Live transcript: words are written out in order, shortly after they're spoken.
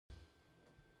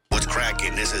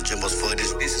rocking. This is Jimbo's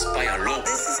footage. This is Payalo.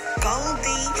 This is Goldie.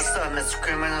 What's up, Mr.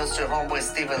 Criminal? It's your homeboy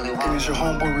Steven Lou. It's your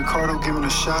homeboy Ricardo giving a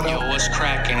shout out. Yo, what's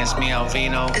cracking? It's me,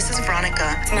 Alvino. This is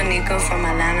Veronica. It's Monica from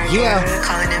Atlanta, Georgia.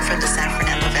 Calling in from the San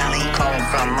Fernando Valley. Calling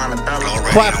from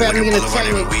Montebello. Quiet Family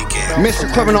Entertainment.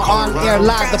 Mr. Criminal on Air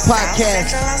Live, the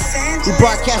podcast. We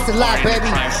broadcasted live, baby.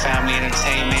 Crime Family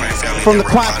Entertainment. From the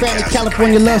Quiet Family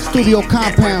California Love Studio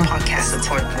compound.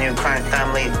 Support the new Crime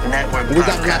Family Network. We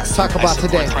got a lot to talk about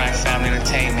today. Crime Family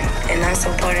Entertainment. And I'm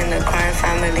supporting the Crime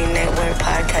Family Network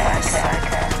podcast.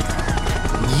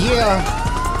 Yeah.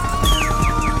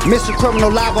 Mr.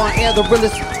 Criminal live on air, the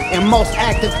realest and most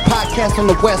active podcast on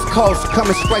the West Coast.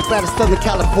 Coming straight out of Southern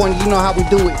California. You know how we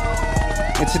do it.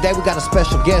 And today we got a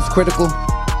special guest, Critical.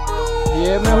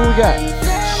 Yeah, man, who we got?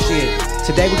 Shit.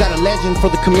 Today we got a legend for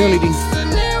the community.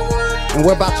 And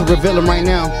we're about to reveal him right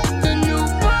now.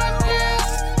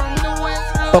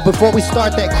 But before we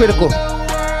start that, Critical.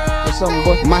 What's up,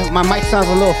 boy? My mic sounds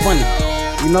a little funny.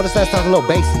 You notice that sounds a little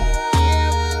bassy.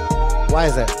 Why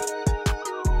is that?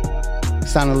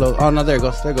 Sounding a little. Oh no, there it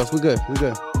goes. There it goes. We good.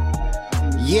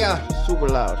 Yeah. Super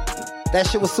loud. That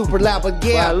shit was super loud, but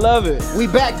yeah. I love it. We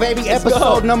back, baby. Let's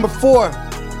Episode go. number 4.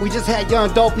 We just had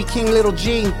Young Dopey, King Little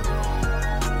G,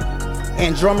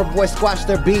 and Drummer Boy squash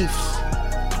their beefs.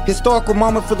 Historical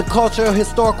moment for the culture.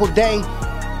 Historical day.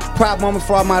 Proud moment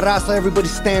for all my raza. Everybody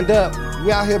stand up.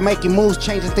 We out here making moves,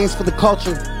 changing things for the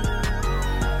culture.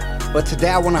 But today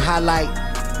I want to highlight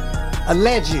a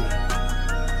legend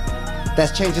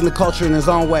that's changing the culture in his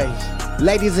own way.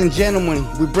 Ladies and gentlemen,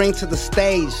 we bring to the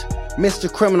stage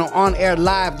Mr. Criminal on air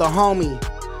live, the homie,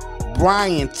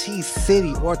 Brian T.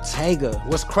 City Ortega.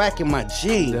 What's cracking, my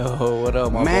G? Yo, what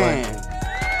up, my Man, boy?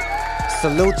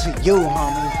 salute to you,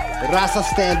 homie. Raza,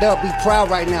 stand up. Be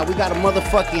proud right now. We got a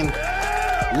motherfucking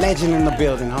legend in the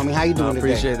building, homie. How you doing today?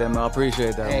 I appreciate that, man. I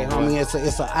appreciate that. Hey, homie,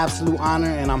 it's an absolute honor,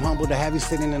 and I'm humbled to have you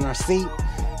sitting in our seat.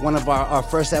 One of our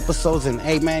first episodes, and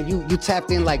hey, man, you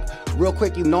tapped in like real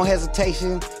quick. You no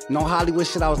hesitation, no Hollywood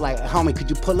shit. I was like, homie,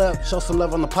 could you pull up, show some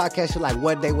love on the podcast? You're like,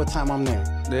 what day, what time I'm there?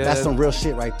 Yeah. That's some real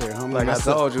shit right there, homie. Like I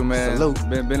told you, man. Salute.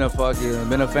 Been a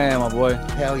fan, my boy.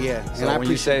 Hell yeah. So and I when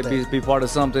you say appreciate be part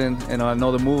of something, and I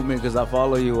know the movement because I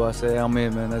follow you, I say I'm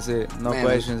in, man. That's it. No Man,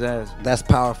 questions asked. That's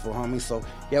powerful, homie. So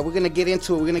yeah, we're gonna get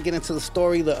into it. We're gonna get into the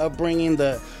story, the upbringing,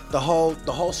 the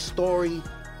whole story,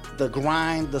 the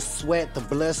grind, the sweat, the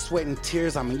blood, sweat, and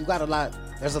tears. I mean, you got a lot.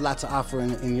 There's a lot to offer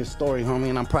in your story, homie.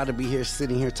 And I'm proud to be here,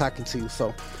 sitting here, talking to you.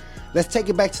 So let's take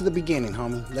it back to the beginning,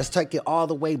 homie. Let's take it all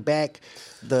the way back.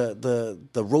 The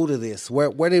root of this.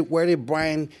 Where did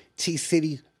Brian T.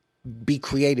 City be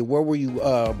created? Where were you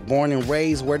born and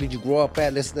raised? Where did you grow up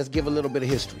at? Let's give a little bit of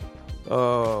history.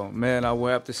 Oh, man, I would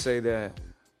have to say that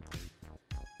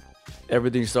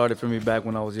everything started for me back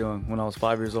when I was young, when I was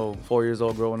 4 years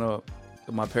old growing up.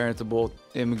 My parents are both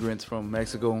immigrants from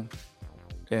Mexico,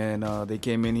 and they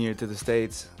came in here to the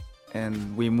States,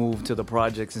 and we moved to the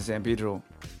projects in San Pedro.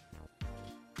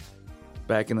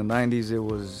 Back in the 90s,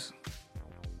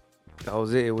 that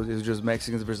was it. It was just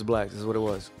Mexicans versus blacks. That's what it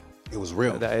was. It was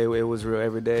real. It was real.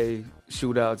 Every day,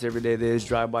 shootouts, every day there's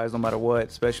drive-bys, no matter what,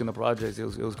 especially in the projects. It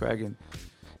was cracking.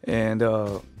 And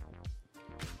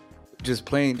just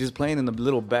playing in the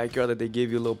little backyard that they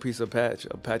gave you, a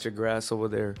patch of grass over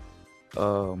there.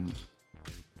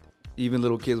 Even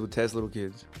little kids would test little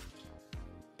kids.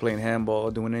 Playing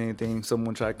handball, doing anything.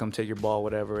 Someone tried to come take your ball,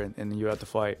 whatever, and you have to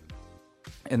fight.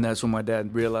 And that's when my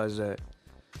dad realized that,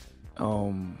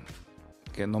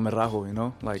 que no me rajo, you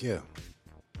know? Like, yeah.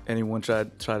 Anyone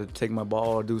tried to take my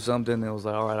ball or do something, it was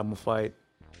like, all right, I'm gonna fight.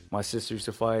 My sister used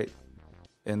to fight.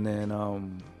 And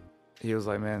then he was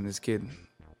like, man, this kid,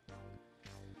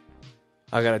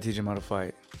 I gotta teach him how to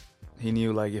fight. He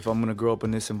knew, like, if I'm gonna grow up in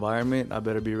this environment, I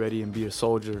better be ready and be a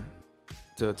soldier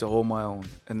to hold my own.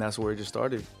 And that's where it just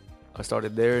started. I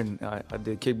started there, and I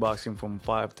did kickboxing from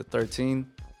 5 to 13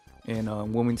 in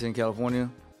Wilmington, California.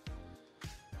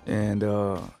 And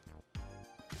I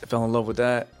fell in love with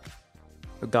that.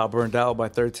 I got burned out by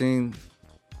 13.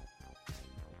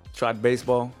 Tried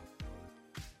baseball.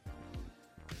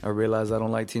 I realized I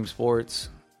don't like team sports.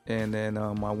 And then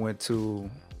I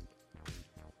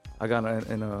got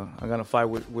in a fight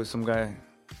with some guy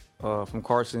from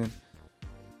Carson,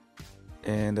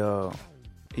 and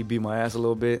he beat my ass a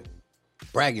little bit.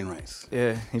 Bragging rights.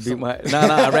 Yeah, he beat my.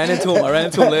 I ran into him. I ran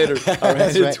into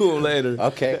him later.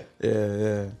 Okay.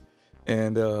 Yeah.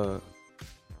 And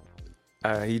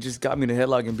he just got me in the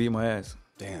headlock and beat my ass.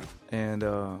 Damn. And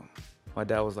my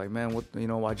dad was like, "Man,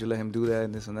 why'd you let him do that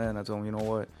and this and that?" And I told him, "You know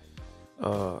what?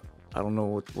 I don't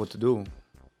know what to do."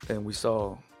 And we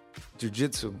saw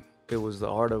jiu-jitsu. it was the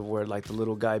art of where like the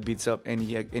little guy beats up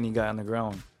any guy on the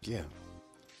ground. Yeah.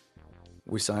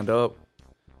 We signed up,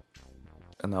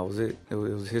 and that was it. It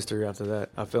was history after that.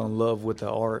 I fell in love with the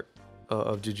art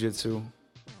of jiu-jitsu.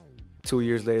 2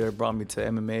 years later, it brought me to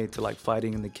MMA, to like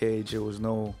fighting in the cage. It was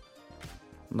no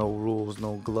rules,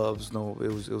 no gloves,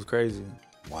 it was crazy.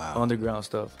 Wow. Underground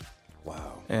stuff.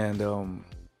 Wow. And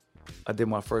I did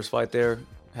my first fight there.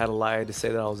 Had a lie to say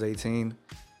that I was 18.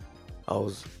 I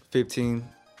was 15,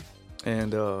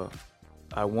 and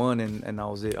I won, and that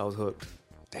was it. I was hooked.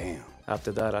 Damn.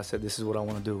 After that, I said, this is what I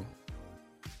want to do.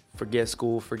 Forget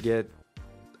school,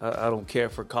 I don't care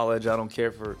for college, I don't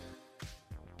care for...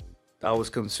 I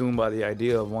was consumed by the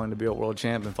idea of wanting to be a world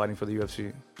champion fighting for the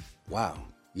UFC. Wow.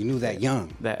 You knew that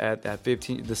young. That at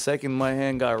 15, the second my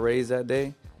hand got raised that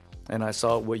day, and I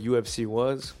saw what UFC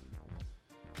was,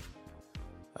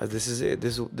 this is it.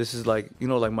 This is like, you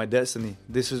know, like my destiny.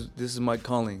 This is my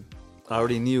calling. I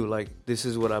already knew, like, this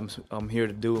is what I'm here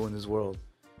to do in this world.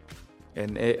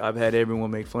 And I've had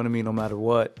everyone make fun of me no matter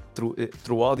what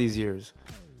through all these years.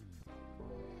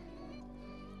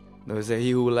 They say he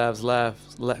who laughs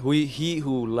last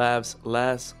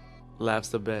laughs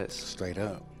the best. Straight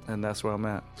up. And that's where I'm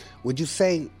at. Would you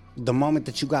say the moment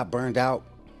that you got burned out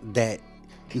that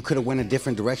you could have went a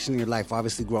different direction in your life?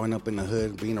 Obviously, growing up in the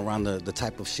hood, being around the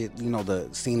type of shit, you know,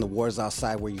 seeing the wars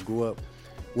outside where you grew up.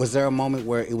 Was there a moment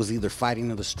where it was either fighting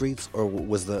in the streets, or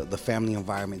was the family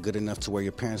environment good enough to where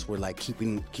your parents were like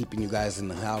keeping you guys in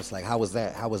the house? Like, how was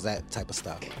that? How was that type of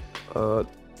stuff?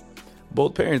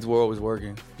 Both parents were always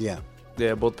working. Yeah.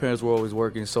 Yeah, both parents were always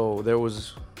working. So there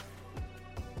was...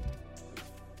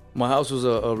 My house was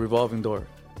a revolving door.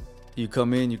 You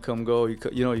come in, you come go. You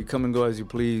come and go as you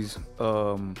please.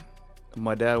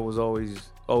 My dad was always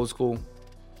old school.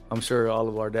 I'm sure all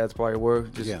of our dads probably were.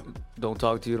 Just don't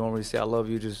talk to you, don't really say I love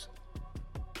you. Just...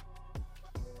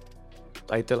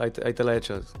 Ahí te la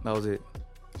echas. That was it.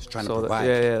 Just trying to provide.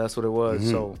 Yeah, that's what it was.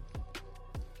 Mm-hmm. So...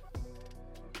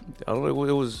 I don't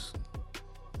know,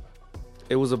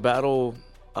 it was a battle,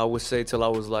 I would say, till I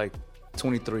was like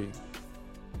 23.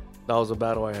 That was a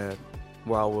battle I had,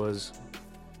 where I was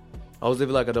living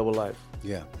like a double life.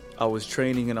 Yeah. I was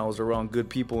training and I was around good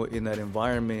people in that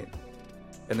environment,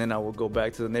 and then I would go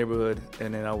back to the neighborhood,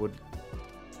 and then I would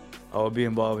be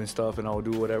involved in stuff, and I would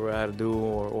do whatever I had to do,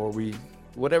 or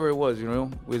whatever it was, you know,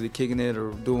 whether kicking it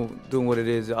or doing what it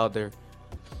is out there.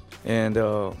 And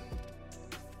I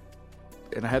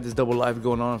had this double life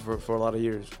going on for a lot of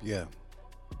years. Yeah.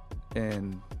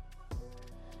 And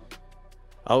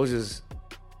I was just,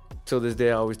 till this day,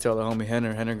 I always tell the homie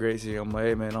Henner Gracie, I'm like,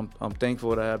 hey man, I'm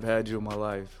thankful that I've had you in my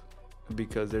life,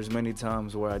 because there's many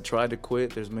times where I tried to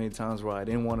quit. There's many times where I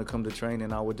didn't want to come to train,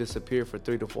 and I would disappear for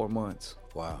 3 to 4 months.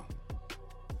 Wow.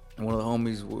 And one of the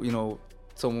homies,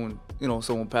 someone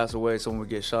passed away, someone would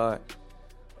get shot.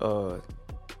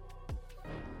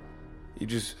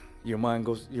 Your mind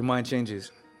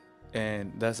changes.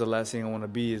 And that's the last thing I want to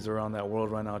be, is around that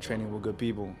world right now, training with good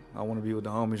people. I want to be with the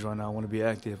homies right now. I want to be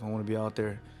active. I want to be out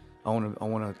there. I want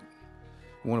to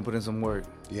put in some work.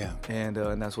 Yeah. And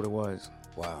that's what it was.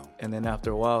 Wow. And then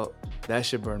after a while, that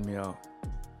shit burned me out.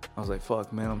 I was like,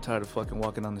 fuck, man, I'm tired of fucking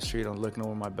walking down the street. I'm looking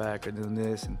over my back or doing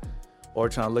this, or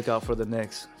trying to look out for the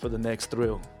next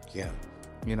thrill. Yeah.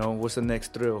 You know, what's the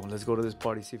next thrill? Let's go to this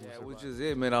party, see if which is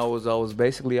it, man. I was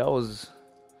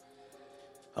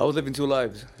living 2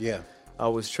 lives. Yeah. I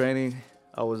was training.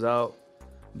 I was out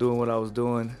doing what I was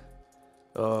doing.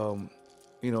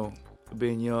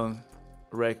 Being young,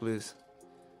 reckless,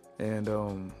 and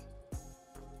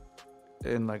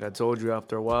like I told you,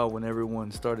 after a while, when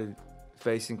everyone started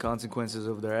facing consequences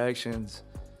of their actions,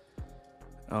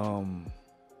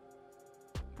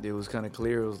 it was kind of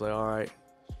clear. It was like, all right,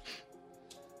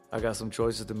 I got some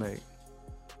choices to make.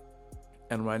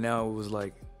 And right now, it was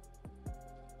like,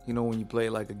 you know, when you play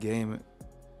like a game,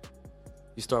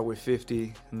 you start with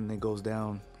 50 and then it goes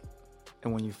down.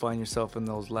 And when you find yourself in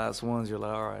those last ones, you're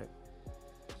like, all right,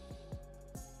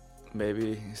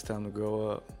 maybe it's time to grow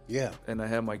up. Yeah. And I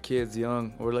had my kids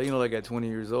young, or like at 20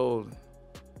 years old.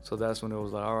 So that's when it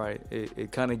was like, all right,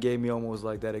 it kind of gave me almost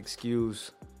like that excuse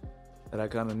that I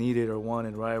kind of needed or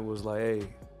wanted, right? It was like, hey,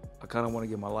 I kind of want to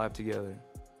get my life together.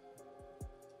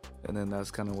 And then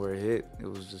that's kind of where it hit. It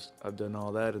was just, I've done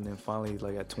all that. And then finally,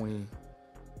 like at 20,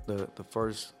 the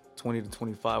first 20 to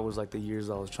 25 was like the years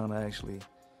I was trying to actually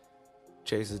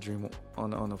chase the dream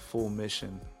on a full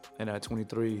mission. And at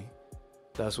 23,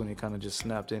 that's when it kind of just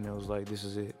snapped in. It was like, this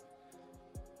is it.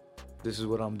 This is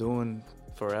what I'm doing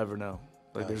forever now.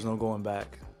 Like, there's no going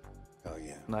back. Oh,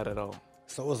 yeah. Not at all.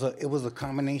 So it was a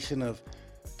combination of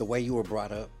the way you were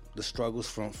brought up, the struggles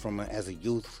from as a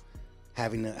youth,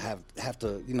 having to have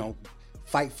to, you know,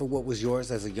 fight for what was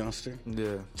yours as a youngster,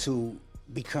 to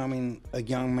becoming a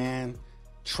young man,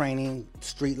 training,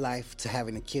 street life, to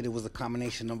having a kid. It was a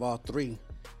combination of all three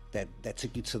that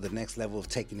took you to the next level of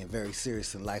taking it very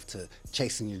serious in life, to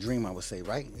chasing your dream, I would say,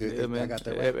 right? Yeah, man. I got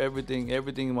that right? Everything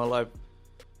in my life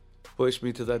pushed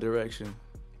me to that direction.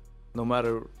 No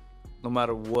matter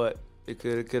what, it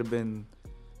could have been,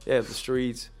 the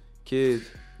streets, kids,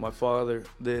 my father,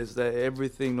 this, that,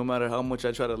 everything. No matter how much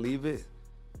I try to leave it,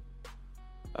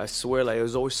 I swear, like, it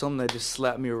was always something that just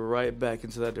slapped me right back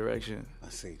into that direction. I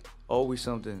see. Always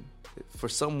something. For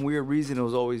some weird reason, it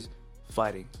was always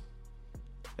fighting.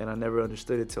 And I never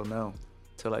understood it till now,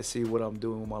 till I see what I'm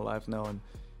doing with my life now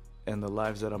and the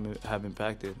lives that have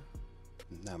impacted.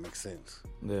 That makes sense.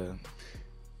 Yeah.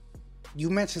 You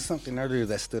mentioned something earlier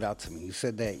that stood out to me. You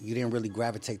said that you didn't really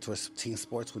gravitate towards team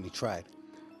sports when you tried.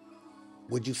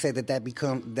 Would you say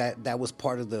that was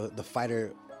part of the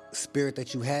fighter spirit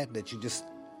that you had, that you just,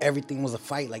 everything was a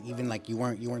fight, like even like you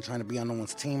weren't trying to be on no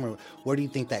one's team? Or where do you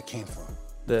think that came from?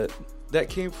 That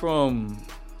came from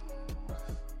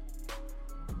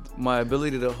my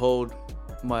ability to hold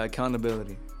my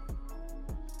accountability.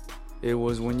 It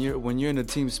was when you're in a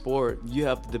team sport, you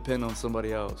have to depend on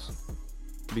somebody else,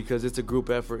 because it's a group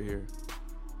effort here.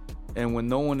 And when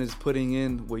no one is putting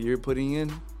in what you're putting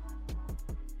in,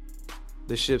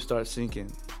 the ship starts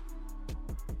sinking.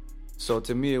 So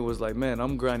to me, it was like, man,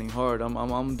 I'm grinding hard.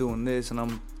 I'm doing this, and I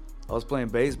was playing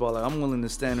baseball. Like, I'm willing to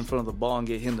stand in front of the ball and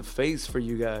get hit in the face for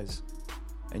you guys,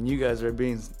 and you guys are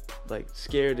being like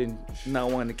scared and not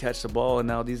wanting to catch the ball. And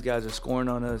now these guys are scoring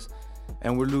on us,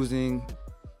 and we're losing.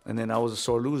 And then I was a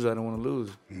sore loser. I didn't want to lose.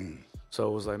 So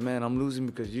it was like, man, I'm losing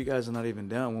because you guys are not even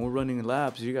down. When we're running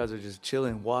laps, you guys are just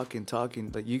chilling, walking,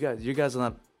 talking. Like, you guys are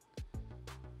not.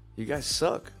 You guys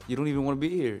suck. You don't even want to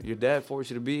be here. Your dad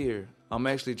forced you to be here. I'm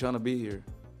actually trying to be here.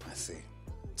 I see.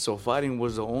 So fighting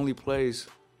was the only place.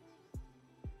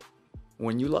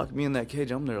 When you lock me in that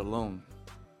cage, I'm there alone.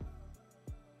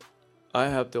 I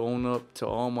have to own up to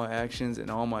all my actions and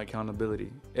all my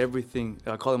accountability. Everything.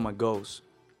 I call it my goals.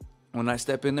 When I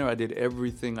step in there, I did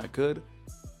everything I could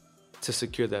to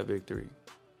secure that victory.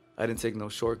 I didn't take no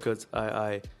shortcuts.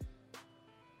 I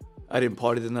didn't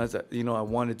party the nights that, I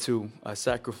wanted to. I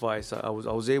sacrificed. I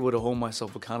was able to hold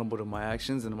myself accountable to my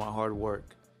actions and my hard work.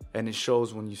 And it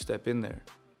shows when you step in there.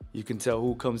 You can tell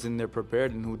who comes in there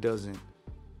prepared and who doesn't.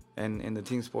 And in the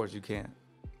team sports, you can't.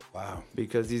 Wow.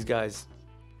 Because these guys,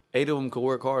 8 of them could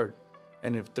work hard.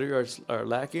 And if 3 are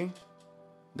lacking,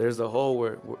 there's a hole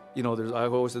where I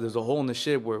always say there's a hole in the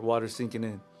ship where water's sinking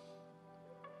in.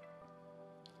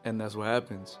 And that's what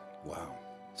happens. Wow.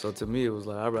 So to me, it was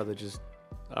like, I'd rather just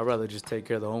take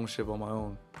care of the home ship on my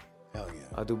own. Hell yeah.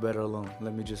 I do better alone.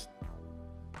 Let me just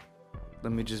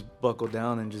buckle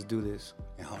down and just do this.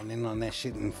 And hone in on that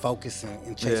shit and focus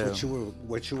and chase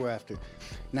what you were after.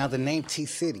 Now, the name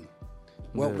T-City.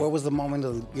 What was the moment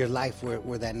of your life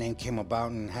where that name came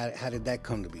about, and how did that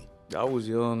come to be? I was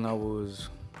young.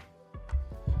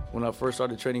 When I first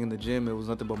started training in the gym, it was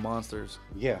nothing but monsters.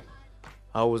 Yeah.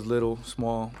 I was little,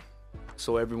 small,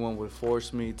 so everyone would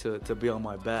force me to be on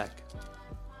my back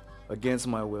against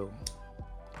my will.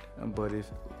 But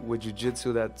with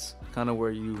jiu-jitsu, that's kind of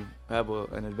where you have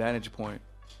an advantage point.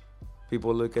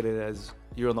 People look at it as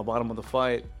you're on the bottom of the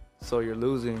fight, so you're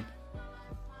losing.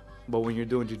 But when you're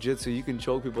doing jiu-jitsu, you can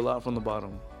choke people out from the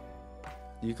bottom.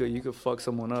 You could fuck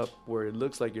someone up where it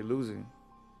looks like you're losing.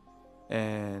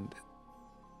 And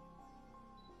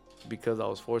because I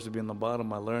was forced to be on the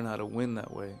bottom, I learned how to win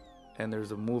that way. And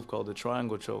there's a move called the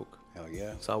triangle choke. Hell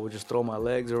yeah. So I would just throw my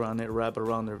legs around it, wrap it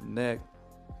around their neck.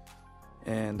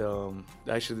 And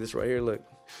actually this right here, look.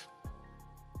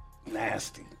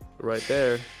 Nasty. Right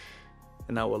there.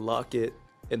 And I would lock it,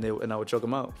 and I would choke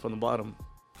them out from the bottom.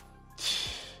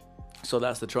 So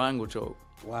that's the triangle choke.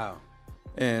 Wow.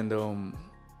 And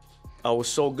I was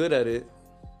so good at it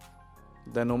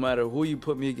that no matter who you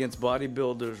put me against,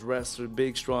 bodybuilders, wrestlers,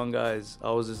 big, strong guys,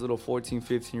 I was this little 14,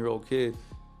 15-year-old kid,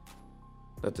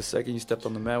 that the second you stepped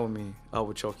on the mat with me, I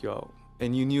would choke you out.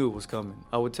 And you knew it was coming.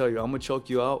 I would tell you, I'm going to choke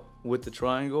you out with the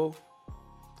triangle,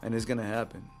 and it's going to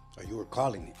happen. Oh, you were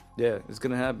calling it? Yeah, it's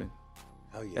going to happen.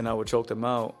 Hell yeah. And I would choke them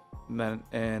out, man.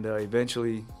 And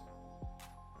eventually,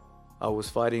 I was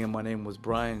fighting, and my name was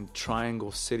Brian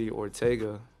Triangle City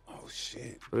Ortega. Oh,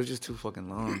 shit. But it was just too fucking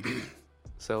long.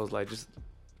 So I was like, just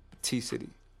T-City.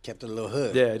 Kept it a little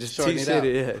hood. Yeah, just T-City.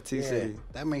 Yeah, T-City. Yeah,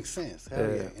 that makes sense.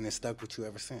 Hell yeah. And it stuck with you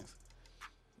ever since.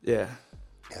 Yeah.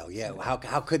 Hell yeah. How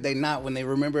could they not when they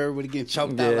remember everybody getting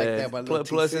choked out like that by little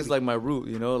Plus, T-City? it's like my root,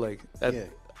 like that. Yeah.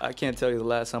 I can't tell you the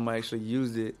last time I actually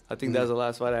used it. I think that's the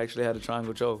last fight I actually had a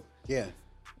triangle choke. Yeah.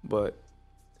 But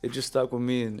it just stuck with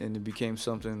me, and it became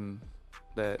something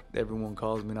that everyone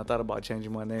calls me. And I thought about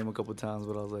changing my name a couple times,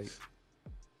 but I was like,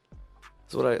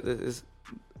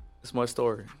 it's my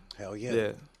story. Hell yeah.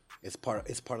 Yeah. It's part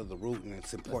of the root, and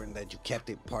it's important that you kept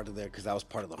it part of there, because that was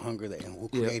part of the hunger and who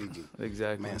created you.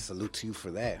 Exactly. Man, salute to you for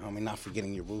that. I mean, not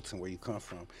forgetting your roots and where you come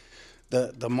from.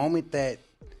 The moment that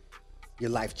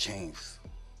your life changed,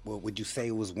 what would you say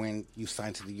it was when you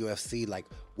signed to the UFC? Like,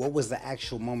 what was the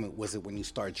actual moment? Was it when you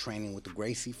started training with the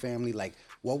Gracie family? Like,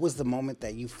 what was the moment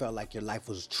that you felt like your life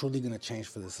was truly gonna change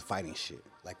for this fighting shit?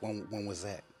 Like, when was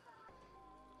that?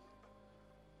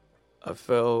 I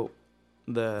felt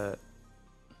that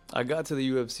I got to the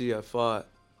UFC, I fought,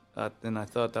 and I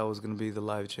thought that was going to be the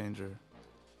life changer,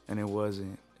 and it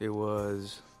wasn't. It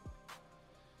was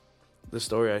the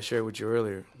story I shared with you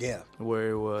earlier. Yeah.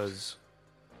 Where it was,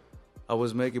 I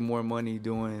was making more money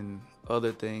doing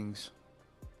other things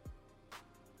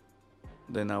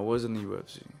than I was in the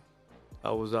UFC.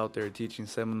 I was out there teaching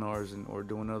seminars or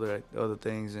doing other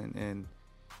things, and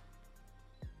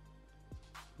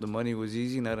the money was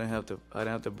easy, and I didn't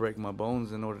have to break my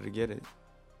bones in order to get it.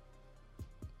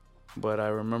 But I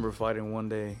remember fighting one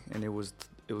day, and it was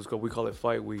we call it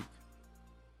fight week,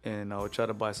 and I would try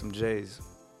to buy some J's.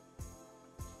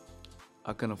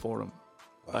 I couldn't afford them.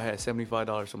 Wow. I had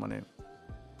 $75 to my name,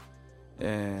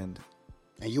 and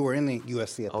you were in the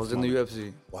UFC at the I was moment. in the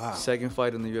UFC. Wow. Second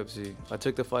fight in the UFC. I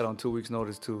took the fight on 2 weeks'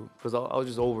 notice too, because I was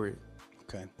just over it.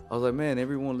 Okay. I was like, man,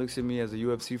 everyone looks at me as a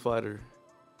UFC fighter.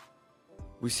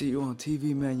 We see you on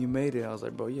TV, man. You made it. I was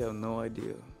like, bro, you have no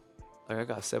idea. Like, I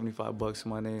got $75 to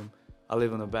my name. I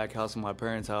live in the back house of my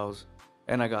parents' house,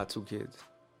 and I got 2 kids.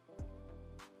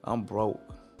 I'm broke.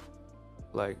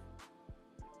 Like,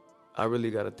 I really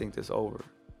got to think this over.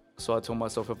 So I told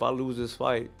myself, if I lose this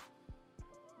fight,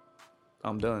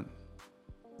 I'm done.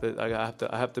 But I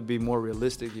have to be more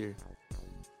realistic here.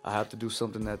 I have to do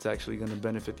something that's actually going to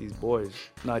benefit these boys.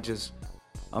 Not just,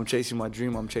 I'm chasing my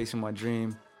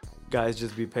dream. Guys,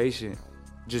 just be patient.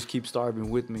 Just keep starving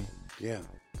with me. Yeah.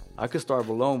 I could starve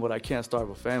alone, but I can't starve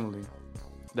a family.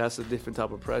 That's a different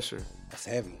type of pressure. That's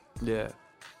heavy. Yeah.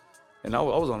 And I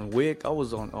was on WIC. I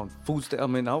was on food stamps. I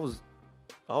mean, I was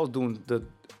doing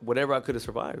whatever I could have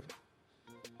survived.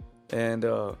 And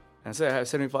I said I had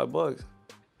 $75.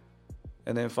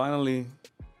 And then finally,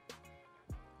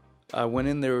 I went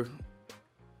in there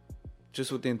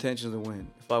just with the intention to win.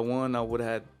 If I won, I would have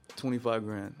had 25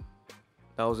 grand.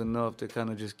 That was enough to kind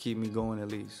of just keep me going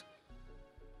at least.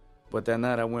 But that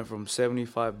night I went from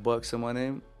 $75 in my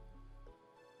name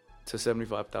to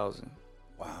 75,000.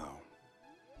 Wow.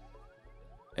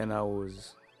 And I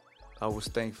was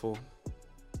thankful.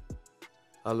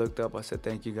 I looked up, I said,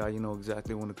 thank you, God, you know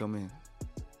exactly when to come in.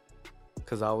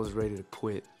 Cause I was ready to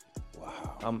quit.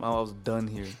 Wow. I was done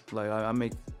here. Like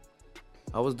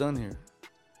I was done here.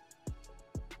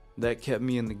 That kept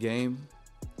me in the game,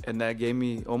 and that gave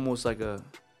me almost like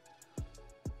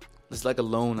it's like a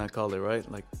loan, I call it, right?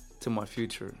 Like to my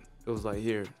future. It was like,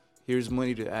 here's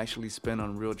money to actually spend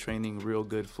on real training, real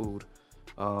good food,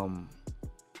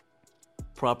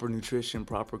 proper nutrition,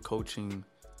 proper coaching.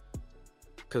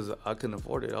 Cause I couldn't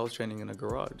afford it. I was training in a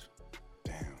garage.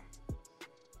 Damn.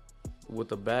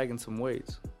 With a bag and some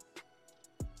weights.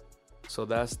 So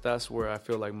that's where I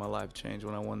feel like my life changed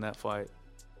when I won that fight.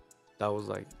 That was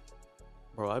like,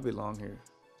 bro, I belong here.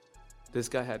 This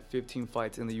guy had 15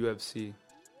 fights in the UFC.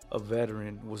 A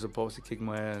veteran was supposed to kick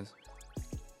my ass.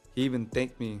 He even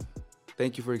thanked me.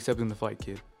 Thank you for accepting the fight,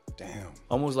 kid. Damn.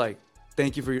 Almost like,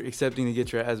 thank you for accepting to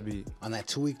get your ass beat. On that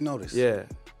 2-week notice. Yeah.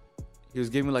 He was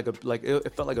giving me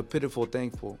it felt like a pitiful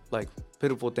thank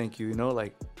you, you know?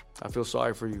 Like, I feel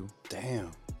sorry for you.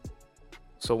 Damn.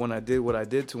 So when I did what I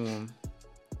did to him,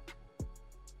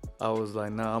 I was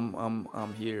like, nah,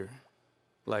 I'm here.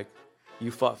 Like,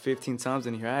 you fought 15 times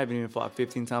in here. I haven't even fought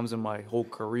 15 times in my whole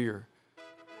career.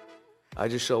 I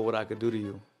just showed what I could do to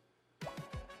you.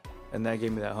 And that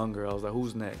gave me that hunger. I was like,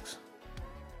 who's next?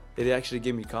 It actually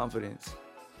gave me confidence.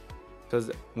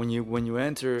 Because when you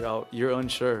enter out, you're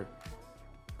unsure.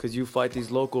 Because you fight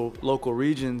these local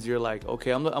regions, you're like,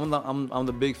 okay, I'm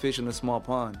the big fish in the small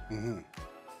pond. Mm-hmm.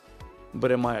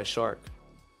 But am I a shark?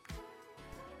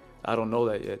 I don't know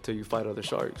that yet till you fight other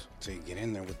sharks. Till you get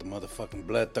in there with the motherfucking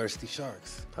bloodthirsty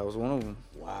sharks. That was one of them.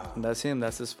 Wow. And that's him.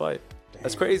 That's his fight. Damn.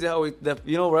 That's crazy how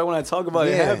right when I talk about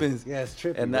it, it happens. Yeah, it's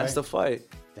trippy, and that's right? the fight.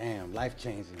 Damn,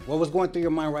 life-changing. What was going through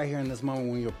your mind right here in this moment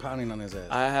when you were pounding on his ass?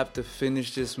 I have to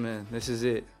finish this man. This is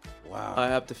it. Wow. I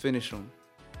have to finish him.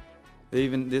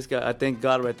 Even this guy, I thank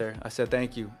God right there. I said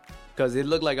thank you. Because it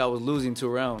looked like I was losing 2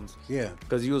 rounds. Yeah.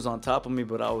 Because he was on top of me,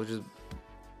 but I was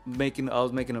making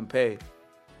him pay.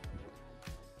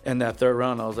 And that third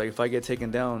round, I was like, if I get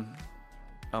taken down,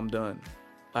 I'm done.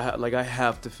 I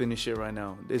have to finish it right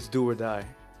now. It's do or die.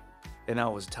 And I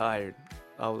was tired.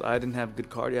 I didn't have good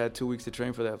cardio. I had 2 weeks to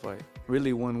train for that fight.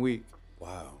 Really, 1 week.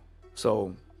 Wow.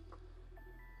 So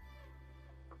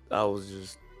I was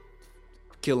just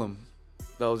kill him.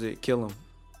 That was it. Kill him.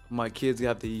 My kids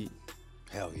have to eat.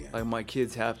 Hell yeah. Like, my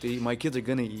kids have to eat. My kids are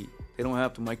gonna eat. They don't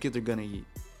have to. My kids are gonna eat.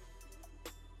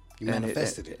 You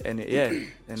manifested it. And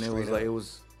it was like, it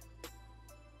was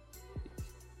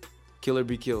kill or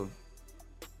be killed.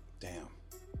 Damn.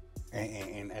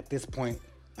 And at this point,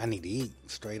 I need to eat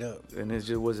straight up. And it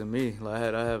just wasn't me.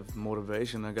 Like, I have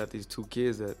motivation. I got these 2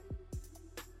 kids that,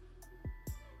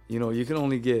 you know, you can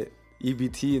only get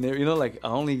EBT and you know, like, I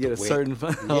only get a certain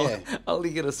I only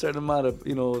get a certain amount of,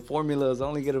 you know, formulas. I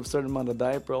only get a certain amount of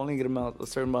diaper. I only get a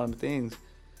certain amount of things.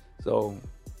 So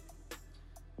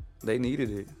they needed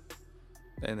it,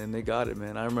 and then they got it,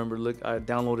 man. I remember I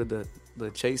downloaded the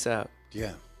Chase app.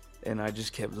 Yeah. And I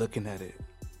just kept looking at it.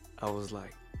 I was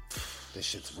like, this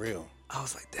shit's real. I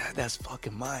was like, that's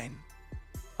fucking mine.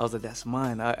 I was like, that's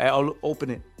mine. I'll open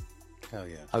it. Hell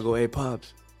yeah. I go, hey,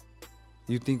 Pops,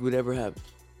 you think we'd ever have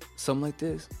something like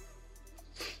this?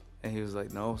 And he was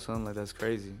like, no, son, like, that's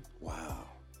crazy. Wow.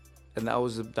 And that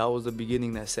was the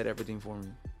beginning that set everything for me.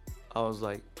 I was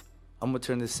like, I'm gonna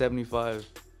turn this 75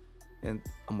 and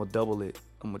I'm gonna double it.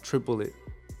 I'm gonna triple it.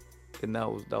 And that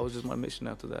was just my mission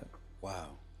after that. Wow.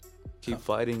 Keep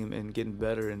fighting and getting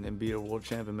better and be a world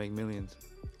champ and make millions.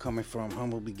 Coming from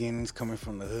humble beginnings, coming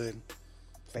from the hood,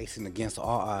 facing against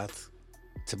all odds,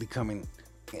 to becoming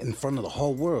in front of the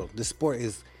whole world. This sport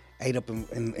is ate up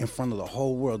in front of the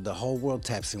whole world. The whole world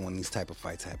taps in when these type of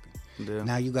fights happen. Yeah.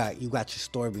 Now you got your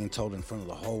story being told in front of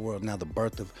the whole world. Now the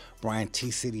birth of Brian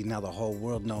T. City, now the whole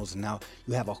world knows. And now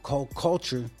you have a whole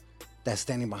culture that's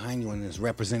standing behind you and is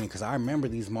representing. Because I remember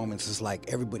these moments, it's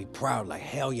like everybody proud, like,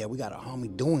 hell yeah, we got a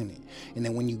homie doing it. And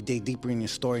then when you dig deeper in your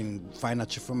story and find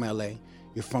out you're from LA,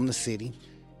 you're from the city,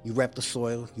 you rep the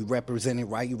soil, you represent it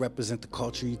right, you represent the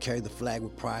culture, you carry the flag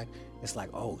with pride. It's like,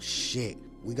 oh shit,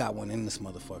 we got one in this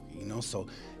motherfucker, you know? So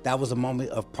that was a moment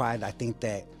of pride. I think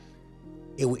that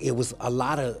it was a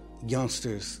lot of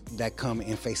youngsters that come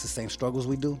and face the same struggles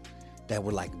we do that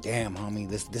were like, damn, homie,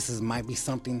 this might be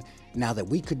something now that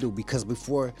we could do, because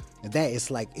before that,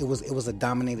 it's like it was a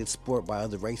dominated sport by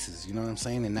other races, you know what I'm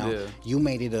saying? And now you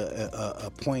made it a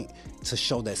point to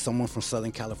show that someone from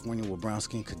Southern California with brown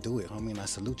skin could do it, homie, and I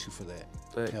salute you for that.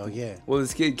 Thank Hell yeah. Well,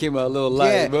 this kid came out a little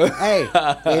light, bro. Hey,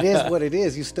 it is what it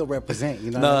is. You still represent, you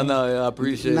know what I mean? No, I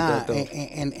appreciate that, though.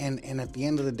 And at the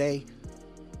end of the day,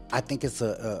 I think it's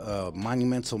a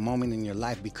monumental moment in your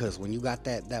life, because when you got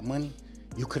that money,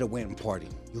 you could have went and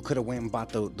partied. You could have went and bought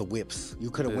the whips. You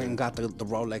could have went and got the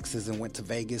Rolexes and went to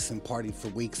Vegas and partied for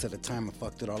weeks at a time and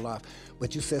fucked it all off.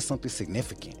 But you said something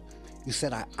significant. You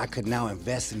said, I could now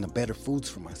invest in the better foods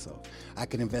for myself. I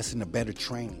could invest in the better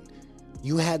training.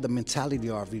 You had the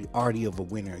mentality already of a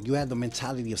winner. You had the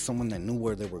mentality of someone that knew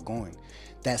where they were going.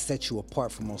 That set you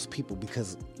apart from most people,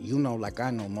 because you know, like I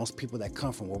know, most people that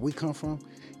come from where we come from,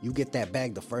 you get that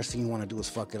bag, the first thing you want to do is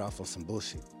fuck it off on some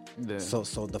bullshit. Yeah.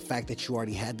 So the fact that you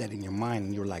already had that in your mind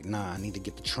and you're like, nah, I need to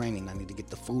get the training, I need to get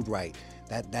the food right.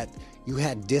 That you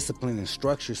had discipline and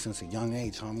structure since a young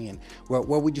age, homie. And where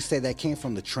would you say that came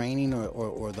from? The training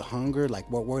or the hunger? Like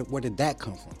where did that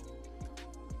come from?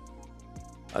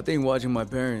 I think watching my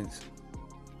parents.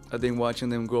 I think watching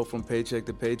them grow from paycheck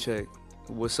to paycheck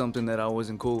was something that I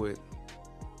wasn't cool with.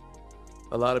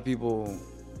 I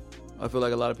feel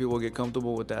like a lot of people get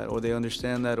comfortable with that, or they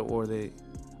understand that, or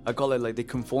I call it like they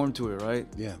conform to it, right?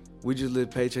 Yeah. We just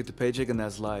live paycheck to paycheck and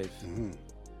that's life. Mm-hmm.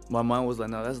 My mind was like,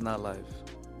 no, that's not life.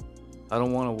 I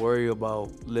don't want to worry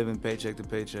about living paycheck to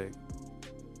paycheck.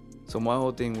 So my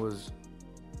whole thing was,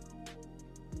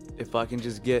 if I can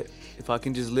just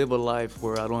live a life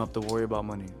where I don't have to worry about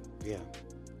money. Yeah.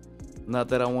 Not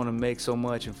that I want to make so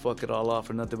much and fuck it all off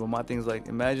or nothing, but my thing is like,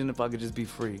 imagine if I could just be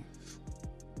free.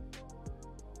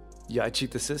 Yeah, I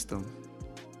cheat the system.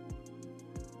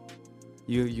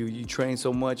 You train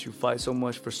so much, you fight so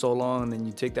much for so long, and then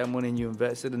you take that money and you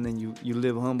invest it, and then you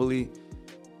live humbly.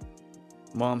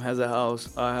 Mom has a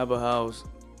house, I have a house.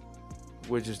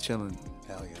 We're just chilling.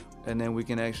 Hell yeah. And then we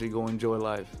can actually go enjoy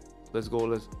life.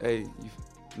 Hey,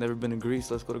 you've never been to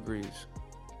Greece? Let's go to Greece.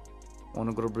 Want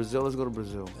to go to Brazil? Let's go to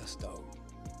Brazil. That's dope.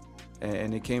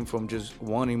 And it came from just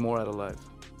wanting more out of life.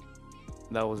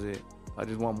 That was it. I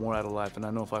just want more out of life. And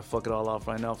I know if I fuck it all off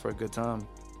right now for a good time,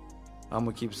 I'm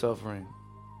going to keep suffering.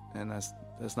 And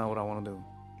that's not what I want to do.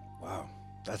 Wow.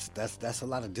 That's a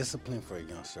lot of discipline for a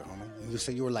youngster, homie. And you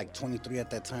said you were like 23 at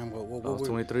that time. What I was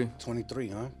 23. 23,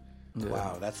 huh? Yeah.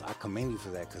 Wow, I commend you for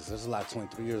that, because there's a lot of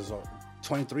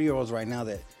 23-year-olds right now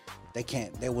that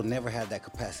they will never have that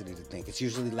capacity to think. It's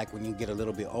usually like when you get a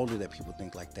little bit older that people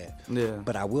think like that. Yeah.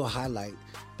 But I will highlight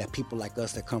that people like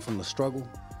us that come from the struggle,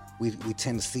 we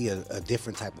tend to see a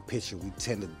different type of picture. We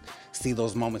tend to see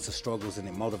those moments of struggles, and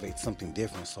it motivates something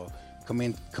different. So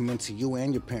commend to you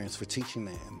and your parents for teaching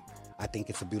that. And I think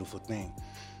it's a beautiful thing.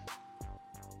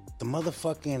 The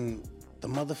motherfucking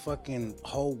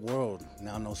whole world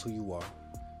now knows who you are.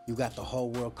 You got the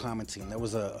whole world commenting. There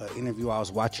was an interview I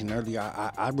was watching earlier.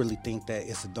 I really think that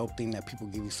it's a dope thing that people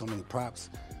give you so many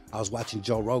props. I was watching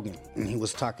Joe Rogan, and he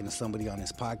was talking to somebody on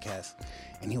his podcast,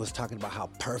 and he was talking about how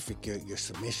perfect your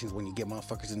submissions when you get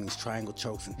motherfuckers in these triangle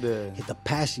chokes and hit the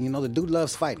passion. You know, the dude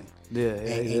loves fighting.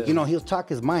 And you know, he'll talk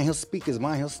his mind. He'll speak his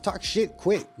mind. He'll talk shit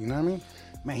quick. You know what I mean?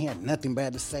 Man, he had nothing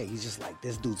bad to say. He's just like,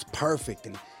 this dude's perfect.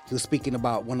 And he was speaking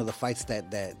about one of the fights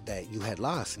that you had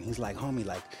lost, and he's like, homie,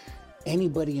 like,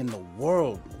 anybody in the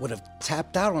world would have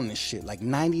tapped out on this shit, like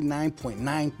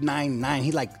 99.999.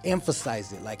 He like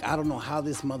emphasized it. Like, I don't know how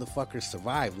this motherfucker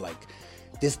survived. Like,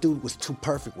 this dude was too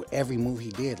perfect with every move he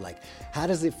did. Like, how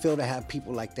does it feel to have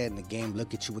people like that in the game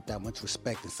look at you with that much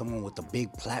respect, and someone with a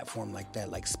big platform like that,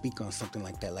 like, speak on something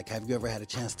like that? Like, have you ever had a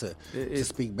chance to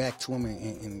speak back to him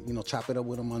and you know, chop it up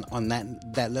with him on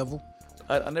that level?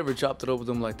 I never chopped it up with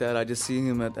him like that. I just see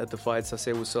him at the fights. I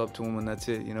say what's up to him, and that's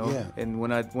it, you know? Yeah. And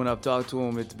when I've talked to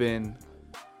him, it's been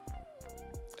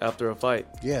after a fight.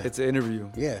 Yeah. It's an interview.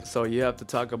 Yeah. So you have to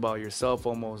talk about yourself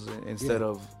almost instead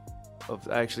of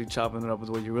actually chopping it up with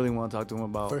what you really want to talk to him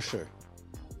about. For sure.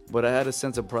 But I had a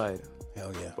sense of pride.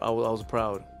 Hell yeah. I was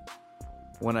proud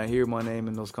when I hear my name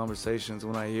in those conversations,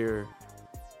 when I hear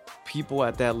people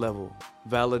at that level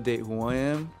validate who I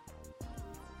am,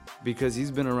 because he's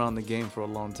been around the game for a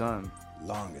long time.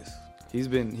 Longest. He's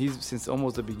since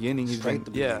almost the beginning. He's Straight been,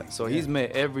 the beginning. So he's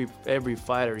met every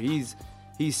fighter. He's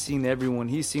seen everyone.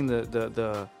 He's seen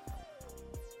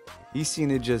he's seen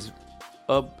it just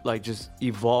just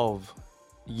evolve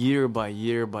year by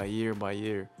year by year by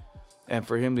year. And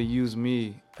for him to use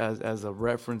me as a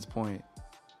reference point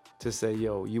to say,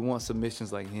 yo, you want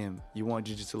submissions like him, you want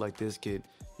jiu-jitsu like this kid,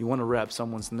 you want to wrap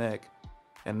someone's neck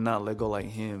and not let go like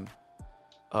him.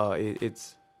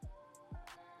 It's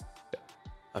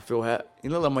I feel like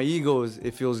my ego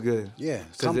it feels good. Yeah,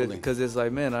 it's humbling. Because it's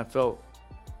like, man, I've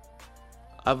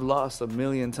lost a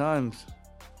million times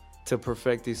to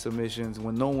perfect these submissions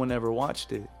when no one ever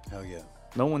watched it. Hell yeah.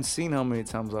 No one's seen how many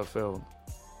times I failed.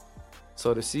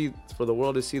 So for the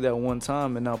world to see that one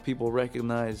time and now people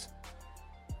recognize,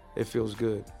 it feels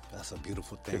good. That's a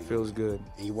beautiful thing. It feels good.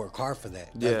 And you work hard for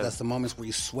that. Yeah. That's the moments where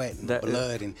you sweat and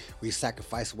blood and where you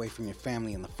sacrifice away from your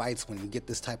family, and the fights when you get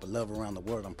this type of love around the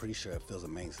world. I'm pretty sure it feels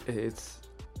amazing.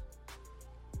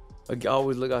 I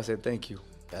always look, I say thank you.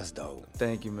 That's dope.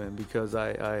 Thank you, man, because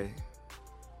I've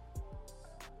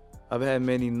had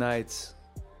many nights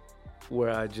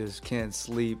where I just can't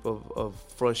sleep of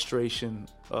frustration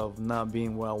of not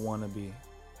being where I want to be,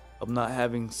 of not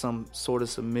having some sort of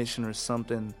submission or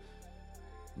something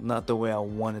not the way I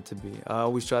want it to be. I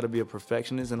always try to be a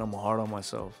perfectionist, and I'm hard on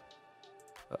myself.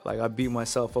 Like, I beat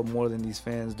myself up more than these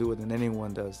fans do it than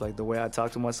anyone does. Like, the way I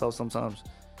talk to myself sometimes,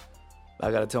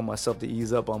 I gotta tell myself to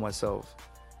ease up on myself.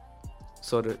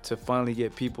 So to finally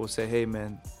get people to say, hey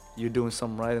man, you're doing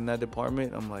something right in that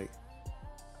department, I'm like,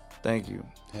 thank you.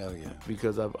 Hell yeah.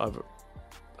 Because I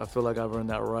feel like I've earned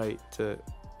that right to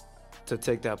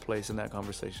take that place in that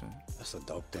conversation. That's a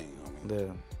dope thing, homie.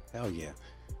 Yeah. Hell yeah.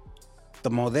 The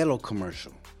Modelo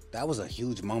commercial, that was a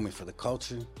huge moment for the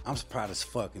culture. I'm proud as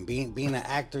fuck. And being an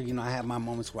actor, you know, I have my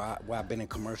moments where I've been in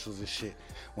commercials and shit.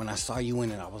 When I saw you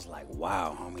in it, I was like,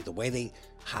 wow, homie. The way they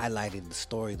highlighted the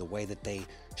story, the way that they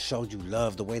showed you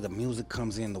love, the way the music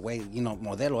comes in, the way, you know,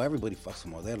 Modelo, everybody fucks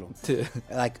with Modelo.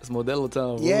 Like, it's Modelo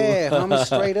time. Yeah, homie,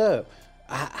 straight up.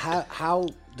 How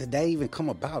did that even come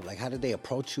about? Like, how did they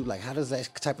approach you? Like, how does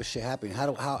that type of shit happen?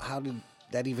 How did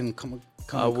that even come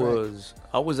I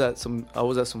was at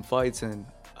some fights, and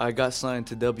I got signed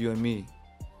to WME,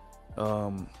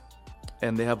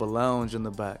 and they have a lounge in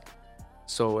the back.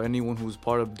 So anyone who's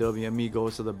part of WME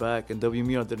goes to the back, and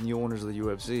WME are the new owners of the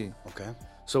UFC. Okay.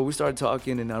 So we started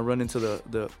talking, and I run into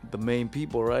the main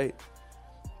people, right?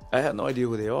 I had no idea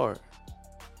who they are.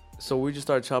 So we just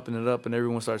started chopping it up, and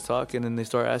everyone starts talking, and they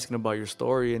start asking about your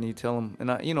story, and you tell them,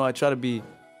 and I try to be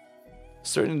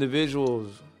certain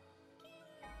individuals.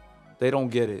 They don't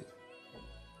get it.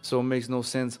 So it makes no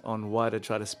sense on why to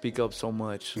try to speak up so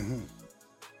much.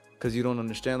 Because you don't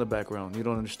understand the background. You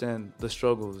don't understand the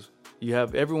struggles.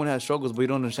 Everyone has struggles, but you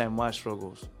don't understand my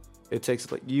struggles. It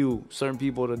takes like certain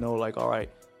people to know, like, all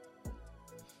right,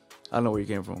 I know where you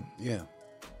came from. Yeah.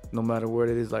 No matter where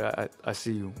it is, like I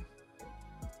see you.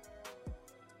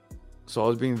 So I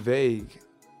was being vague,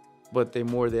 but the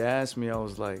more they asked me, I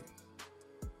was like,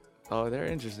 oh, they're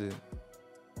interested.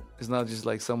 It's not just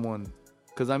like someone,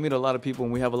 because I meet a lot of people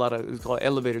and we have a lot of, it's called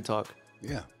elevator talk.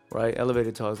 Yeah. Right?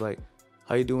 Elevator talk is like,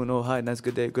 how you doing? Oh, hi, nice,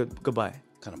 good day, goodbye.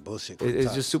 Kind of bullshit.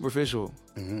 It's just superficial.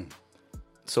 Mm-hmm.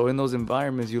 So in those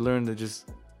environments, you learn to just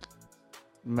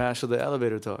master the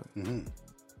elevator talk. Mm-hmm.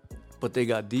 But they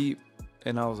got deep,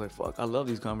 and I was like, fuck, I love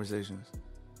these conversations.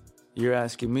 You're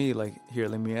asking me, like, here,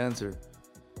 let me answer.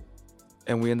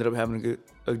 And we ended up having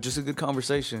just a good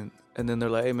conversation. And then they're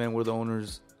like, hey, man, we're the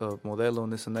owners of Modelo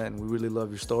and this and that, and we really love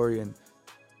your story, and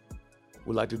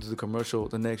we'd like to do the commercial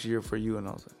the next year for you. And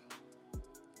I was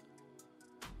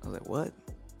like, what?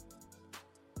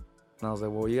 And I was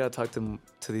like, well, you got to talk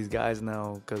to these guys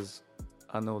now, because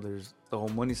I know there's the whole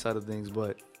money side of things,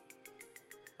 but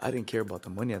I didn't care about the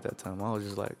money at that time. I was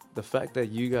just like, the fact that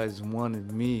you guys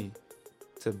wanted me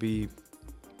to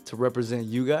represent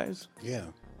you guys. Yeah.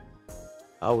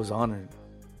 I was honored.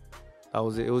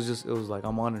 It was like,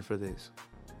 I'm honored for this.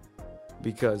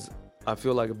 Because I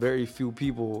feel like very few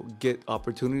people get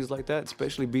opportunities like that,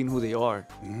 especially being who they are.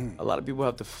 Mm-hmm. A lot of people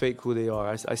have to fake who they are.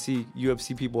 I see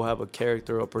UFC people have a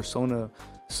character, a persona,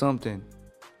 something.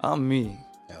 I'm me.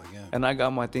 Hell yeah. And I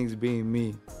got my things being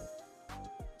me.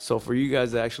 So for you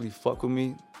guys to actually fuck with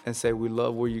me and say, we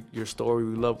love your story,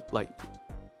 we love, like,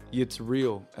 it's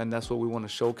real, and that's what we want to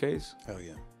showcase. Hell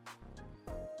yeah.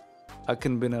 I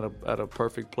couldn't have been at a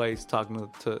perfect place talking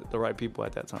to the right people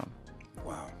at that time.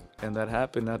 Wow. And that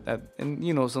happened. And,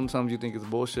 you know, sometimes you think it's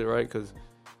bullshit, right? Because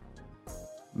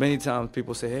many times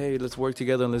people say, hey, let's work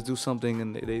together and let's do something.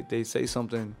 And they say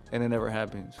something and it never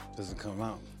happens. Doesn't come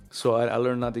out. So I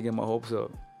learned not to get my hopes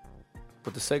up.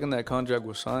 But the second that contract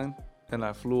was signed and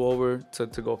I flew over to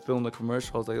go film the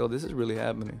commercial, I was like, oh, this is really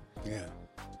happening. Yeah.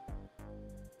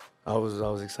 I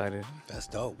was excited. That's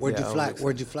dope. Where'd you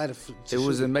fly to it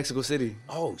was in Mexico City.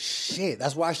 Oh shit!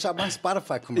 That's where I shot my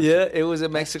Spotify commercial. Yeah, it was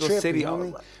in Mexico City.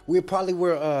 We probably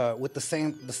were with the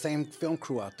same film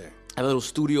crew out there. A little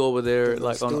studio over there,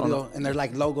 and they're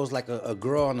like logos, like a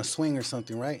girl on a swing or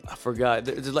something, right? I forgot.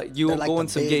 It's like you go in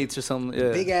some gates or something.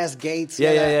 Yeah. Big ass gates. Yeah.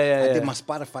 I did my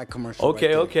Spotify commercial.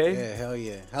 Okay. Yeah, hell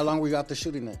yeah. How long were you out there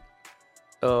shooting there?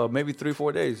 Maybe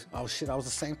 3-4 days. Oh shit, I was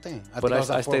the same thing.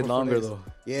 I stayed longer though.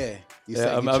 Yeah.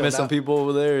 I met some people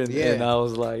over there, and I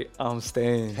was like, I'm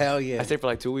staying. Hell yeah. I stayed for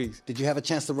like 2 weeks. Did you have a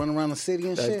chance to run around the city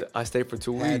and shit? I stayed for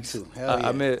 2 weeks. Hell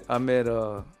yeah. I met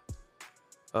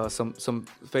some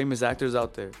famous actors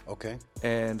out there. Okay.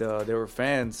 And they were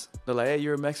fans. They're like, hey,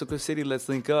 you're in Mexico City, let's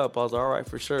link up. I was like, all right,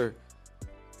 for sure.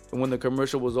 And when the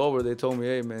commercial was over, they told me,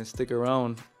 hey man, stick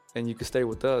around and you can stay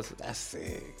with us. That's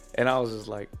sick. And I was just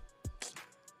like,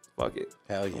 fuck it.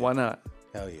 Hell yeah. Why not?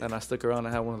 Hell yeah. And I stuck around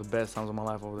and had one of the best times of my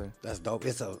life over there. That's dope.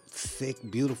 It's a sick,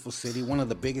 beautiful city. One of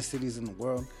the biggest cities in the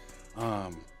world.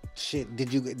 Shit,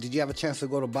 did you have a chance to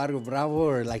go to Barrio Bravo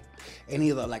or like any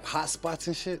of the like hot spots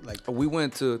and shit? Like we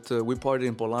went we partied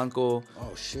in Polanco.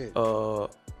 Oh shit.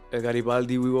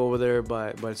 Garibaldi, we were over there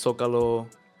by Zócalo.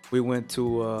 We went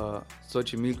to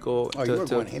Xochimilco. Oh, you were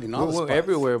going hitting all the spots.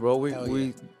 Everywhere, bro.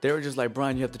 They were just like,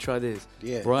 Brian, you have to try this.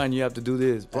 Yeah. Brian, you have to do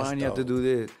this. Brian, you have to do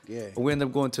this. Yeah. We ended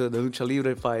up going to the Lucha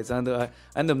Libre fights. I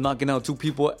ended up knocking out 2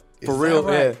 people for Is real.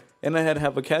 That right? Yeah. And I had to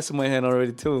have a cast in my hand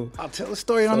already too. I'll tell a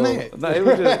story on that. No, it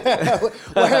was just,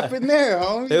 what happened there,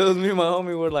 homie? It was me and my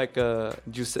homie were like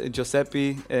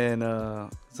Giuseppe and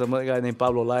some other guy named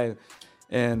Pablo Lai.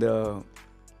 And it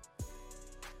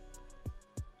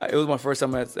was my first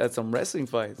time at some wrestling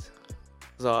fights.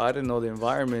 So I didn't know the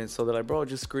environment. So they're like, bro,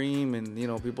 just scream. And, you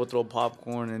know, people throw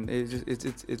popcorn. And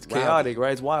it's chaotic,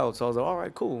 right? It's wild. So I was like, all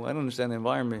right, cool. I don't understand the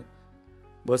environment.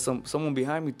 But someone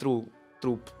behind me threw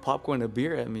popcorn and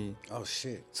beer at me. Oh,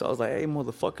 shit. So I was like, hey,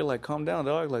 motherfucker, like, calm down,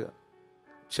 dog. Like,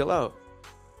 chill out.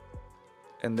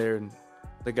 And the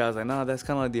guy's like, nah, that's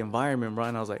kind of like the environment, bro.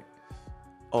 And I was like,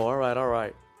 oh, all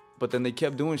right. But then they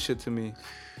kept doing shit to me.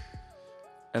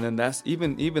 And then that's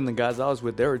even the guys I was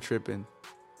with, they were tripping.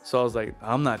 So I was like,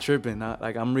 I'm not tripping.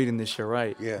 I'm reading this shit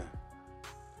right. Yeah.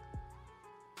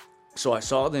 So I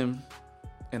saw them,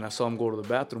 and I saw him go to the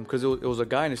bathroom because it was a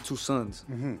guy and his 2 sons.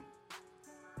 Mm-hmm.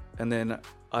 And then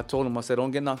I told him, I said,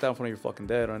 don't get knocked out in front of your fucking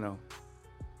dad right now.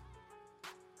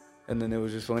 And then it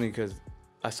was just funny because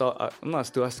I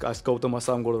scoped him. I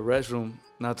saw him go to the restroom.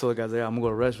 And I told the guys, yeah, I'm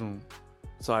going to go to the restroom.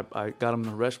 So I got him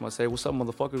in the restroom. I said, what's up,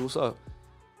 motherfuckers? What's up?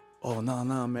 Oh,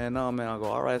 nah, man. I go,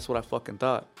 all right, that's what I fucking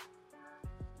thought.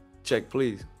 Check,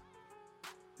 please.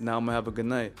 Now I'm going to have a good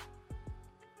night.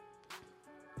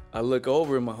 I look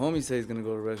over and my homie says he's going to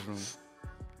go to the restroom.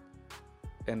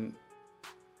 And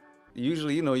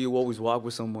usually, you know, you always walk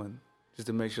with someone just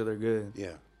to make sure they're good.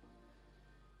 Yeah.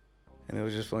 And it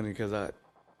was just funny because that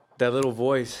little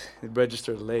voice, it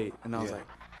registered late. And I was like,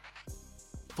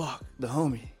 fuck, the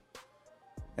homie.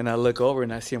 And I look over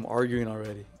and I see him arguing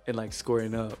already and like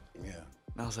squaring up. Yeah.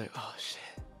 And I was like, oh, shit.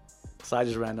 So I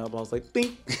just ran up. I was like,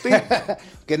 bing, bing.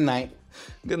 Good night.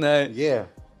 Good night. Yeah.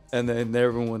 And then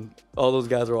everyone, all those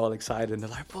guys were all excited. And they're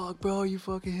like, fuck, bro, you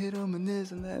fucking hit him and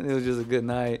this and that. And it was just a good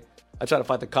night. I tried to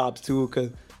fight the cops, too,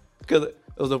 because it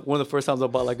was one of the first times I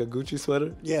bought, like, a Gucci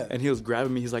sweater. Yeah. And he was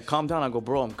grabbing me. He's like, calm down. I go,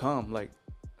 bro, I'm calm. Like,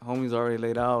 homie's already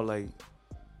laid out. Like,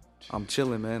 I'm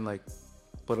chilling, man. Like,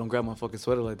 but don't grab my fucking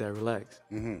sweater like that. Relax.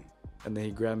 Mm-hmm. And then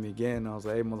he grabbed me again. And I was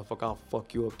like, hey, motherfucker, I'll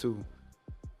fuck you up, too.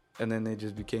 And then it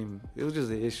was just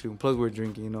an issue. Plus, we were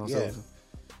drinking, you know. Yeah. So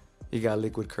he got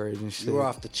liquid courage and shit. You were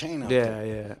off the chain out there.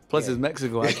 Yeah. Plus, it's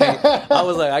Mexico. I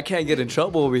was like, I can't get in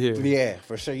trouble over here. Yeah,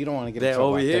 for sure. You don't want to get in trouble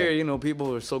over out here, there. you know,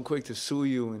 people are so quick to sue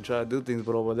you and try to do things.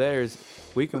 But over there,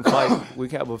 we can fight. We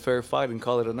can have a fair fight and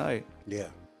call it a night. Yeah.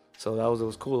 So it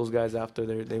was cool. Those guys, after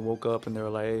they woke up and they were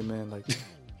like, hey, man, like,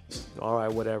 all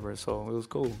right, whatever. So it was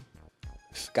cool.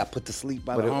 Got put to sleep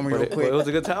by the homie real But quick. it was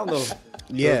a good time, though.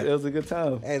 Yeah. It was a good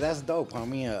time. Hey, that's dope,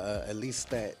 homie. At least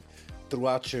that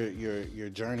throughout your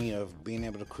journey of being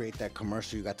able to create that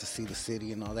commercial, you got to see the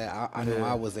city and all that. I know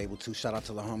I was able to. Shout out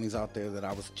to the homies out there that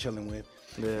I was chilling with.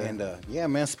 Yeah. And yeah,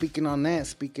 man, speaking on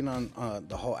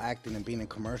the whole acting and being in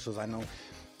commercials, I know,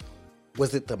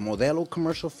 was it the Modelo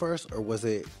commercial first or was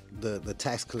it the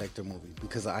tax collector movie?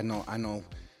 Because I know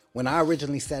when I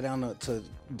originally sat down to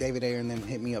David Ayer and then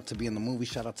hit me up to be in the movie,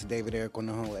 shout out to David Ayer,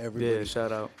 everybody. Yeah,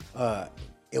 shout out.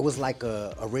 It was like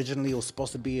originally it was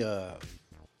supposed to be a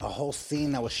whole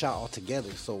scene that was shot all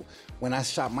together. So when I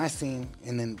shot my scene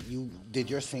and then you did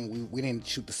your scene, we didn't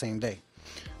shoot the same day.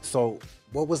 So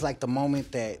what was like the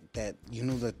moment that you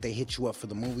knew that they hit you up for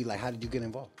the movie? Like, how did you get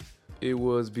involved? It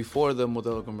was before the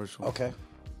Modelo commercial. Okay.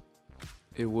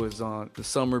 It was on the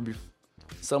summer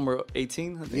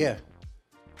 18, I think. Yeah.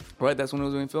 Right, that's when it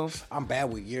was being filmed? I'm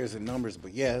bad with years and numbers,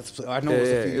 but yeah, I know Yeah, it was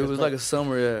a few years it was back. like a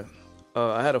summer, yeah.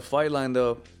 I had a fight lined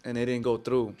up, and it didn't go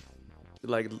through.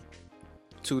 Like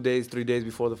 3 days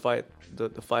before the fight, the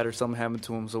fighter, something happened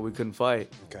to him, so we couldn't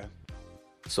fight. Okay.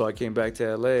 So I came back to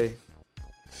L.A.,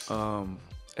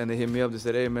 and they hit me up. They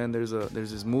said, hey, man, there's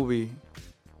this movie,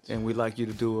 and we'd like you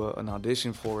to do an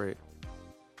audition for it.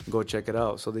 Go check it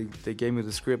out. So they gave me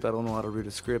the script. I don't know how to read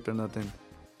a script or nothing.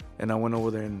 And I went over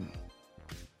there, and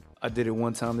I did it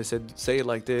one time. They said, say it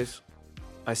like this.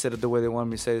 I said it the way they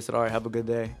wanted me to say it. They said, all right, have a good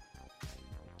day.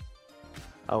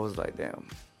 I was like, damn,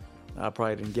 I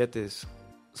probably didn't get this.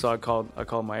 So I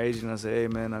called my agent and I said, hey,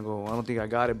 man, I don't think I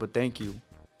got it, but thank you.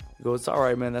 He goes, it's all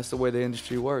right, man. That's the way the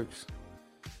industry works.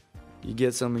 You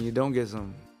get some and you don't get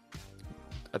some.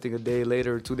 I think a day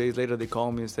later or 2 days later, they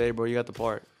called me and said, hey, bro, you got the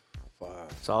part. Wow.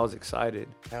 So I was excited.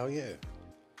 Hell yeah.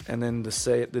 And then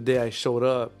the day I showed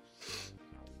up,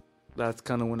 that's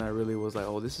kind of when I really was like,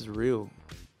 oh, this is real.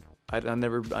 I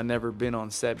never been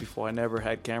on set before. I never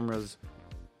had cameras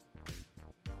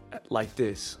like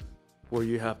this, where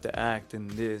you have to act in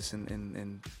this.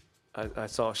 And I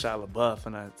saw Shia LaBeouf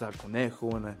and I saw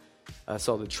Conejo and I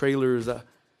saw the trailers.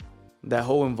 That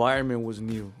whole environment was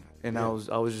new. And yeah.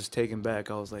 I was just taken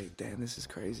back. I was like, damn, this is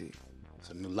crazy. It's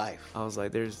a new life. I was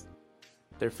like,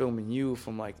 they're filming you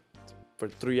from like for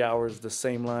 3 hours, the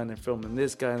same line. They're filming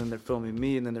this guy, and then they're filming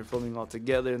me, and then they're filming all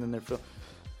together, and then they're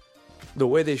the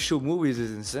way they shoot movies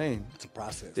is insane. It's a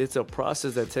process. It's a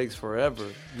process that takes forever.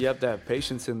 You have to have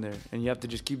patience in there, and you have to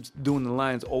just keep doing the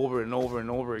lines over and over and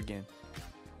over again.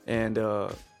 And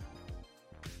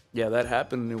yeah, that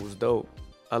happened, and it was dope.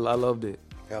 I loved it.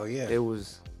 Hell yeah. It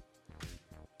was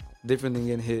different than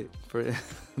getting hit,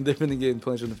 different than getting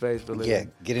punched in the face for a living. Yeah,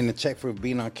 getting a check for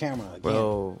being on camera again.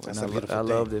 Bro, and I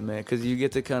loved it, man, because you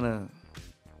get to kind of,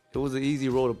 it was an easy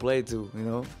role to play too, you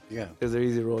know? Yeah. It was an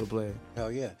easy role to play.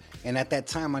 Hell yeah. And at that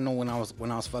time, I know when I was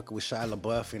fucking with Shia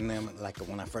LaBeouf and them, like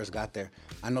when I first got there,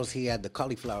 I noticed he had the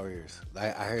cauliflower ears. I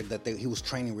heard that he was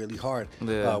training really hard.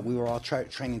 Yeah. We were all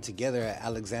training together at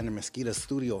Alexander Mesquita's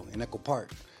studio in Echo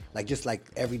Park. Like, just like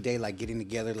every day, like getting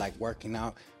together, like working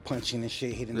out, punching and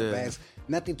shit, hitting the bags.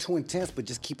 Nothing too intense, but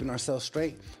just keeping ourselves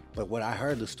straight. But what I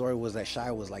heard, the story was that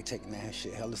Shia was like taking that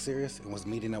shit hella serious and was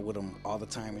meeting up with him all the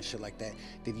time and shit like that.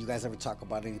 Did you guys ever talk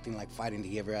about anything like fighting?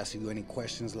 Did he ever ask you any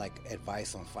questions, like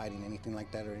advice on fighting, anything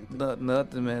like that or anything?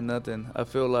 Nothing, man, nothing. I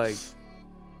feel like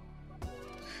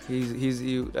he's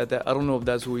at that. I don't know if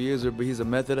that's who he is, but he's a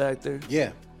method actor.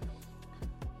 Yeah.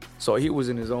 So he was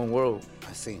in his own world.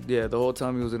 I see. Yeah, the whole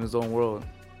time he was in his own world.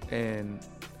 And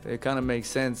it kind of makes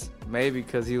sense, maybe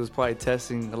because he was probably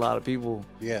testing a lot of people.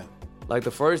 Yeah. Like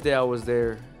the first day I was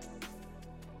there,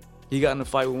 he got in a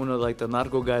fight with one of like the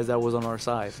narco guys that was on our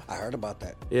side. I heard about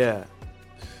that. Yeah.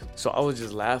 So I was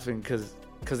just laughing because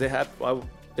they had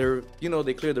they're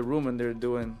they cleared the room and they're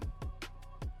doing.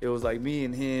 It was like me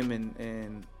and him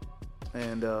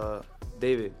and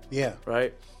David. Yeah.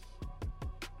 Right.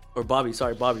 Or Bobby.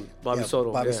 Sorry, Bobby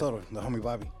Soto. Bobby Soto, the homie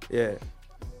Bobby. Yeah.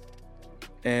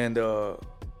 And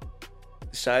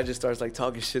Shia just starts like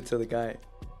talking shit to the guy,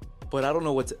 but I don't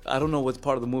know what's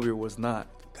part of the movie or what's not.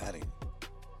 Got it.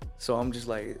 So I'm just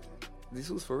like,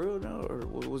 this was for real now, or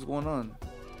what's going on?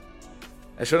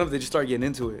 And sure enough, they just start getting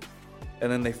into it,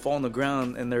 and then they fall on the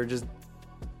ground, and they're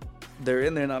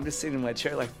in there, and I'm just sitting in my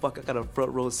chair like, fuck, I got a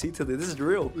front row seat to this. This is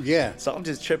real. Yeah. So I'm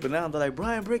just tripping out. They're like,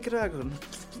 Brian, break it out.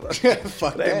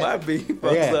 Fuck that ain't my beef. Yeah.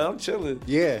 Like, I'm chilling.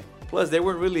 Yeah. Plus, they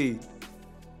weren't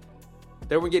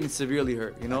getting severely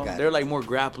hurt, They're like more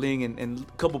grappling and a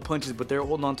couple punches, but they're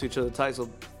holding on to each other tight, so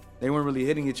they weren't really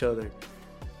hitting each other.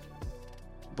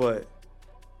 But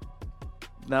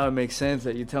now it makes sense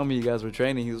that you tell me you guys were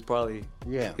training. He was probably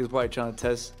trying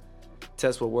to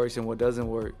test what works and what doesn't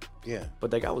work. Yeah.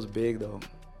 But that guy was big though.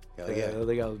 Hell yeah. The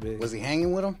other guy was big. Was he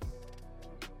hanging with him?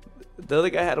 The other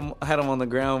guy had him on the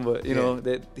ground, but you know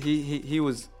that he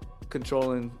was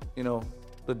controlling,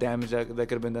 the damage that could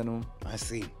have been done to him. I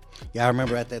see. Yeah, I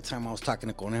remember at that time I was talking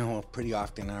to Conejo pretty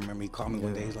often. I remember he called me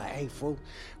one day. He's like, "Hey, fool,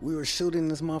 we were shooting.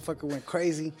 This motherfucker went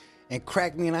crazy and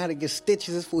cracked me, and I had to get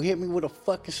stitches. This fool hit me with a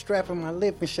fucking strap in my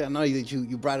lip and shit." I know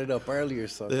you brought it up earlier,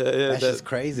 so that's just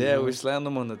crazy. Yeah, man. we slammed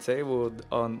him on the table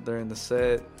during the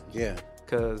set. Yeah,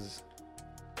 because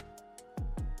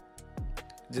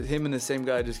him and the same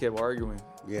guy just kept arguing.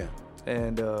 Yeah,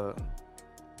 and I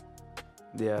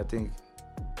think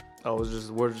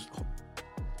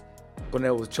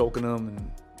Cornell was choking him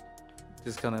and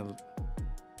just kind of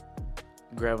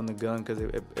grabbing the gun because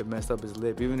it messed up his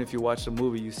lip. Even if you watch the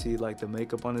movie, you see like the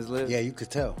makeup on his lip. Yeah, you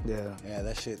could tell. Yeah. Yeah,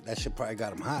 that shit probably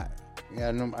got him hot. Yeah,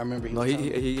 I remember.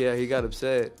 He got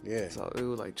upset. Yeah. So it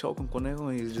was like choking Conejo,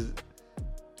 and he was just,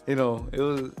 it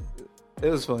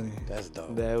was funny. That's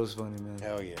dope. That was funny, man.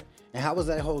 Hell yeah. And how was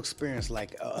that whole experience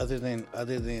like? Other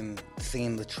than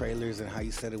seeing the trailers and how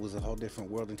you said it was a whole different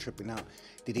world and tripping out,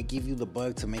 did it give you the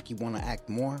bug to make you want to act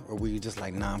more, or were you just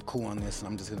like, nah, I'm cool on this and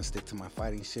I'm just gonna stick to my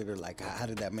fighting shit, or like, how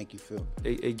did that make you feel?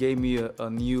 It gave me a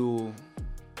new,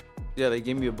 they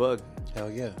gave me a bug. Hell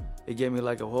yeah. It gave me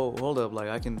like a hold up, like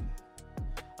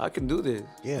I can do this.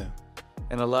 Yeah.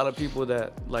 And a lot of people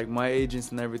that like my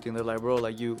agents and everything, they're like, bro,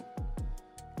 like you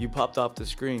popped off the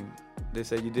screen. They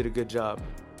said you did a good job.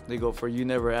 They go, for you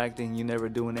never acting, you never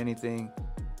doing anything,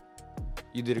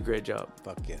 you did a great job.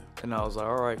 Fuck yeah. And I was like,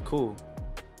 all right, cool.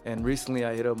 And recently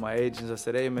I hit up my agents. I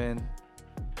said, hey, man,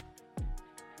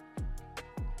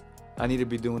 I need to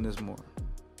be doing this more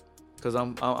because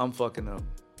I'm fucking up.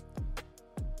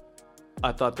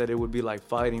 I thought that it would be like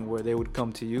fighting where they would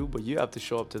come to you, but you have to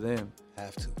show up to them.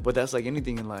 Have to. But that's like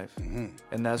anything in life. Mm-hmm.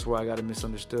 And that's where I got it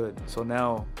misunderstood. So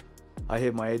now I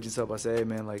hit my agents up. I say, hey,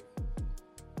 man, like,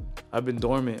 I've been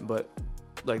dormant, but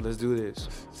like, let's do this.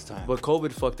 It's time. But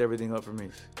COVID fucked everything up for me.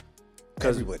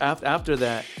 Because after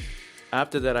that,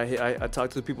 I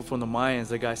talked to the people from the Mayans.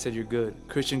 The guy said, you're good.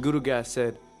 Christian Gurugas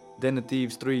said, Den of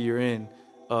Thieves 3, you're in.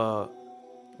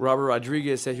 Robert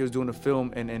Rodriguez said he was doing a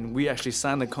film, and we actually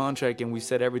signed the contract, and we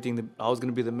said everything that I was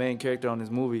going to be the main character on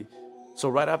his movie. So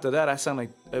right after that, I signed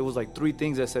it was like 3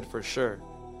 things I said for sure.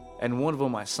 And one of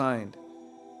them I signed.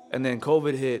 And then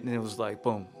COVID hit, and it was like,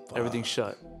 boom, everything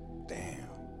shut. Damn.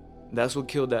 That's what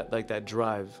killed that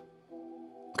drive.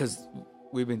 Because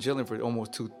we've been chilling for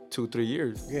almost 2-3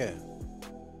 years. Yeah.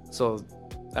 So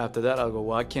after that, I'll go,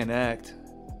 well, I can't act.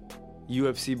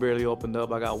 UFC barely opened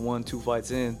up. I got 1-2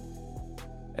 fights in.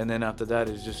 And then after that,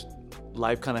 it's just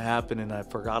life kind of happened, and I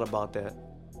forgot about that.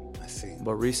 I see.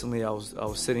 But recently, I was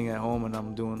sitting at home, and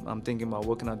I'm thinking about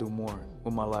what can I do more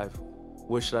with my life?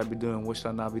 What should I be doing? What should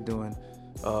I not be doing?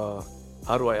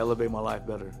 How do I elevate my life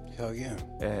better? Hell yeah.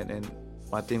 And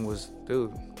my thing was,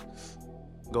 dude,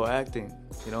 go acting.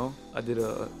 I did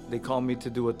they called me to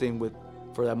do a thing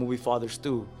for that movie Father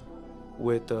Stu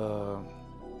with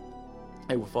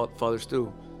Father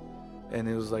Stu, and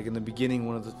it was like in the beginning,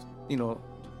 one of the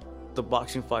the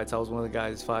boxing fights, I was one of the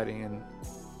guys fighting, and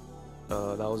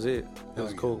that was it. It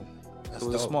was cool. It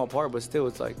was a small part, but still,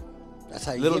 it's like that's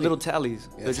how you little tallies.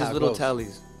 Yeah, they're just little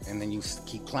tallies. And then you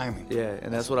keep climbing. Yeah,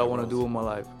 and that's what I want to do with my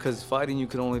life. Because fighting you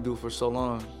can only do for so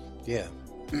long. Yeah.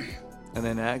 And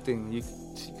then acting, you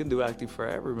can do acting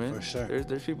forever, man. For sure.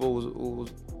 There's people who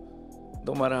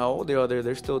no matter how old they are,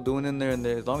 they're still doing in there, and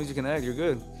as long as you can act, you're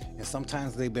good. And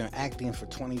sometimes they've been acting for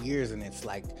 20 years, and it's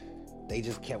like they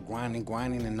just kept grinding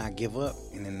and not give up.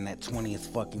 And then in that 20th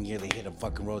fucking year, they hit a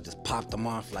fucking road, just popped them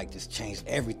off, like just changed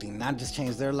everything. Not just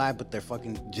changed their life, but their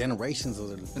fucking generations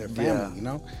of their family, you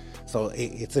know? So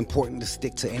it's important to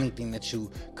stick to anything that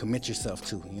you commit yourself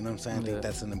to. You know what I'm saying? I think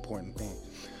that's an important thing.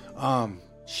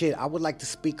 Shit, I would like to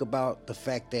speak about the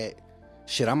fact that,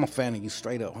 shit, I'm a fan of you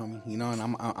straight up, homie. You know, and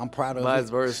I'm proud of Vice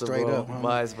it. versa, straight bro. up, homie.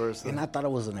 Vice versa. And I thought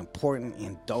it was an important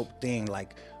and dope thing.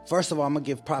 Like, first of all, I'm gonna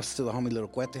give props to the homie Little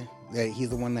Cuete. Yeah, he's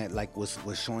the one that like was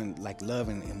showing like love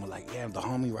and was like, yeah, the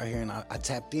homie right here. And I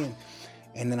tapped in.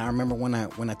 And then I remember when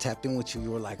I tapped in with you,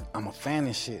 you were like, I'm a fan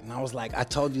and shit. And I was like, I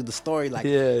told you the story. Like,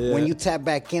 when you tapped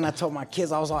back in, I told my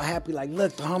kids, I was all happy. Like,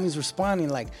 look, the homie's responding.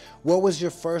 Like, what was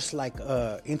your first, like,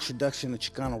 introduction to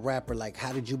Chicano rap? Or, like,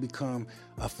 how did you become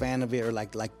a fan of it? Or,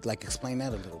 like explain that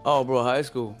a little bit. Oh, bro, high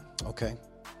school. Okay.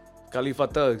 Khalifa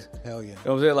Thugs. Hell yeah. You know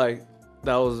what I'm saying? Like,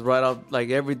 that was right off,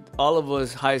 like, all of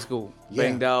us high school.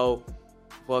 Banged out.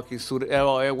 Fucking we're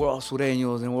all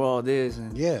Sureños and we're all this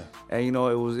and you know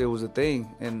it was a thing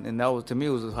and that was, to me, it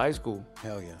was high school.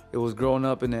 Hell yeah. It was growing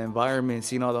up in the environment,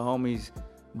 seeing all the homies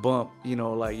bump, you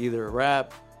know, like either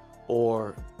rap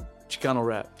or Chicano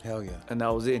rap. Hell yeah. And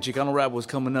that was it. And Chicano rap was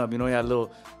coming up. You know, you had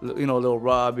little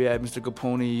Rob, you had Mr.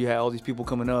 Capone, you had all these people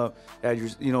coming up. You had your,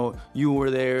 you know, you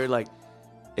were there, like,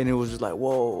 and it was just like,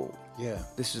 whoa,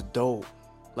 this is dope.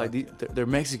 Like they're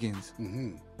Mexicans.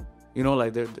 Mm-hmm. You know,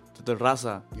 like they're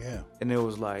raza. Yeah. And it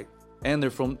was like, and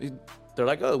they're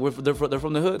like, oh, they're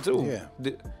from the hood too. Yeah.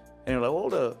 And you're like,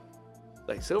 hold up,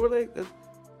 like Silver Lake.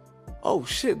 Oh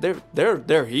shit,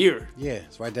 they're here. Yeah,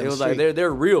 it's right down the street. It was like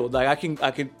they're real. Like I can.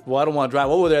 Well, I don't want to drive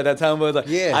over there at that time, but like,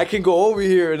 I can go over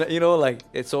here, and you know, like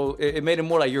it made it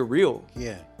more like you're real.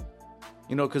 Yeah.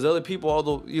 You know, because other people,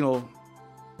 although you know,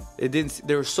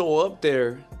 they were so up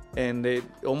there, and they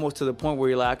almost to the point where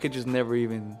you're like, I could just never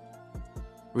even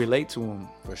relate to them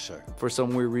for sure, for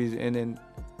some weird reason. And then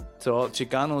to all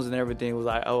Chicanos and everything, was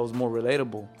I was more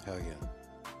relatable. Hell yeah.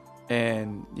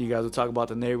 And you guys would talk about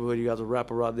the neighborhood, you guys would rap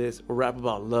about this or rap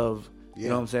about love. You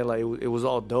know what I'm saying? Like it was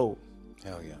all dope.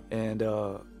 Hell yeah. And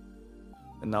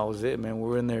that was it, man. We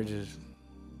were in there just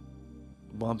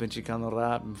bumping Chicano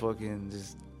rap and fucking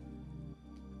just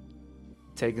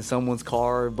taking someone's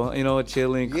car, you know,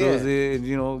 chilling, cruising, and,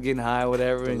 you know, getting high,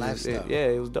 whatever. And just,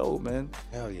 it was dope, man.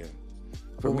 Hell yeah.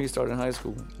 For me, starting in high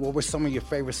school. What were some of your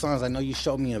favorite songs? I know you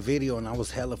showed me a video, and I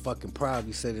was hella fucking proud.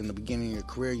 You said in the beginning of your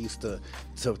career, you used to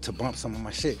bump some of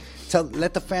my shit.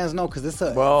 Let the fans know, because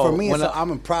for me,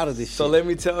 I'm proud of this shit. So let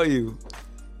me tell you,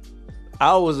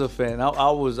 I was a fan. I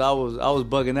was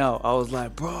bugging out. I was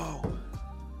like, bro.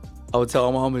 I would tell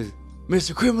all my homies,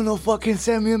 Mr. Criminal fucking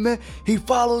sent me a man. He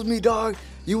follows me, dog.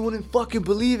 You wouldn't fucking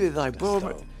believe it. Like,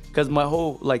 bro. Because my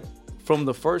whole, like, from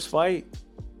the first fight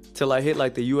till I hit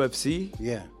like the UFC,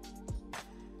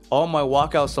 all my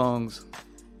walkout songs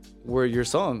were your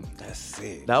song. That's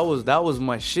sick. That was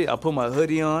my shit. I put my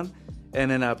hoodie on,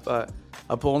 and then I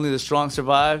put Only the Strong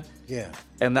Survive. Yeah.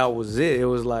 And that was it. It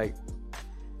was like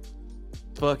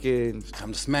fucking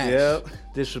time to smash. Yep.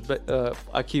 Disrespect.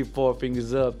 I keep 4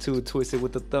 fingers up, 2 twisted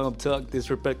with the thumb tuck.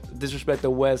 Disrespect the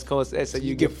West Coast. I said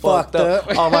you get fucked up.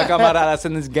 Oh my camaradas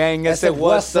in this gang. I said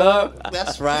what's up?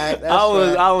 That's right.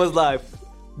 I was like.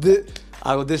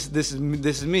 I go, this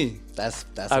is me. That's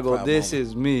I go, this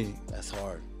is me. That's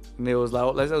hard. And it was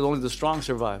like, only the strong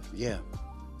survive. Yeah.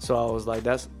 So I was like,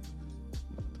 that's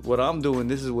what I'm doing.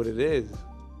 This is what it is.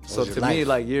 So to me,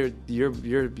 like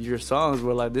your songs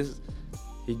were like this.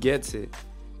 He gets it.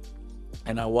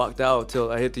 And I walked out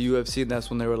till I hit the UFC, and that's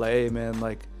when they were like, hey man,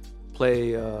 like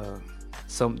play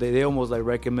some. They almost like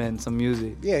recommend some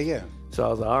music. Yeah, yeah. So I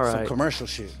was like, all right. Some commercial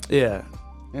shit. Yeah.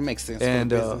 It makes sense.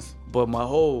 And for business. But my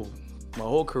whole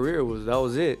career that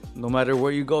was it. No matter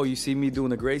where you go, you see me doing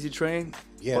the Gracie Train,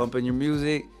 bumping your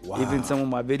music. Wow. Even some of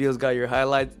my videos got your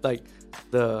highlights, like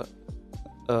the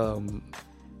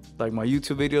like my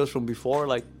YouTube videos from before,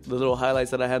 like the little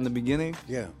highlights that I had in the beginning.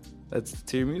 Yeah, that's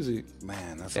to your music.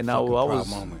 Man, that's a proud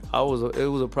moment. It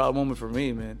was a proud moment for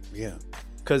me, man. Yeah,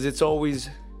 because it's always,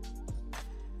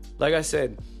 like I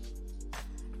said,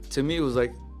 to me it was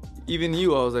like. Even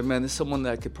you, I was like, man, this is someone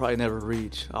that I could probably never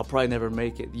reach. I'll probably never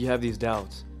make it. You have these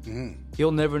doubts. Mm-hmm.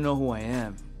 You'll never know who I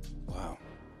am. Wow.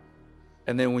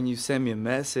 And then when you sent me a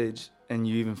message and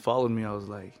you even followed me, I was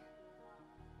like,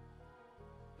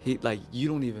 you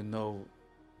don't even know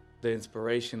the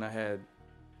inspiration I had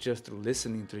just through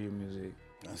listening to your music.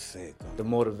 That's sick. The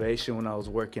motivation when I was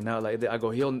working out. Like I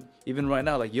go, even right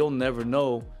now, like you'll never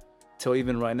know till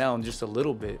even right now in just a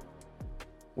little bit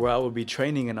where I would be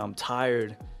training and I'm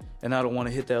tired and I don't want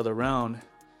to hit the other round,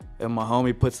 and my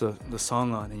homie puts the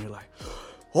song on, and you're like,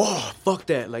 oh, fuck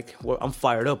that. Like, well, I'm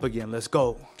fired up again. Let's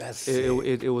go. That's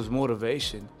it was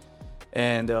motivation.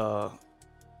 And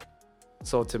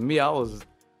so to me,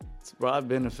 bro, I've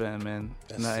been a fan, man.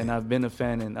 And I've been a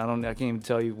fan, and I can't even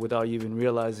tell you without you even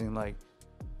realizing, like,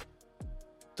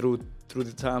 through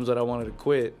the times that I wanted to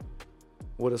quit,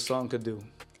 what a song could do.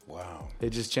 Wow.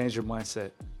 It just changed your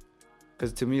mindset.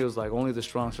 Because to me, it was like, only the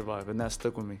strong survive, and that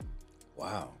stuck with me.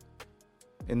 Wow.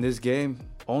 In this game,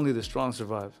 only the strong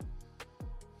survive.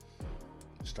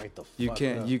 Straight the fuck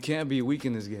up. You can't be weak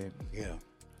in this game. Yeah.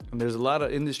 And there's a lot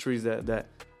of industries that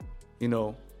you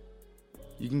know,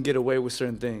 you can get away with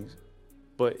certain things,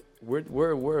 but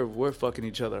we're fucking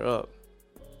each other up.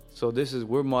 So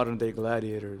we're modern day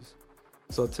gladiators.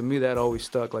 So to me, that always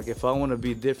stuck. Like, if I want to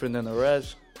be different than the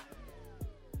rest,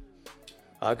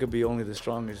 I could be only the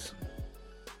strongest,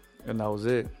 and that was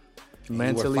it.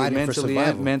 Mentally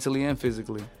and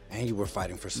physically. And you were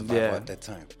fighting for survival at that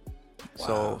time.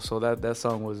 Wow. So that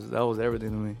song was everything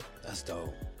to me. That's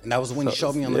dope. And that was when you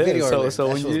showed me on the video.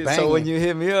 So when you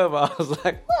hit me up, I was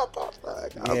like, what the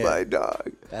fuck? I was like,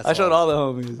 dog. I showed all the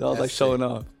homies. I was like showing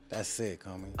off. That's sick,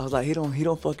 homie. I was like, he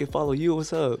don't fucking follow you.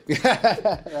 What's up?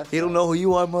 He don't know who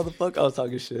you are, motherfucker. I was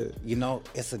talking shit. You know,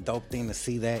 it's a dope thing to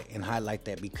see that and highlight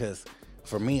that, because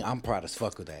for me, I'm proud as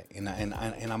fuck of that, and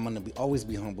I'm gonna always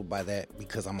be humbled by that,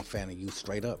 because I'm a fan of you,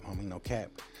 straight up, homie, no cap.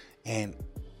 And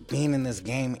being in this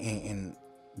game and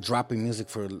dropping music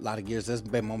for a lot of years, there's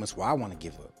been moments where I want to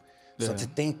give up. Yeah. So to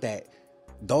think that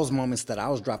those moments that I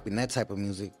was dropping that type of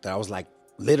music, that I was like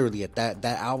literally at that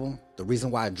album, the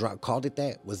reason why I called it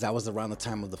that was around the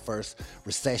time of the first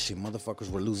recession. Motherfuckers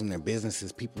were losing their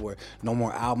businesses. People were no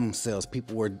more album sales.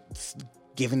 People were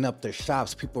giving up their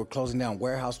shops. People were closing down.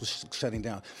 Warehouse was shutting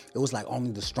down. It was like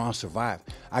only the strong survive.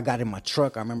 I got in my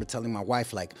truck. I remember telling my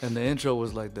wife, like, and the intro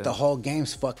was like that. The whole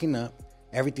game's fucking up.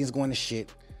 Everything's going to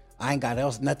shit. I ain't got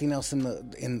nothing else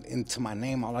into my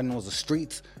name. All I know is the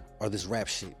streets or this rap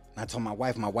shit. And I told my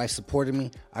wife supported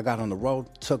me. I got on the road,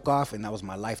 took off, and that was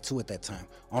my life too at that time.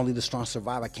 Only the strong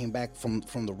survive. I came back from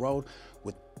the road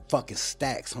with fucking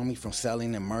stacks, homie, from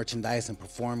selling and merchandise and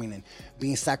performing and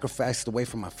being sacrificed away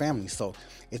from my family. So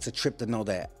it's a trip to know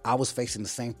that I was facing the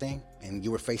same thing and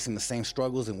you were facing the same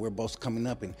struggles, and we're both coming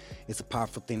up, and it's a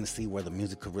powerful thing to see where the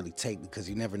music could really take, because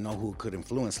you never know who it could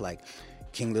influence. Like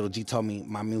King Little G told me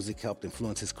my music helped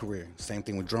influence his career. Same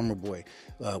thing with Drummer Boy,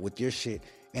 with your shit.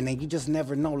 And then you just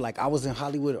never know. Like, I was in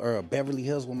Hollywood or Beverly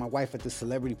Hills with my wife at this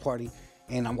celebrity party,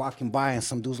 and I'm walking by and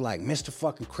some dude's like, Mr.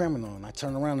 fucking Criminal. And I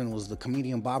turned around and it was the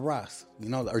comedian Bob Ross,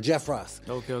 or Jeff Ross.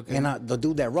 Okay. And the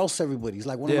dude that roasts everybody. He's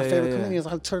like one of my favorite comedians.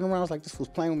 I turned around, I was like, this fool's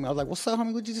playing with me. I was like, what's up,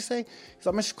 homie? What'd you just say? He's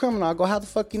like, Mr. Criminal. I go, how the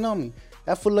fuck you know me?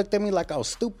 That fool looked at me like I was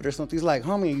stupid or something. He's like,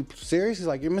 homie, are you serious? He's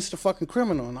like, you're Mr. fucking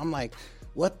Criminal. And I'm like,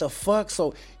 what the fuck?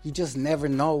 So you just never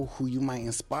know who you might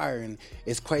inspire. And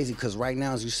it's crazy because right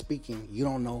now as you're speaking, you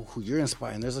don't know who you're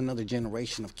inspiring. There's another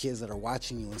generation of kids that are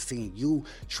watching you and seeing you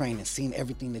train and seeing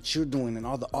everything that you're doing and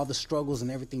all the struggles and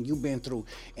everything you've been through.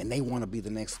 And they want to be the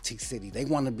next T-City. They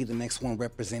want to be the next one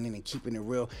representing and keeping it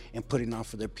real and putting on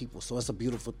for their people. So it's a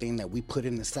beautiful thing that we put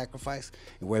in the sacrifice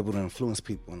and we're able to influence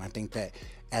people. And I think that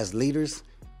as leaders,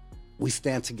 we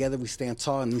stand together, we stand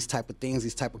tall in these type of things,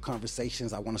 these type of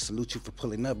conversations. I want to salute you for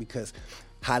pulling up, because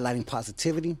highlighting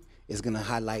positivity is going to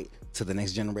highlight to the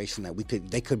next generation that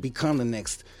they could become the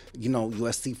next,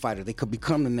 UFC fighter. They could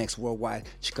become the next worldwide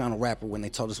Chicano rapper when they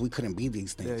told us we couldn't be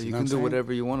these things. Yeah, you can do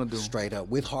whatever you want to do. Straight up.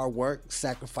 With hard work,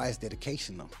 sacrifice,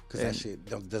 dedication, though, because that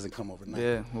shit doesn't come overnight.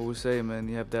 Yeah, what we say, man,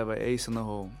 you have to have an ace in the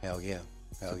hole. Hell yeah.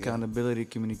 Accountability,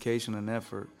 communication, and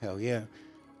effort. Hell yeah.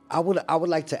 I would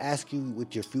like to ask you,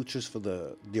 with your futures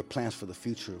your plans for the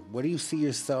future, where do you see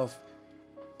yourself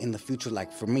in the future? Like,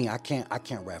 for me, I can't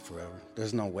rap forever.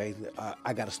 There's no way.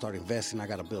 I got to start investing. I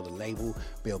got to build a label,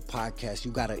 build podcasts.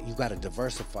 You gotta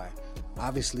diversify.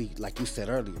 Obviously, like you said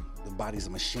earlier, the body's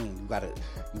a machine. You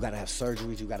gotta have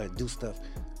surgeries. You gotta do stuff.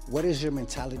 What is your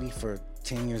mentality for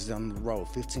 10 years down the road,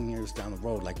 15 years down the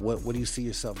road? Like, what do you see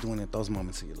yourself doing at those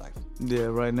moments of your life? Yeah,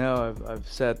 right now I've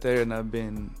sat there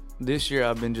and this year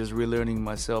I've been just relearning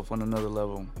myself on another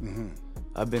level. Mm-hmm.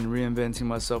 I've been reinventing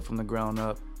myself from the ground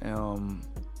up.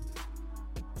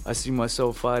 I see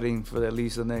myself fighting for at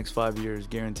least the next 5 years,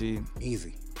 guaranteed.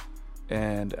 Easy.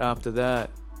 And after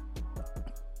that,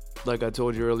 like I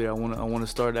told you earlier, I want to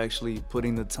start actually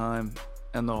putting the time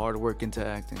and the hard work into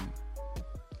acting.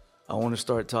 I want to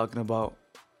start talking about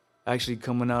actually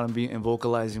coming out and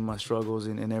vocalizing my struggles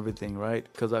and everything, right?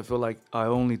 Because I feel like I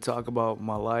only talk about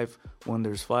my life when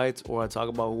there's fights, or I talk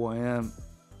about who I am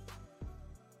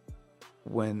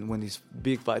when these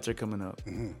big fights are coming up.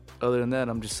 Mm-hmm. Other than that,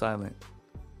 I'm just silent.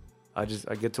 I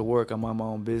get to work, I mind my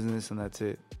own business, and that's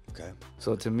it. Okay.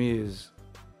 So to me is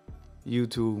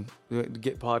YouTube,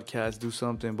 get podcasts, do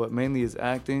something, but mainly is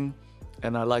acting,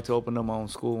 and I'd like to open up my own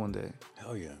school one day.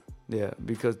 Hell yeah. Yeah,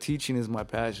 because teaching is my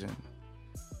passion.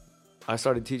 I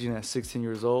started teaching at 16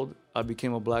 years old. I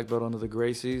became a black belt under the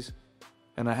Gracies,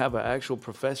 and I have an actual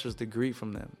professor's degree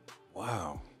from them.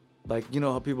 Wow. Like, you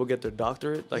know how people get their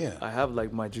doctorate? Like, Yeah. I have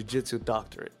like my jiu-jitsu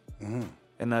doctorate. Mm-hmm.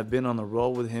 And I've been on the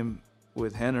road with him,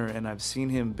 with Henner, and I've seen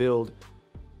him build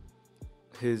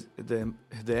the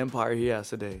empire he has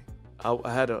today.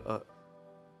 I had a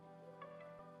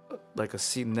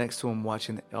seat next to him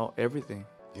watching everything.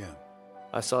 Yeah.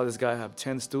 I saw this guy have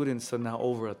 10 students to now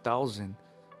over 1,000.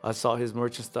 I saw his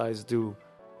merchandise do,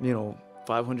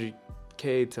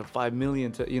 500K to 5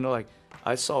 million to, like,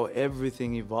 I saw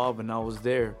everything evolve, and I was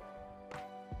there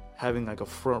having like a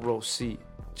front row seat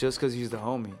just because he's the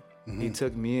homie. Mm-hmm. He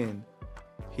took me in.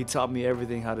 He taught me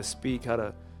everything, how to speak, how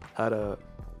to,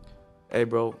 hey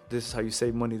bro, this is how you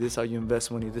save money, this is how you invest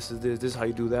money, this is how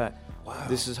you do that. Wow.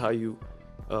 This is how you,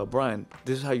 Brian,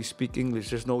 this is how you speak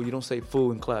English. You don't say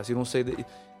fool in class. You don't say that. You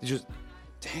just,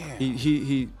 damn.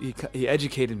 He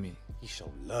educated me. He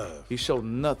showed love. He showed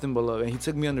nothing but love, and he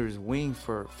took me under his wing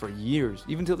for years,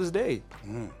 even till this day.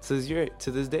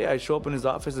 To this day, I show up in his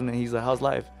office, and then he's like, "How's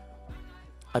life?"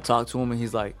 I talk to him, and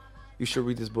he's like, "You should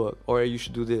read this book," or "Hey, you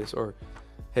should do this," or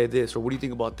 "Hey, this," or "What do you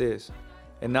think about this?"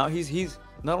 And now he's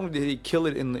not only did he kill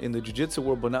it in the jiu-jitsu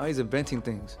world, but now he's inventing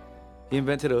things. He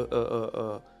invented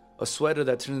a sweater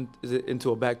that turns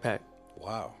into a backpack.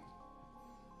 Wow.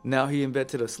 Now he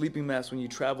invented a sleeping mask when you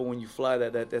travel, when you fly.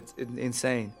 That's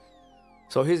insane.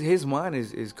 So his mind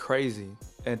is crazy.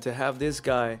 And to have this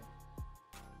guy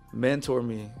mentor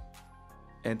me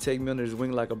and take me under his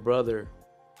wing like a brother,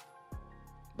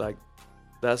 like,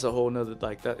 that's a whole nother,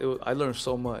 like, that. I learned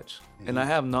so much. Mm-hmm. And I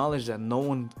have knowledge that no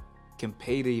one can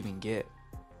pay to even get.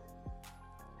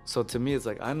 So to me, it's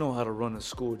like, I know how to run a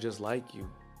school just like you.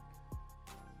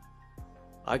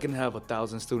 I can have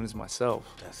 1,000 students myself.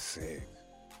 That's sick.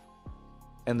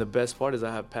 And the best part is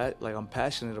I'm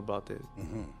passionate about this.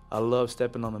 Mm-hmm. I love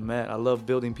stepping on the mat. I love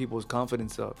building people's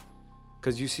confidence up.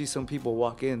 Because you see some people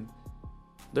walk in,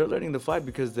 they're learning to fight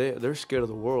because they're scared of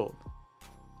the world.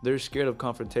 They're scared of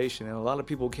confrontation. And a lot of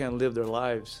people can't live their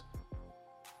lives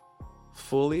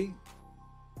fully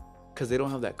because they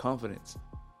don't have that confidence.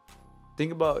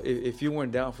 Think about if you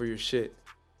weren't down for your shit,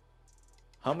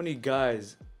 how many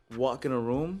guys walk in a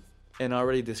room and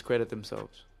already discredit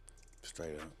themselves?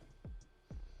 Straight up.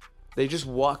 They just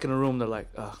walk in a room, they're like,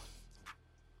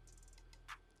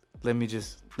 let me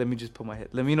just put my head,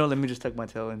 let me just tuck my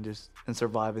tail and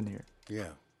survive in here. Yeah.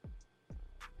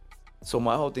 So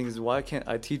my whole thing is, why can't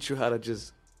I teach you how to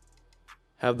just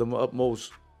have the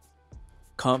utmost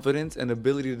confidence and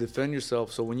ability to defend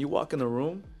yourself? So when you walk in the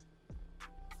room,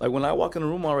 like when I walk in the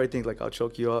room, I already think like, I'll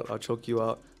choke you out,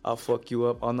 I'll fuck you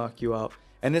up, I'll knock you out.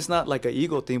 And it's not like an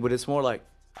ego thing, but it's more like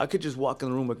I could just walk in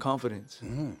the room with confidence.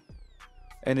 Mm-hmm.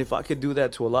 And if I could do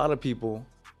that to a lot of people,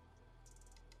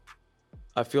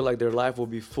 I feel like their life will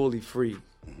be fully free.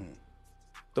 Mm-hmm.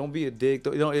 Don't be a dick.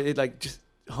 Just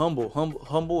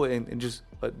humble and just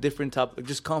a different type,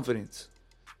 just confidence.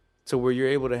 So where you're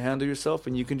able to handle yourself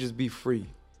and you can just be free.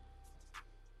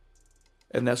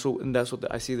 And that's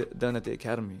what I see done at the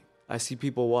academy. I see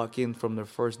people walk in from their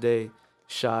first day,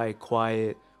 shy,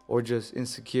 quiet, or just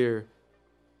insecure,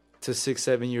 to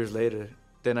 6-7 years later.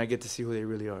 Then I get to see who they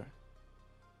really are.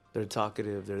 They're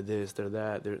talkative, they're this, they're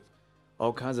that, they're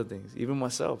all kinds of things. Even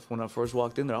myself, when I first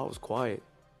walked in there, I was quiet.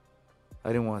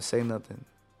 I didn't want to say nothing.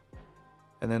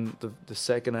 And then the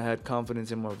second I had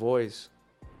confidence in my voice,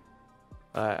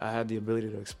 I had the ability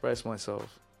to express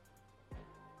myself.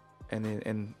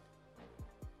 And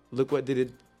look what did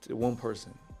it to one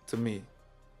person, to me.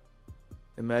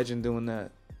 Imagine doing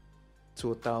that to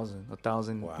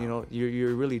 1,000. Wow.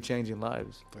 You're really changing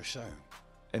lives. For sure.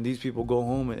 And these people go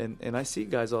home, and I see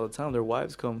guys all the time, their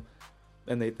wives come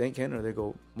and they thank Henry. They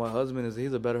go, my husband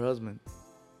he's a better husband.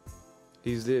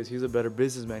 He's this, he's a better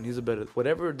businessman, he's a better,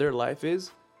 whatever their life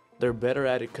is, they're better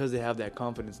at it because they have that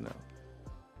confidence now.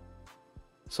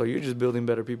 So you're just building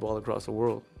better people all across the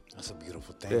world. That's a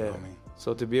beautiful thing, Yeah. homie.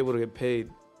 So to be able to get paid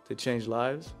to change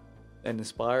lives and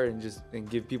inspire and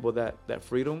give people that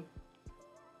freedom,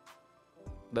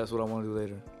 that's what I want to do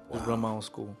later. Just run my own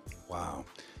school. Wow.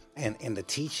 And the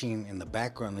teaching and the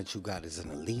background that you got is an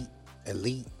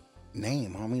elite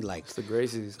name, homie. Like, It's the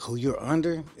Gracies. who you're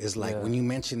under is like, Yeah. when you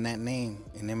mention that name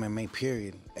in MMA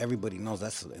period, everybody knows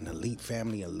that's an elite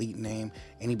family, elite name.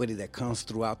 Anybody that comes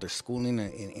throughout their schooling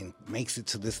and makes it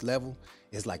to this level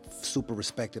is like super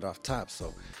respected off top.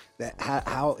 So that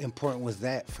how important was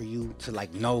that for you to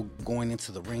like know going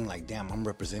into the ring, like, damn, I'm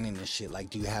representing this shit? Like,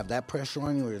 do you have that pressure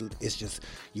on you, or it's just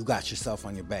you got yourself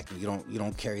on your back and you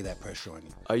don't carry that pressure on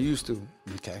you? I used to.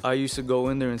 Okay. I used to go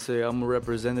in there and say, I'm a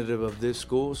representative of this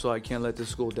school, so I can't let this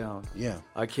school down. Yeah.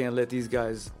 I can't let these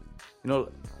guys,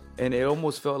 and it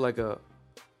almost felt like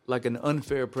an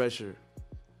unfair pressure.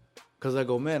 Cause I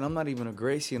go, man, I'm not even a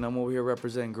Gracie, and I'm over here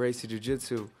representing Gracie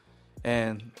Jiu-Jitsu.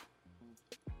 And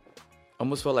I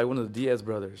almost felt like one of the Diaz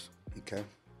brothers. Okay.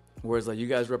 Whereas like you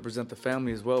guys represent the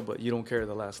family as well, but you don't carry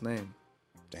the last name.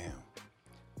 Damn.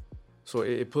 So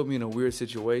it put me in a weird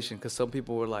situation, because some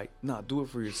people were like, nah, do it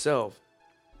for yourself.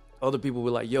 Other people were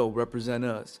like, yo, represent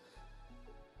us.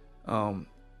 And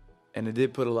it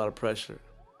did put a lot of pressure,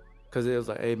 because it was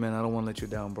like, hey, man, I don't want to let you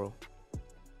down, bro.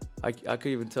 I could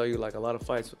even tell you, like, a lot of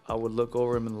fights, I would look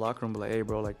over him in the locker room and be like, hey,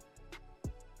 bro, like,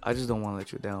 I just don't want to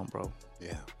let you down, bro.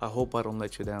 Yeah. I hope I don't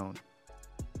let you down.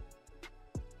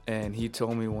 And he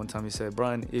told me one time, he said,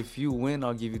 Brian, if you win,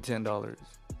 I'll give you $10.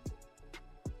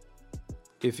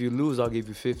 If you lose, I'll give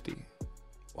you $50.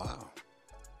 Wow.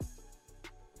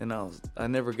 And I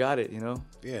never got it,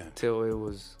 Yeah. Till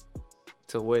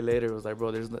way later, it was like, bro,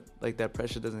 there's like that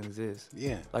pressure doesn't exist.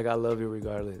 Yeah. Like, I love you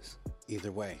regardless.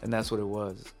 Either way. And that's what it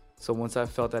was. So once I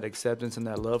felt that acceptance and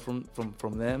that love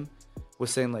from them, was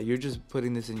saying like, you're just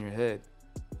putting this in your head.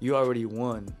 You already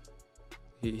won.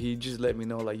 He just let me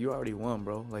know, like, you already won,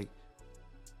 bro. Like,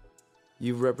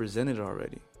 you've represented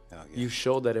already. Hell yeah. You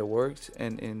showed that it works,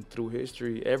 and through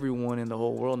history, everyone in the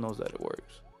whole world knows that it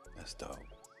works. That's dope.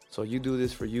 So you do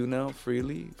this for you now,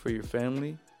 freely, for your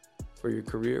family, for your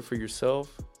career, for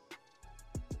yourself,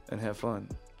 and have fun.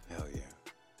 Hell yeah.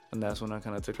 And that's when I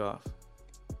kind of took off.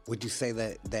 Would you say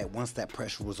that once that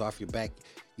pressure was off your back,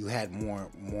 you had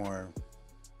more,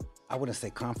 I wouldn't say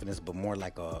confidence, but more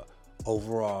like a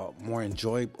overall more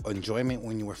enjoyment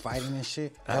when you were fighting and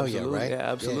shit? Hell yeah, right?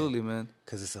 Yeah, absolutely, man.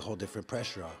 Because it's a whole different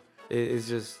pressure off. It's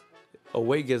just a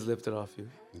weight gets lifted off you.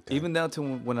 Okay. Even down to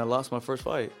when I lost my first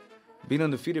fight, being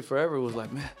undefeated forever was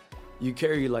like, man, you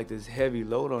carry like this heavy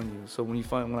load on you. So when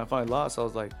I finally lost, I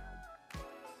was like,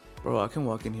 bro, I can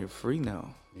walk in here free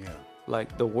now. Yeah.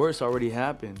 Like, the worst already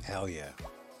happened. Hell yeah.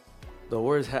 The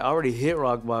worst already hit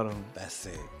rock bottom. That's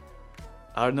it.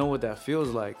 I know what that feels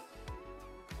like.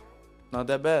 Not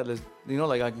that bad.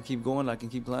 Like, I can keep going. I can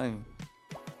keep climbing.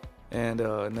 And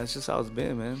that's just how it's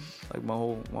been, man. Like, my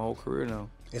whole career now.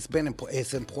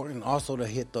 It's important also to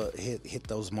hit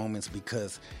those moments,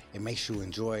 because it makes you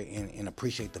enjoy and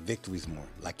appreciate the victories more.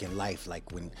 Like in life, like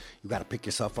when you got to pick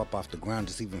yourself up off the ground,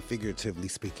 just even figuratively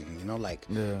speaking,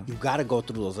 you got to go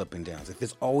through those up and downs. If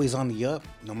it's always on the up,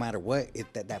 no matter what,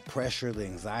 that pressure, the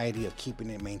anxiety of keeping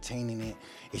it, maintaining it,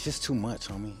 it's just too much,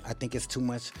 homie. I think it's too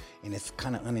much, and it's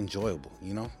kind of unenjoyable,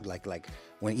 like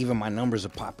when even my numbers are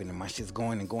popping and my shit's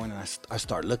going and going, and I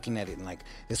start looking at it, and like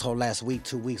this whole last week,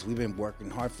 2 weeks, we've been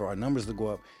working hard for our numbers to go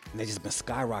up, and they just been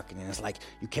skyrocketing. And it's like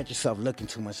you catch yourself looking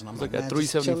too much, and I'm like, at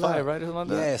 375, right? Or something like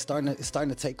that? Yeah, it's starting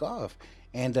to take off,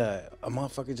 and a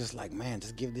motherfucker just like, man,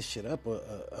 just give this shit up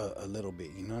a little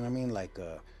bit. You know what I mean? Like,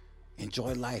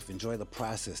 enjoy life, enjoy the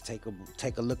process. Take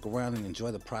a look around and enjoy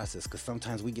the process, because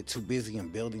sometimes we get too busy in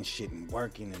building shit and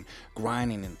working and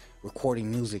grinding and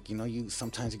recording music.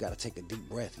 Sometimes you got to take a deep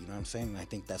breath. You know what I'm saying? And I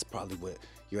think that's probably what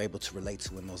you're able to relate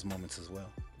to in those moments as well.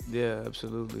 Yeah,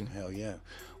 absolutely. Hell yeah.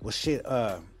 Well, shit.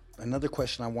 Another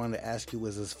question I wanted to ask you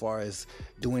was, as far as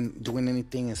doing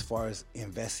anything as far as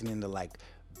investing into like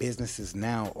businesses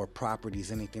now or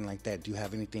properties, anything like that. Do you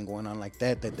have anything going on like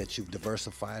that you've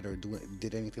diversified or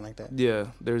did anything like that? Yeah,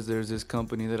 there's this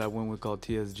company that I went with called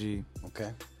TSG.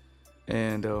 Okay.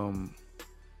 And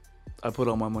I put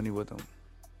all my money with them.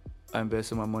 I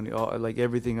invested my money, like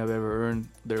everything I've ever earned,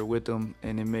 they're with them,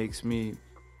 and it makes me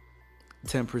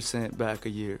 10% back a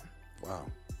year. Wow.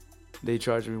 They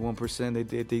charge me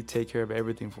 1%. They take care of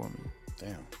everything for me.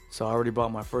 Damn. So I already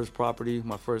bought my first property,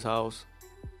 my first house.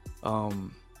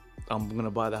 I'm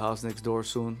gonna buy the house next door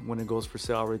soon. When it goes for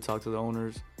sale, I already talked to the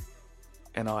owners,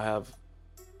 and I'll have.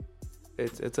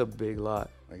 It's a big lot.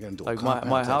 Are you gonna do like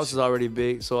my house is already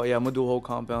big, so yeah, I'm gonna do a whole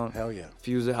compound. Hell yeah.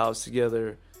 Fuse the house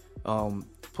together,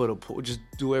 put a pool, just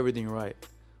do everything right.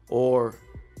 Or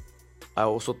I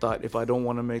also thought, if I don't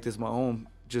want to make this my home,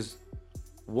 just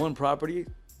one property,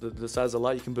 the size of the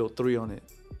lot, you can build 3 on it.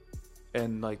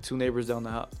 And like 2 neighbors down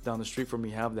the street from me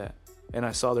have that, and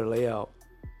I saw their layout.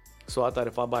 So I thought,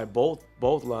 if I buy both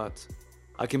lots,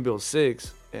 I can build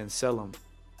 6 and sell them.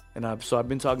 And I've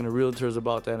been talking to realtors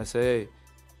about that, and I say,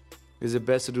 hey, Is it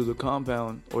best to do the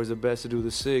compound or is it best to do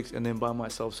the 6 and then buy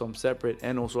myself some separate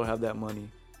and also have that money?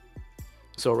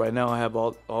 So right now I have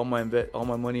all my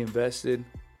money invested.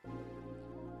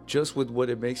 Just with what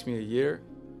it makes me a year,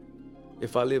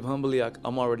 if I live humbly,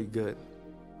 I'm already good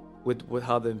with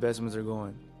how the investments are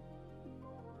going.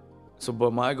 So,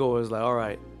 but my goal is like, all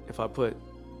right, if I put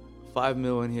 $5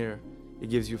 million here, it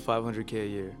gives you $500K a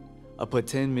year. I put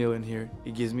 $10 million here,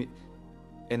 it gives me,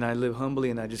 and I live humbly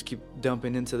and I just keep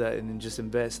dumping into that and then just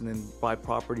invest and then buy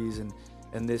properties and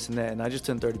this and that. And I just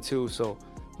turned 32, so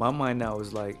my mind now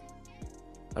is like,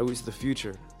 I wish the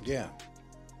future. Yeah.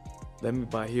 Let me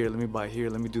buy here, let me buy here,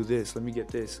 let me do this, let me get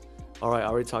this. All right, I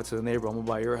already talked to the neighbor, I'm gonna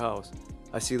buy your house.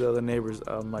 I see the other neighbors,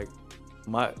 I'm like,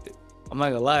 I'm not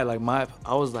gonna lie,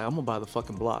 I was like, I'm gonna buy the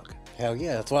fucking block. Hell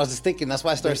yeah, that's what I was just thinking. That's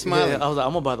why I started smiling. Yeah, I was like,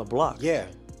 I'm gonna buy the block. Yeah.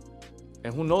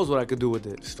 And who knows what I could do with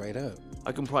it? Straight up.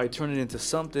 I can probably turn it into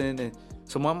something. And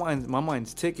so my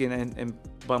mind's ticking. And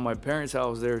by my parents'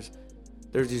 house, there's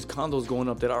these condos going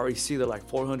up that I already see. They're like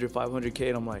 400, 500K,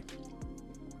 and I'm like,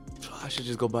 I should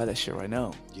just go buy that shit right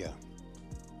now. Yeah.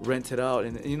 Rent it out,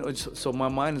 and you know. So my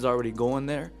mind is already going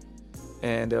there,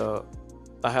 and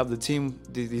I have the team,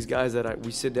 these guys that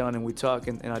we sit down and we talk,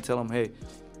 and I tell them, hey,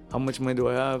 how much money do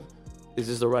I have? Is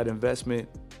this the right investment?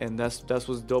 And that's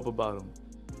what's dope about them,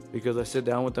 because I sit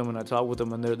down with them and I talk with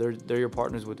them, and they're your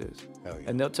partners with this. Hell yeah.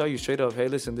 And they'll tell you straight up, hey,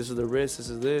 listen, this is the risk, this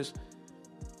is this.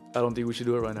 I don't think we should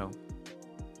do it right now.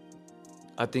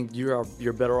 I think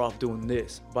you're better off doing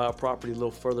this. Buy a property a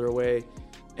little further away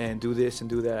and do this and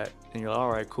do that. And you're like,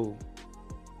 all right, cool.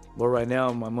 But right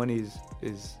now my money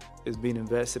is being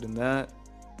invested in that,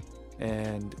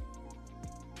 and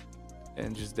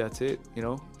just that's it, you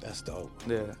know? That's dope.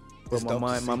 Yeah. But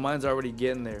my mind's already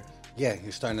getting there. Yeah,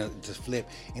 you're starting to just flip.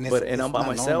 And I'm by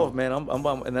myself, man. I'm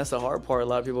by, and that's the hard part. A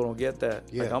lot of people don't get that.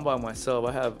 Yeah. Like, I'm by myself.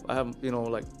 I have, you know,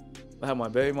 like, I have my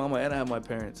baby mama and I have my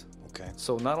parents. Okay.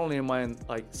 So not only am I in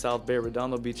like South Bay,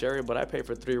 Redondo Beach area, but I pay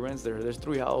for 3 rents there. There's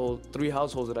three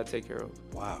households that I take care of.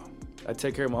 Wow. I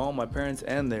take care of my parents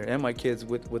and my kids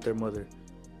with their mother.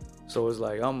 So it's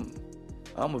like I'm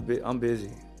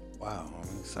busy. Wow.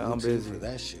 I'm busy for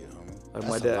that shit, homie.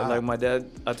 Like my dad,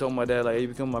 I told my dad, like, hey, you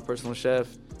become my personal chef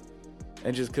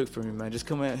and just cook for me, man. Just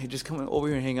come over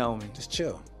here and hang out with me. Just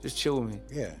chill. Just chill with me.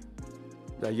 Yeah.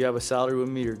 Like, you have a salary with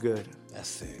me, you're good. That's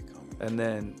sick, homie. And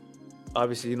then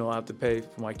obviously, you know, I have to pay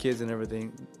for my kids and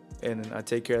everything, and I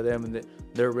take care of them, and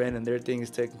their rent and their thing is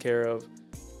taken care of,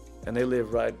 and they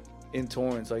live right in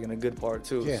Torrance, like in a good part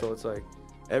too. Yeah. So it's like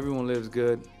everyone lives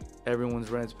good, everyone's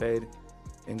rent's paid,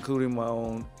 including my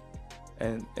own,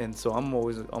 and so I'm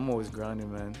always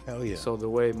grinding, man. Hell yeah. So the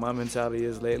way my mentality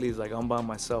is lately is like, I'm by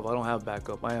myself. I don't have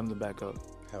backup. I am the backup.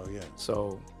 Hell yeah.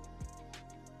 So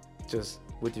just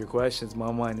with your questions,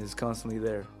 my mind is constantly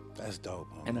there. That's dope,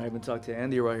 homie. And I even talked to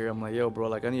Andy right here. I'm like, yo, bro,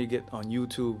 like, I need to get on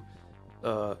YouTube.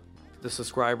 The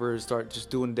subscribers, start just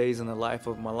doing days in the life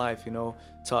of my life, you know,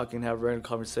 talking, have random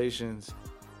conversations.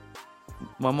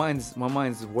 My mind's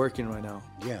working right now.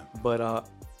 Yeah. But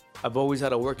I've always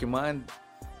had a working mind,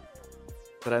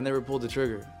 but I never pulled the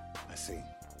trigger. I see.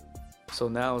 So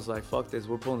now it's like, fuck this,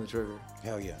 we're pulling the trigger.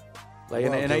 Hell yeah. Like,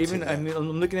 I'm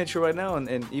looking at you right now,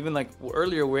 and even like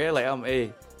earlier we're like, I'm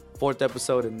 4th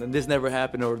episode, and this never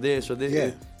happened, or this. Yeah.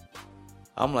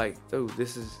 I'm like, dude,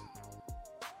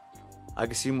 I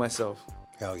can see myself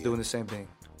doing the same thing.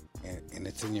 And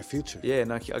it's in your future. Yeah,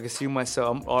 and I can see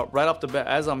myself. Right off the bat,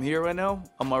 as I'm here right now,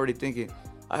 I'm already thinking,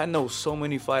 I know so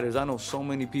many fighters. I know so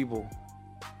many people.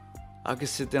 I could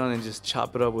sit down and just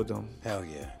chop it up with them. Hell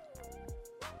yeah.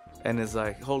 And it's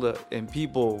like, hold up, and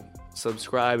people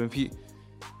subscribe, and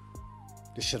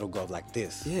this shit'll go like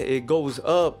this. Yeah, it goes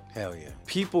up. Hell yeah.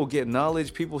 People get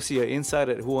knowledge. People see an insight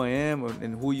at who I am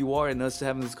and who you are, and us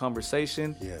having this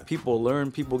conversation. Yeah. People learn.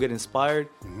 People get inspired.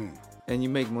 Mm-hmm. And you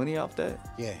make money off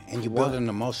that. Yeah, and you build an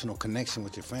emotional connection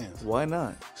with your fans. Why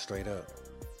not? Straight up.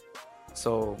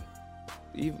 So,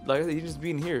 even just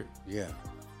being here. Yeah.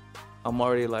 I'm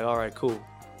already like, all right, cool.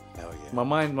 Hell yeah. My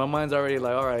mind's already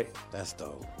like, all right. That's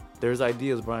dope. There's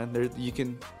ideas, Brian.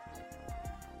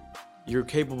 You're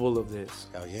capable of this.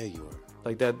 Hell yeah, you are.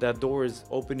 Like that door is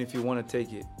open if you want to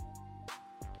take it.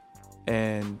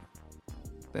 And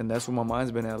that's where my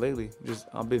mind's been at lately.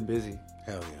 I've been busy.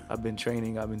 Hell yeah. I've been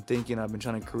training. I've been thinking. I've been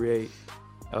trying to create.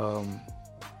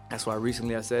 That's why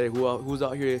recently I said, who's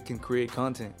out here that can create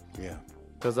content? Yeah.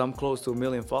 Because I'm close to 1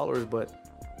 million followers, but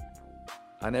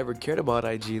I never cared about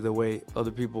IG the way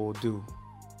other people do.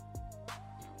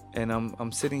 And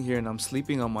I'm sitting here and I'm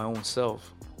sleeping on my own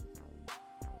self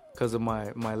because of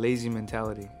my lazy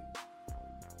mentality.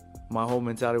 My whole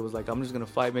mentality was like, I'm just gonna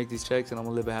fight, make these checks, and I'm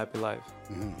gonna live a happy life.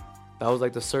 Mm-hmm. That was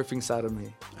like the surfing side of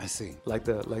me. I see. Like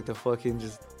the fucking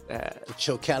just The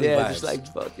chill Cali yeah, vibes. just like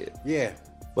fuck it. Yeah.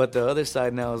 But the other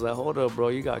side now is like, hold up, bro.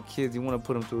 You got kids. You want to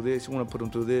put them through this. You want to put them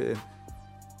through this.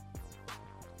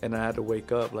 And I had to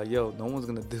wake up like, yo, no one's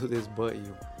gonna do this but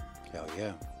you. Hell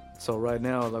yeah. So right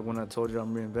now, like when I told you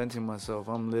I'm reinventing myself,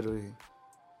 I'm literally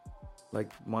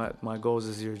like my goals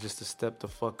this year is just to step the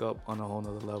fuck up on a whole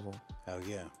nother level. Hell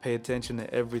yeah. Pay attention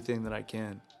to everything that I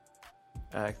can.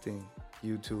 Acting,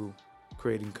 YouTube,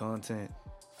 creating content,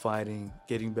 fighting,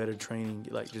 getting better training.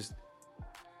 Like just,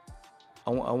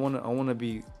 I want to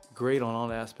be great on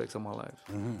all aspects of my life.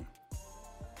 Mm-hmm.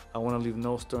 I want to leave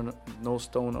no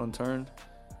stone unturned,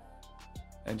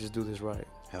 and just do this right.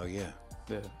 Hell yeah.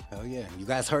 Yeah. Hell yeah. You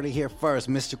guys heard it here first.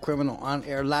 Mr. Criminal on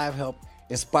air live. Help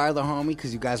inspire the homie,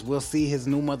 because you guys will see his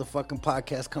new motherfucking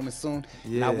podcast coming soon.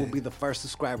 Yeah. And I will be the first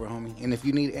subscriber, homie. And if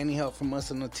you need any help from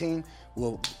us on the team,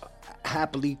 we'll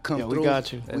happily come through. We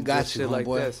got you. We And got just you, shit like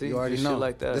homeboy. that, see? You already Just know. shit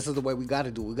like that. This is the way we got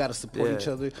to do. We got to support Yeah. each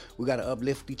other. We got to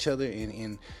uplift each other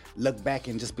and look back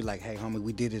and just be like, hey, homie,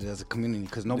 we did it as a community,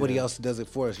 because nobody else does it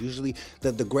for us. Usually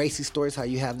the Gracie stories, how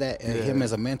you have that, him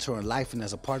as a mentor in life and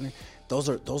as a partner, those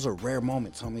are rare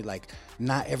moments, homie. Like,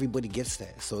 not everybody gets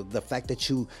that. So the fact that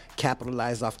you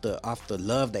capitalized off the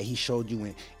love that he showed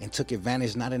you and took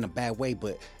advantage, not in a bad way,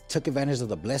 but took advantage of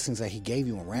the blessings that he gave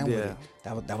you and ran with it.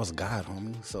 That was God,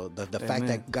 homie. So the fact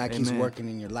that God keeps working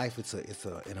in your life, it's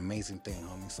an amazing thing,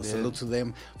 homie. So salute to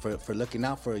them for looking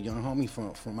out for a young homie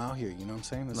from out here. You know what I'm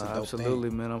saying? That's a dope absolutely,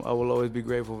 thing. man. I will always be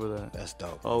grateful for that. That's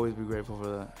dope. Always be grateful for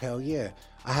that. Hell yeah.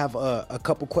 I have a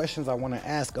couple questions I want to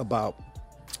ask about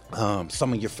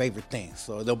some of your favorite things.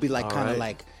 So they'll be like kind of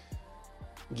like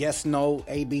yes, no,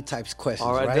 A/B types questions.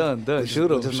 All right, done. We'll Shoot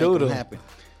we'll them. make Shoot them. happen.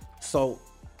 So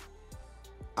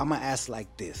I'm gonna ask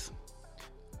like this: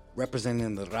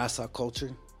 representing the Raza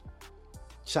culture,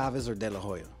 Chavez or De La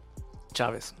Hoya?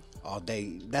 Chavez. All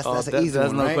day. That's Oh, an easy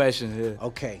one, no right? question. Yeah.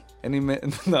 Okay. Any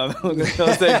man? No, don't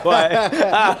stay quiet.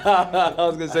 I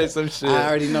was gonna say some shit. I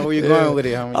already know where you're going with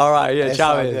it, homie. All right, yeah, That's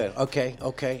all Chavez. good.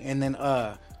 Okay. And then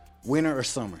winter or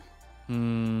summer?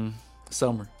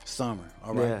 Summer. Summer.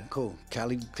 All right, Yeah. cool.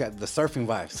 Cali, the surfing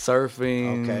vibes.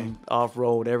 Surfing, Okay.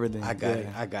 off-road, everything. I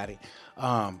got it.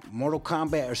 Mortal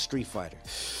Kombat or Street Fighter?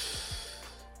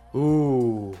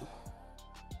 Ooh.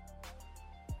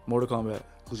 Mortal Kombat.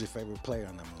 Who's your favorite player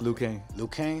on that movie? Liu Kang. Liu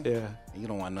Kang? Yeah. You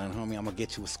don't want none, homie. I'm gonna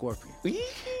get you a Scorpion.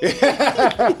 Get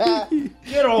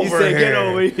over here. Get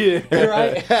over here.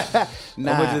 Right? I'm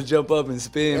gonna just jump up and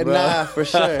spin, bro. Nah, for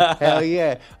sure. Hell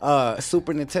yeah.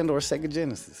 Super Nintendo or Sega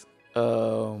Genesis?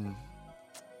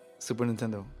 Super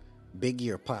Nintendo. Biggie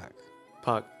or Pac?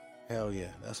 Pac. Hell yeah.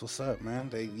 That's what's up, man.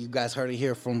 You guys heard it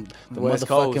here from the West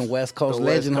motherfucking Coast. West Coast The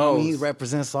West legend, homie. He Coast.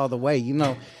 represents all the way, you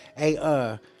know.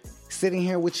 Hey, sitting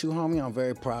here with you, homie, I'm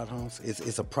very proud, homies.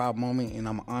 It's a proud moment, and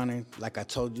I'm honored. Like I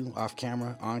told you, off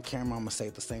camera, on camera, I'm going to say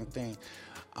the same thing.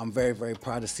 I'm very, very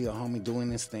proud to see a homie doing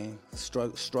this thing.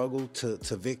 Struggle to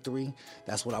victory.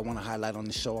 That's what I want to highlight on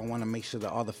the show. I want to make sure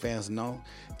that all the fans know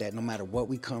that no matter what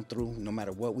we come through, no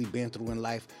matter what we've been through in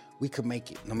life, we could make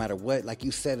it. No matter what, like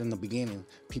you said in the beginning,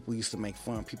 people used to make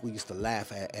fun. People used to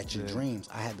laugh at your dreams.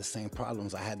 I had the same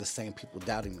problems. I had the same people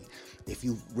doubting me. If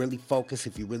you really focus,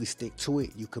 if you really stick to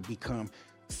it, you could become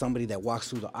somebody that walks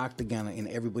through the octagon and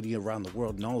everybody around the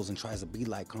world knows and tries to be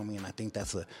like, homie. And I think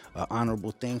that's a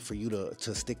honorable thing for you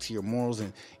to stick to your morals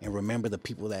and remember the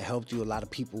people that helped you. A lot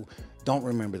of people don't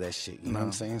remember that shit, you know what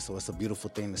I'm saying? So it's a beautiful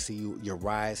thing to see your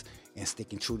rise and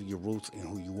sticking true to your roots and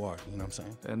who you are, you know what I'm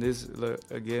saying? And this, look,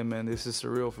 again, man, this is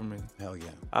surreal for me. Hell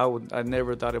yeah. I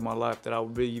never thought in my life that I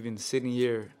would be even sitting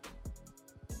here.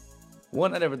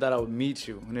 One, I never thought I would meet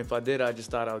you. And if I did, I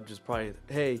just thought I would just probably,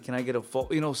 hey, can I get a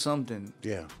photo? You know, something.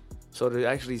 Yeah. So to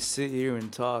actually sit here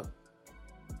and talk,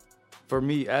 for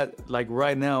me, like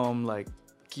right now, I'm like,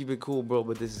 keep it cool, bro,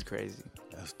 but this is crazy.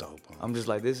 That's dope, huh? I'm just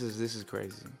like, this is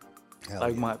crazy. Hell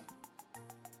Like yeah.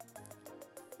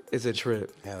 it's a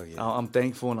trip. Hell yeah. I'm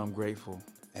thankful and I'm grateful.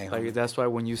 Hey, Like homie. that's why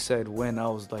when you said when, I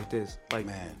was like this, like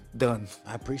Man. done.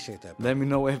 I appreciate that, bro. Let me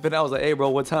know if. And I was like, hey, bro,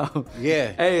 what time?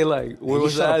 Yeah. Hey, like, where you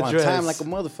was the showed up address? on time like a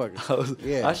motherfucker.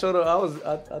 Yeah. I showed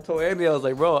up. I told Andy, I was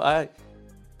like, bro, I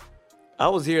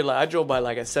was here. Like, I drove by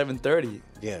like at 7:30.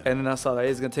 Yeah. And then I saw that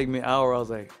it's gonna take me an hour. I was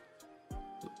like,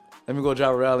 let me go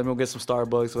drive around. Let me go get some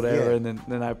Starbucks, whatever. Yeah. And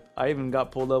then I even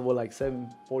got pulled up with like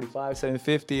 7:45,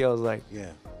 7:50. I was like, Yeah.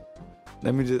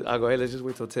 let me just. I go, hey, let's just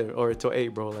wait till 10 or till 8,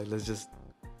 bro. Like, let's just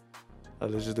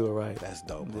do it right. That's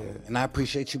dope, Yeah. man. And I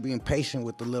appreciate you being patient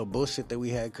with the little bullshit that we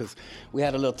had, because we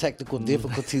had a little technical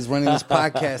difficulties running this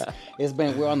podcast.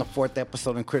 We're on the 4th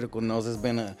episode in Critical Knows. It's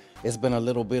been it's been a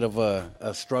little bit of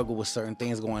a struggle with certain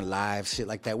things going live, shit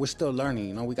like that. We're still learning,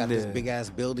 you know. We got this big ass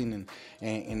building,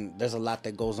 and there's a lot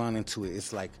that goes on into it.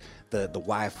 It's like the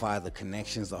Wi-Fi, the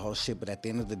connections, the whole shit. But at the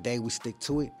end of the day, we stick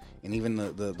to it. And even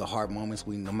the hard moments,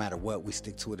 no matter what, we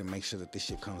stick to it and make sure that this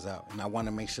shit comes out. And I want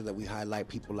to make sure that we highlight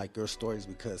people like your stories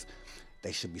because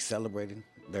they should be celebrated.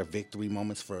 Their victory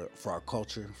moments for our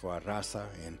culture, for our raza,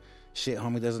 and shit,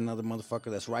 homie, there's another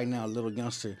motherfucker that's right now a little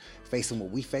youngster facing what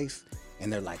we face,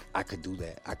 and they're like, I could do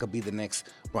that. I could be the next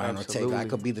Brian Ortega. I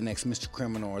could be the next Mr.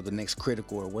 Criminal or the next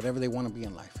Critical or whatever they want to be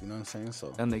in life. You know what I'm saying?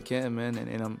 So. And they can, man.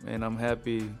 And I'm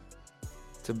happy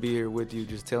to be here with you,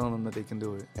 just telling them that they can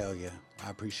do it. Hell yeah, I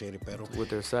appreciate it, Pedro. With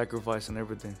their sacrifice and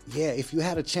everything. Yeah, if you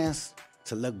had a chance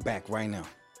to look back right now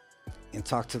and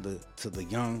talk to the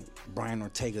young Brian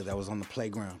Ortega that was on the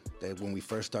playground, that when we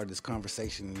first started this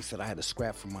conversation, and he said I had to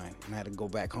scrap for mine and I had to go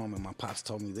back home and my pops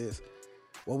told me this,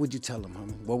 what would you tell him,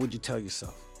 homie? What would you tell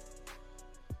yourself?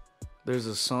 There's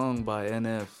a song by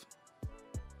NF.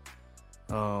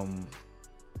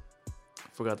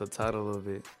 Forgot the title of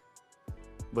it,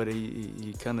 but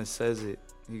he kind of says it.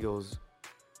 He goes,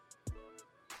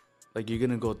 like, you're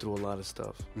gonna go through a lot of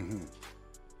stuff. Mm-hmm.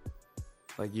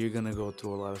 Like, you're gonna go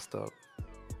through a lot of stuff.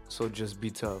 So just be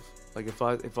tough. Like, if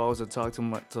I was to talk to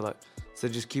him, say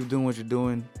just keep doing what you're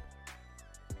doing.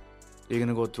 You're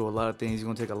gonna go through a lot of things. You're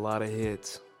gonna take a lot of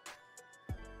hits.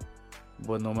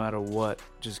 But no matter what,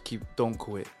 just don't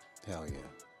quit. Hell yeah.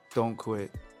 Don't quit.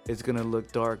 It's gonna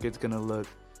look dark. You're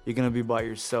gonna be by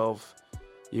yourself.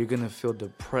 You're gonna feel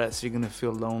depressed. You're gonna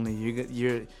feel lonely.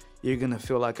 You're gonna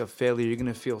feel like a failure. You're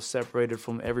gonna feel separated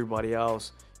from everybody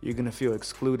else. You're gonna feel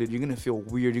excluded. You're gonna feel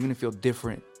weird. You're gonna feel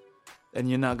different. And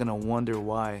you're not gonna wonder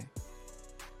why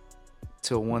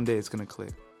till one day it's gonna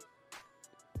click.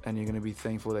 And you're gonna be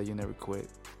thankful that you never quit.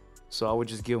 So I would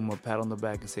just give him a pat on the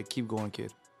back and say, keep going,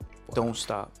 kid. Wow. Don't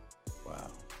stop.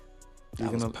 Wow.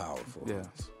 That was powerful. Yeah.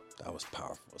 That was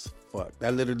powerful as fuck.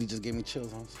 That literally just gave me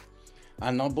chills, homie.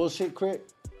 I know bullshit,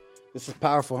 Crit. This is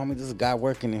powerful, homie. This is a guy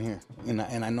working in here.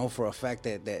 And I know for a fact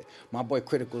that my boy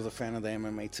Critical is a fan of the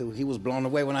MMA too. He was blown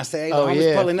away when I said, hey,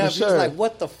 homie's pulling up. He was like,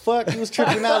 what the fuck? He was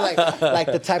tripping out like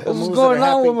the type of moves that are happening. What's going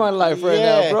on with my life right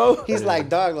now, bro? He's like,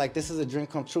 dog, like this is a dream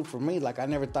come true for me. Like I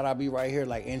never thought I'd be right here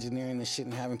like engineering this shit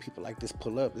and having people like this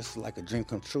pull up. This is like a dream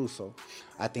come true. So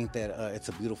I think that it's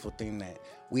a beautiful thing that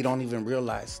we don't even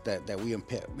realize that we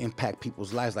impact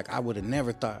people's lives. Like I would have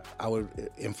never thought I would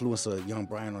influence a young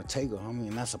Brian Ortega, homie,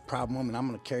 and that's a proud moment. I'm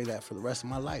gonna carry that for the rest of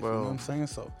my life. Bro, you know what I'm saying?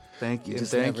 So thank you,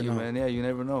 man. Yeah, you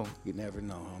never know. You never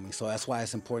know, homie. So that's why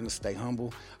it's important to stay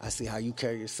humble. I see how you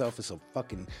carry yourself. It's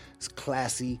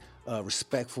classy,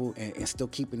 respectful, and still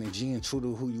keeping it G and true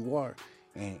to who you are.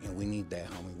 And we need that,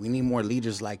 homie. We need more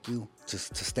leaders like you to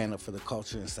stand up for the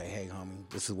culture and say, hey, homie,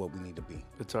 this is what we need to be.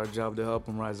 It's our job to help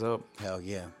them rise up. Hell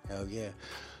yeah. Hell yeah.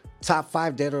 Top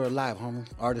 5 dead or alive, homie.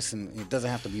 Artists, and it doesn't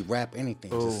have to be rap,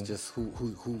 anything. Just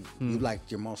who you liked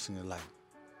your most in your life.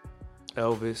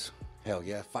 Elvis. Hell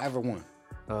yeah. 5 or 1?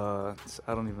 I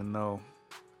don't even know.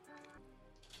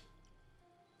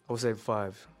 I would say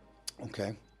 5.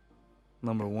 Okay.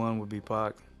 Number 1 would be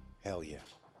Pac. Hell yeah.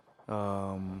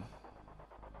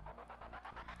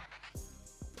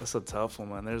 That's a tough one,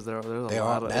 man. There's a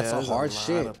lot of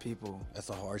people. That's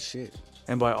a hard shit.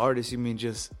 And by artists, you mean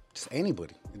just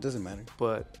anybody. It doesn't matter.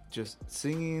 But just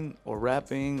singing or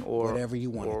rapping or whatever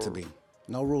you want it to be.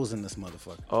 No rules in this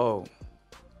motherfucker. Oh,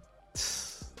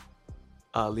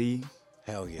 Ali.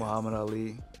 Hell yeah. Muhammad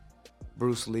Ali,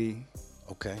 Bruce Lee.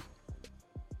 Okay.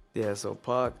 Yeah. So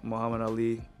Pac, Muhammad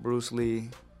Ali, Bruce Lee.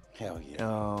 Hell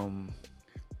yeah.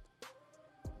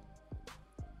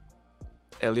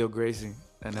 Elio Gracie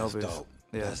and That's Elvis. Dope.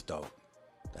 Yeah.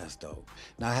 That's dope.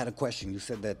 Now I had a question. You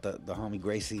said that the homie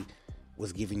Gracie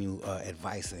was giving you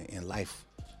advice in life,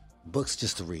 books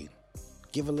just to read.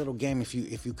 Give a little game if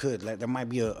you could. Like, there might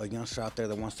be a youngster out there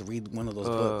that wants to read one of those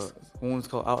books. One's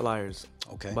called Outliers.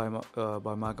 Okay. By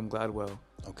Malcolm Gladwell.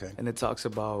 Okay. And it talks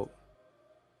about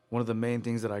one of the main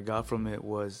things that I got from it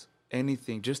was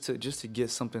anything just to get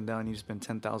something down. You spend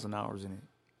 10,000 hours in it.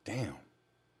 Damn.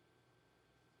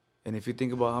 And if you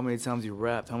think about how many times you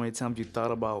rapped, how many times you thought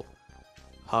about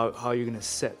how you're gonna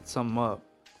set something up,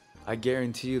 I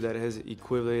guarantee you that it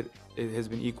has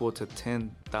been equal to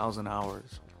 10,000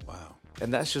 hours. Wow.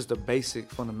 And that's just the basic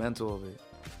fundamental of it.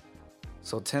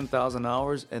 So 10,000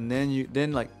 hours, and then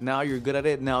now you're good at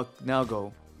it. Now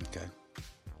go. Okay.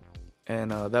 And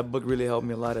that book really helped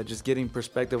me a lot at just getting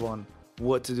perspective on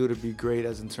what to do to be great,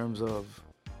 as in terms of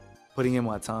putting in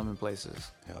my time in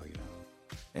places. Hell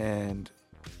yeah. And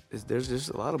there's just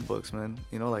a lot of books, man.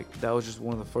 You know, like that was just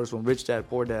one of the first one. Rich Dad,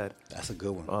 Poor Dad. That's a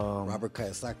good one. Robert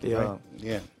Kiyosaki, Yeah. right?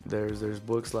 Yeah. There's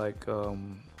books like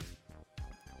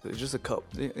there's just a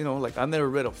couple. You know, like I never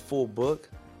read a full book.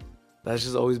 That's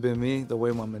just always been me, the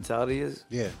way my mentality is.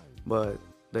 Yeah. But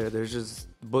there's just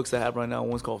books I have right now.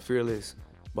 One's called Fearless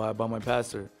by my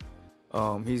pastor.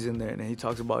 He's in there and he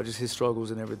talks about just his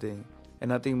struggles and everything.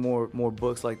 And I think more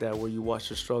books like that where you watch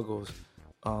the struggles.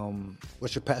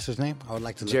 What's your pastor's name? I would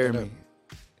like to look Jeremy.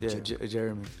 it up. Yeah,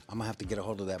 Jeremy. I'm gonna have to get a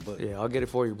hold of that book. Yeah, I'll get it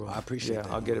for you, bro. I appreciate that.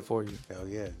 Yeah, I'll get it for you. Hell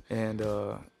yeah. And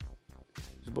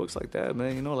just books like that,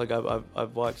 man. You know, like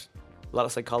I've watched a lot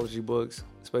of psychology books,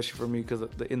 especially for me because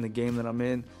in the game that I'm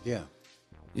in. Yeah.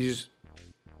 You just,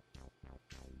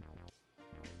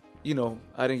 you know,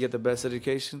 I didn't get the best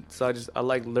education, so I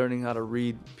like learning how to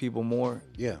read people more.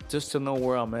 Yeah. Just to know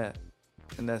where I'm at,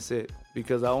 and that's it.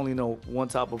 Because I only know one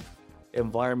type of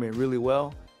environment really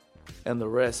well, and the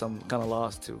rest I'm kind of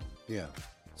lost to. Yeah.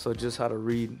 So just how to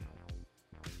read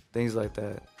things like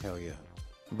that. Hell yeah.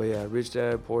 But yeah, Rich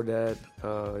Dad, Poor Dad,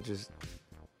 just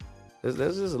there's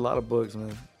just a lot of books,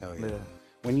 man. Hell yeah.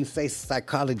 When you say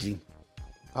psychology,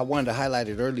 I wanted to highlight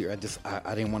it earlier. I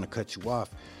didn't want to cut you off.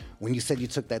 When you said you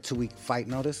took that 2-week fight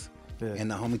notice, and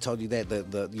the homie told you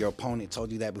that, your opponent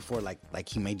told you that before, like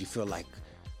he made you feel like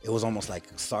it was almost like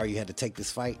sorry you had to take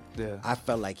this fight. Yeah. I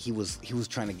felt like he was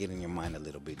trying to get in your mind a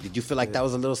little bit. Did you feel like that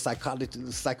was a little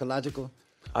psychological?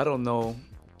 I don't know.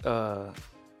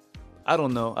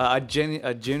 I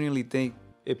genuinely think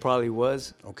it probably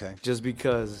was. Okay. Just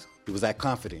because he was that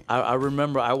confident. I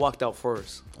remember I walked out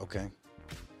first. Okay.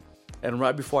 And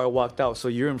right before I walked out, so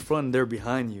you're in front and they're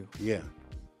behind you. Yeah.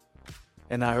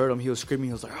 And I heard him. He was screaming.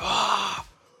 He was like, ah,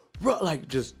 bro, like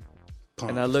just. Pumped.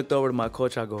 And I looked over to my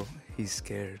coach. I go, he's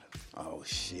scared. Oh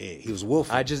shit, he was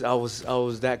wolfing. I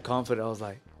was that confident. I was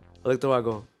like, I looked over. I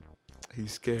go,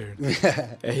 he's scared.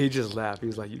 And he just laughed. He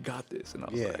was like, you got this. And I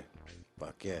was like,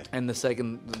 fuck yeah. And the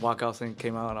second walkout thing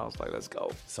came out, and I was like, let's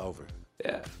go. It's over.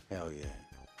 Yeah. Hell yeah.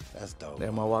 That's dope.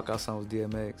 Yeah, my walkout song was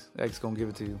DMX. X gonna give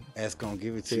it to you. X gonna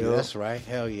give it to you. That's right.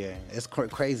 Hell yeah. It's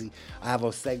crazy. I have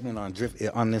a segment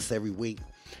on this every week,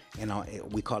 and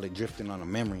we call it Drifting on a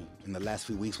Memory. In the last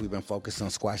few weeks, we've been focused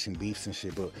on squashing beefs and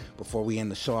shit. But before we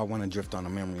end the show, I want to drift on a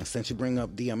memory. And since you bring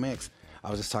up DMX, I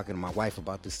was just talking to my wife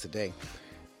about this today.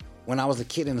 When I was a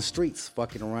kid in the streets,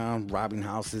 fucking around, robbing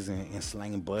houses and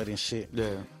slanging bud and shit,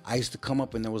 I used to come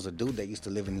up and there was a dude that used to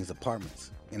live in these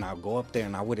apartments. And I'd go up there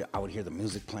and I would hear the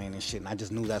music playing and shit. And I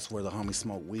just knew that's where the homies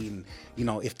smoked weed. And, you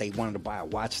know, if they wanted to buy a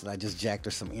watch that I just jacked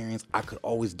or some earrings, I could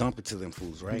always dump it to them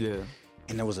fools, right? Yeah.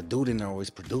 And there was a dude in there always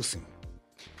producing.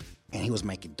 And he was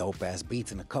making dope-ass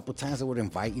beats. And a couple times they would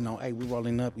invite, you know, hey, we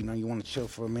rolling up, you know, you want to chill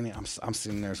for a minute? I'm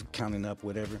sitting there counting up,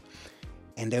 whatever.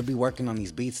 And they'll be working on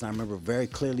these beats. And I remember very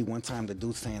clearly one time the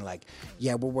dude saying like,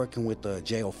 yeah, we're working with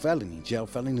Jail Felony. Jail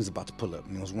Felony is about to pull up.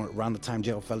 And it was around the time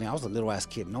Jail Felony, I was a little ass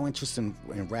kid, no interest in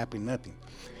rapping, nothing.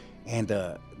 And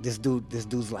this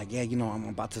dude's like, yeah, you know, I'm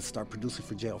about to start producing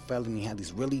for Jail Felony. He had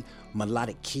these really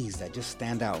melodic keys that just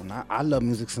stand out. And I love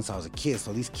music since I was a kid.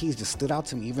 So these keys just stood out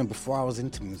to me even before I was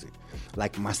into music,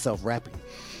 like myself rapping.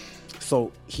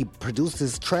 So he produced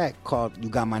this track called You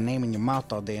Got My Name in Your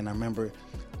Mouth All Day. And I remember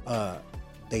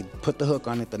they put the hook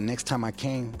on it. The next time I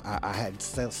came, I had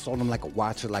sold him like a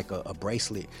watch or like a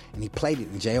bracelet, and he played it,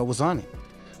 and J.O. was on it.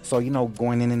 So, you know,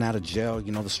 going in and out of jail,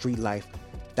 you know, the street life,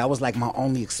 that was like my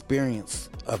only experience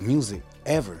of music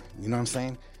ever. You know what I'm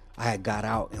saying? I had got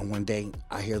out, and one day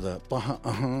I hear the what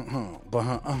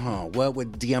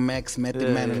with DMX,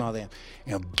 Method Man, and all that,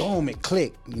 and boom, it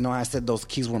clicked. You know, I said those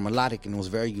keys were melodic, and it was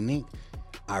very unique.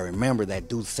 I remember that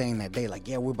dude saying that day, like,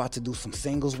 yeah, we're about to do some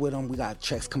singles with him. We got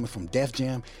tracks coming from Def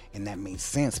Jam. And that made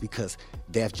sense because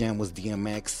Def Jam was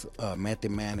DMX,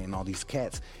 Method Man, and all these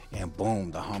cats. And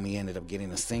boom, the homie ended up getting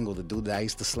a single. The dude that I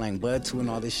used to slang bud to and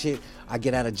all this shit. I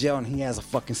get out of jail and he has a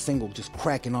fucking single just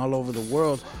cracking all over the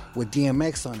world with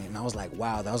DMX on it. And I was like,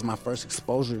 wow, that was my first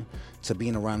exposure to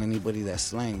being around anybody that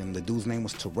slang. And the dude's name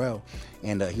was Terrell.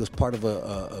 And he was part of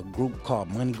a group called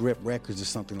Money Grip Records or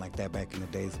something like that back in the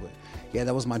days. But yeah,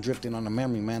 that was my drifting on the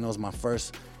memory, man. That was my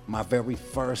very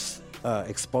first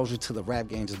exposure to the rap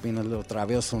game, just being a little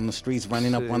travieso in the streets,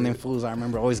 running up on them fools. I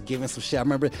remember always giving some shit. I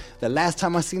remember the last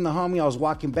time I seen the homie, I was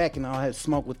walking back and I had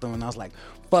smoke with them and I was like,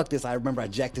 fuck this. I remember I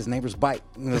jacked his neighbor's bike.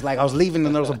 And it was like I was leaving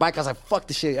and there was a bike. I was like, fuck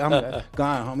this shit. I'm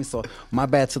gone, homie. So my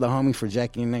bad to the homie for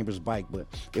jacking your neighbor's bike, but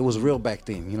it was real back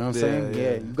then. You know what I'm saying?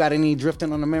 Yeah. You got any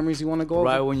drifting on the memories you want to go over?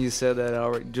 Right when you said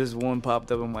that, just one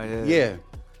popped up in my head. Yeah.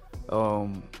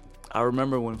 I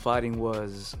remember when fighting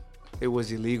was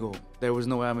illegal. There was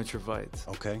no amateur fights.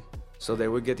 Okay. So they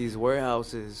would get these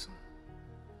warehouses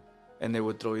and they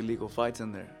would throw illegal fights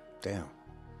in there. Damn.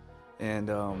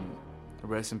 And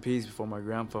rest in peace. Before my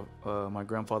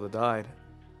grandfather died,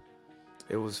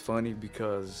 it was funny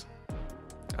because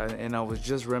I was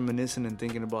just reminiscing and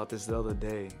thinking about this the other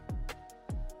day.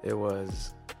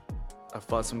 I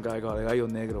fought some guy called Gallo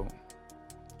Negro.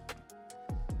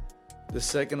 The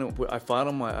second I fought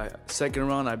him, second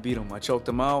round I beat him. I choked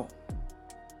him out.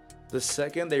 The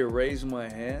second they raised my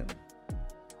hand,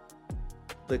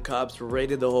 the cops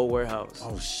raided the whole warehouse.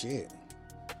 Oh shit.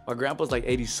 My grandpa's like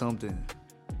 80 something.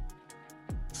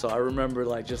 So I remember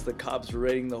like just the cops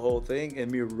raiding the whole thing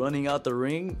and me running out the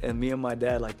ring and me and my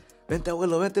dad like, vente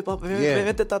abuelo, vente papa,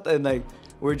 vente tata, and like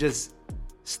we're just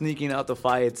sneaking out the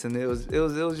fights, and it was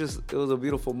a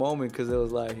beautiful moment because it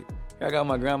was like I got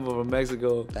my grandpa from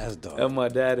Mexico. That's dope. And my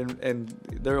dad and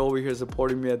they're over here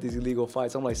supporting me at these illegal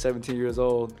fights. I'm like 17 years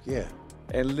old. Yeah.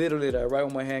 And literally, like, right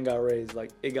when my hand got raised,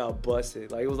 like it got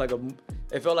busted. Like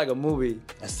it felt like a movie.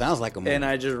 That sounds like a movie. And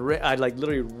I like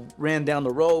literally ran down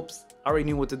the ropes. I already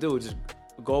knew what to do. Just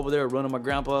go over there, run to my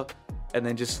grandpa, and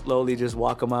then just slowly just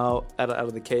walk him out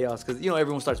of the chaos. Because,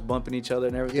 everyone starts bumping each other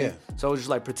and everything. Yeah. So I was just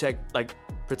like, protect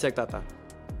Tata.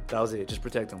 That was it. Just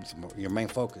protect him. Your main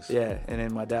focus. Yeah. And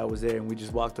then my dad was there, and we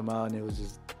just walked him out, and it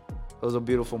was a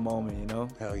beautiful moment,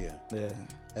 Hell yeah. Yeah.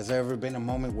 Has there ever been a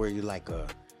moment where you like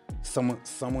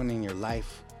someone in your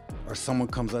life, or someone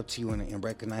comes up to you and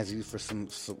recognizes you for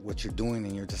what you're doing,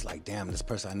 and you're just like, damn, this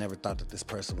person, I never thought that this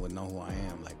person would know who I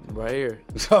am. Like right here.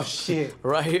 Oh shit.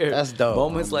 Right here. That's dope.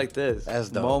 Moments homie. like this. That's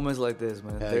dope. Moments like this,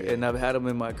 man. Hell yeah. And I've had them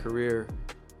in my career,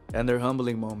 and they're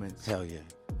humbling moments. Hell yeah.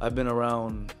 I've been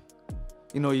around,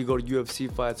 you go to UFC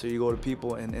fights or you go to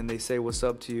people and they say what's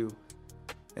up to you,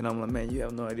 and I'm like, man, you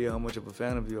have no idea how much of a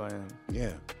fan of you I am.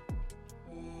 Yeah.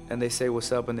 And they say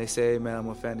what's up, and they say, hey, man, I'm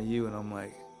a fan of you, and I'm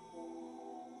like,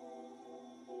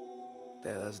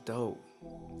 yeah, that's dope.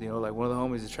 Like one of the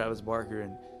homies is Travis Barker,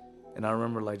 and I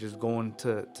remember like just going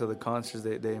to the concerts.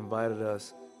 They invited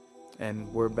us,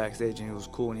 and we're backstage, and he was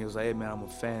cool, and he was like, hey man, I'm a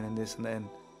fan, and this and that. And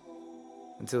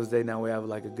until this day now, we have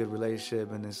like a good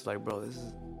relationship, and it's like, bro, this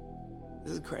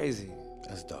is crazy.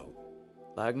 That's dope.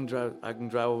 Like I can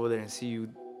drive over there and see you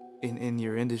in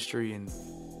your industry and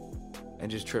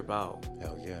just trip out.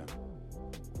 Hell yeah.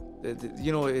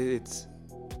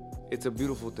 It's a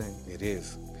beautiful thing. It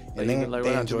is. Like, and right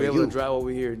now, to be able to drive over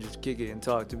here and just kick it and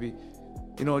talk, to be,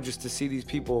 just to see these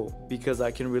people, because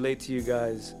I can relate to you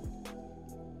guys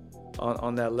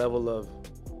on that level of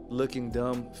looking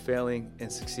dumb, failing,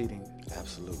 and succeeding.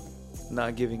 Absolutely.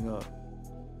 Not giving up.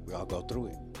 We all go through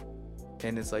it.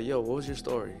 And it's like, yo, what was your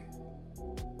story?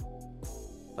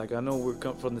 Like, I know we're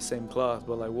come from the same cloth,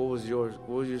 but like, what was your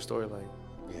story like?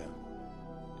 Yeah.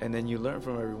 And then you learn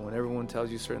from everyone. Everyone tells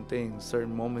you certain things,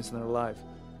 certain moments in their life.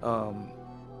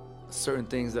 Certain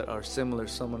things that are similar,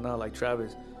 some are not. Like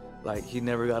Travis, like he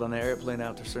never got on an airplane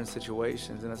after certain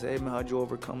situations, and I say, hey man, how'd you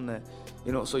overcome that?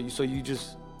 So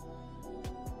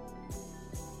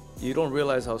you don't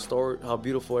realize how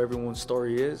beautiful everyone's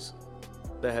story is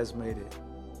that has made it.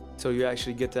 So you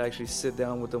actually get to sit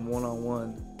down with them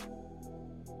one-on-one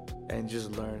and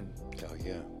just learn. Hell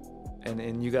yeah.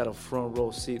 And you got a front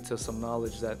row seat to some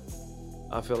knowledge that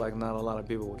I feel like not a lot of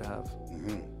people would have.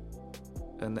 Mm-hmm.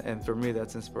 And for me,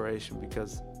 that's inspiration,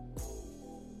 because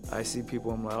I see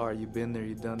people, I'm like, all right, you've been there,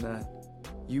 you've done that.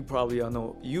 You probably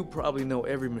know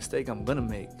every mistake I'm gonna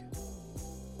make.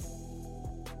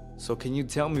 So can you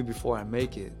tell me before I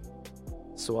make it,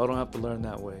 so I don't have to learn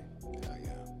that way? Hell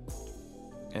yeah.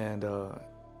 And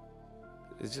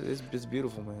it's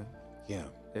beautiful, man. Yeah.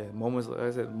 Yeah, moments, like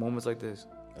I said, moments like this.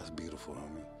 That's beautiful,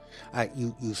 homie.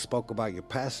 You spoke about your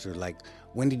pastor. Like,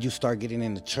 when did you start getting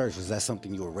into church? Was that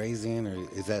something you were raised in, or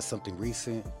is that something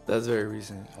recent? That's very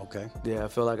recent. Okay. Yeah, I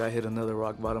feel like I hit another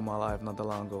rock bottom in my life not that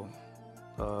long ago.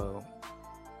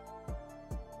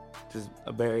 Just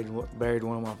buried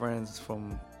one of my friends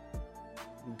from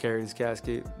carried his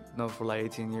casket, for like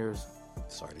 18 years.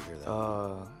 Sorry to hear that.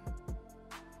 A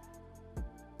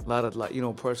lot of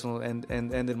personal and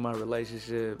ended my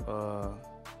relationship.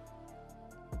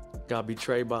 Got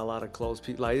betrayed by a lot of close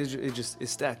people. Like it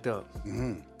stacked up.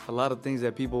 Mm-hmm. A lot of things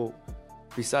that people,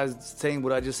 besides saying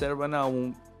what I just said right now, I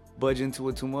won't budge into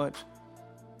it too much.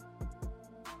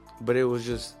 But it was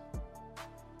just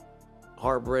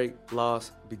heartbreak,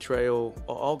 loss, betrayal,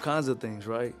 all kinds of things,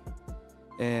 right?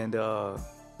 And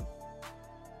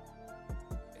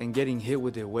getting hit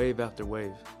with it wave after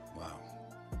wave. Wow.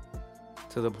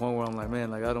 To the point where I'm like,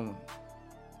 man, like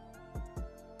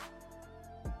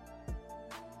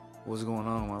what's going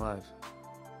on in my life?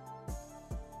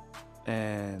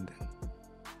 And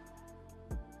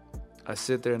I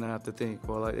sit there and I have to think,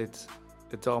 well, it's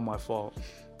all my fault.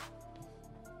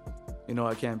 You know,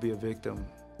 I can't be a victim.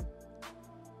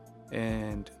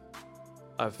 And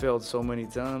I've failed so many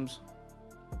times.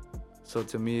 So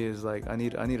to me, it's like I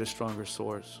need a stronger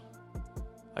source.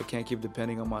 I can't keep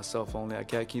depending on myself only. I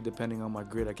can't keep depending on my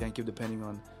grit. I can't keep depending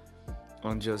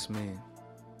on just me.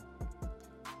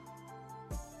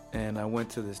 And I went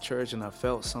to this church and I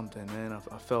felt something, man.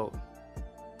 I felt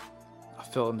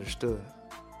understood.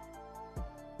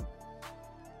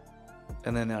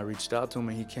 And then I reached out to him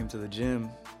and he came to the gym.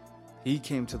 He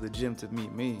came to the gym to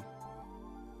meet me.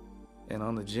 And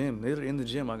on the gym, literally in the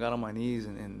gym, I got on my knees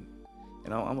and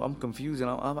I'm confused. And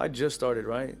I just started,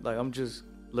 right? Like, I'm just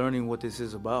learning what this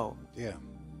is about. Yeah.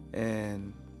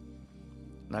 And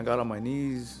I got on my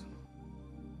knees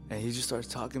and he just starts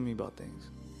talking to me about things.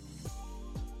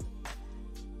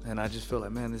 And I just feel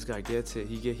like, man, this guy gets it.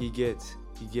 He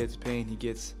gets pain. He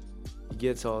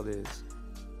gets all this.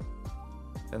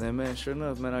 And then, man, sure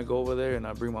enough, man, I go over there and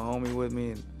I bring my homie with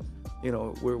me, and you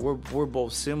know, we're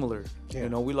both similar. Yeah. You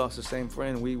know, we lost the same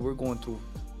friend. We're going through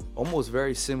almost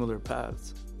very similar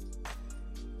paths.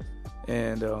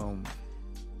 And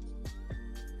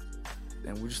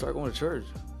we just started going to church.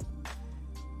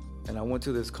 And I went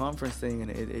to this conference thing, and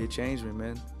it changed me,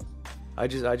 man. I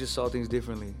just saw things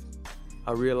differently.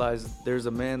 I realized there's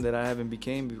a man that I haven't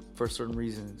became for certain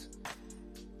reasons.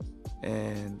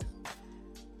 And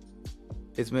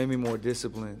it's made me more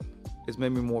disciplined. It's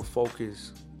made me more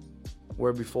focused.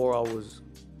 Where before I was,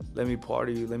 let me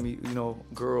party, let me, you know,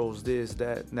 girls, this,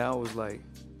 that. Now it's like,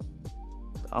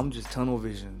 I'm just tunnel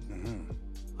vision.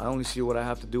 Mm-hmm. I only see what I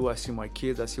have to do. I see my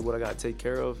kids. I see what I got to take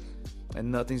care of. And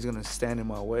nothing's going to stand in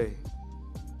my way.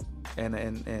 And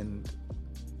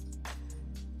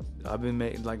I've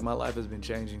been like, my life has been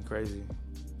changing crazy.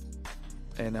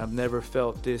 And I've never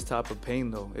felt this type of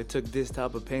pain though. It took this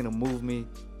type of pain to move me,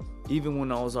 even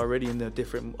when I was already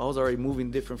I was already moving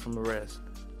different from the rest.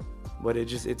 But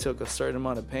it took a certain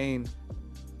amount of pain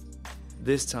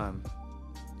this time.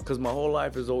 Because my whole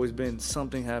life has always been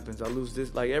something happens. I lose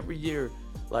this, like every year,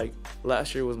 like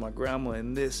last year was my grandma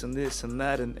and this and this and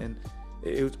that. And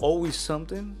it was always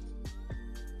something.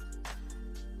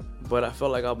 But I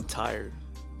felt like I'm tired.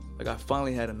 Like I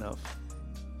finally had enough.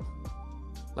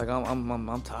 Like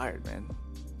I'm tired, man.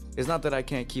 It's not that I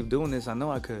can't keep doing this. I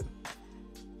know I could.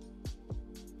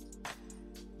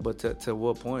 But to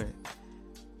what point?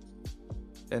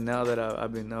 And now that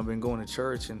I've been going to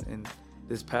church, and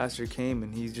this pastor came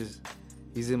and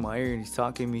he's in my ear and he's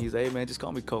talking to me. He's like, hey man, just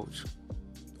call me coach.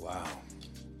 Wow.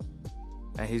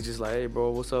 And he's just like, hey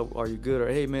bro, what's up? Are you good? Or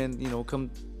hey man, you know,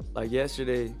 come. Like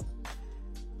yesterday,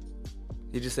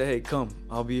 he just said, hey, come,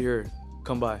 I'll be here.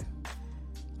 Come by.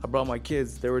 I brought my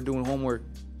kids. They were doing homework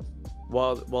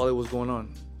while it was going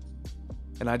on.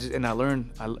 And I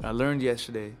learned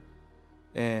yesterday.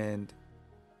 And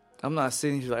I'm not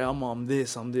sitting here like, I'm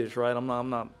this, right? I'm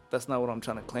not, that's not what I'm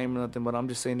trying to claim or nothing, but I'm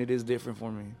just saying it is different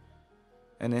for me.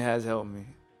 And it has helped me.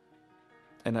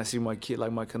 And I see my kid,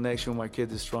 like my connection with my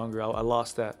kids is stronger. I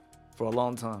lost that for a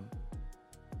long time.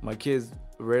 My kids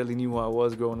rarely knew who I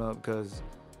was growing up because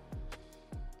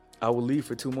I would leave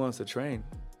for 2 months to train.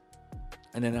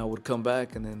 And then I would come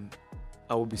back and then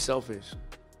I would be selfish.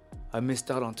 I missed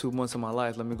out on 2 months of my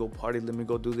life. Let me go party. Let me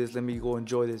go do this. Let me go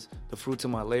enjoy this, the fruits of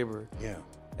my labor. Yeah.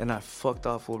 And I fucked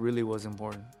off what really was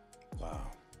important. Wow.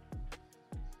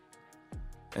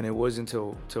 And it wasn't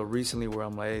till recently where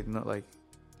I'm like, hey, no, like,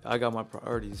 I got my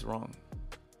priorities wrong.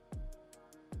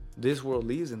 This world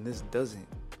leaves and this doesn't.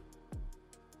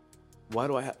 Why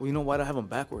do I have them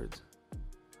backwards?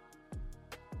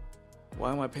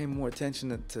 Why am I paying more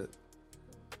attention to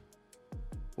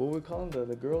what we call them,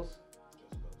 the girls?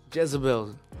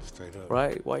 Jezebels. Straight up.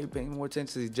 Right? Why are you paying more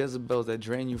attention to these Jezebels that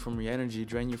drain you from your energy,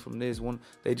 drain you from this?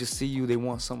 They just see you, they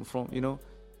want something from, you know?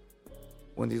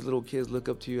 When these little kids look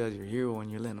up to you as your hero and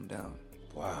you're letting them down.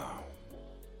 Wow.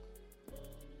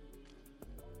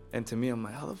 And to me, I'm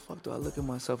like, how the fuck do I look at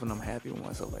myself and I'm happy with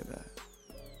myself like that?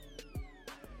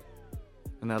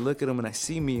 And I look at them and I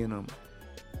see me in them.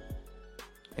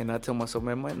 And I tell myself,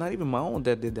 man, not even my own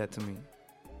dad did that to me.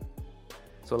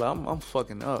 So like, I'm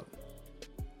fucking up.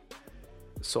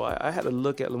 So I had to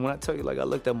look at, when I tell you, like, I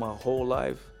looked at my whole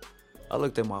life.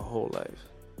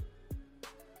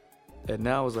 And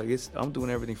now it's like, I'm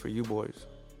doing everything for you boys.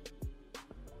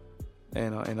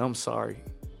 And I'm sorry,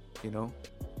 you know?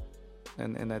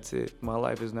 And that's it. My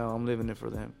life is now, I'm living it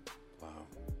for them. Wow.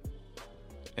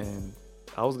 And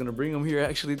I was going to bring them here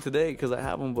actually today because I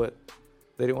have them, but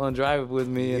they didn't want to drive with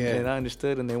me, and I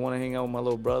understood, and they want to hang out with my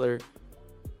little brother.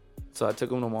 So I took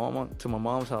them to my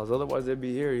mom's house. Otherwise, they'd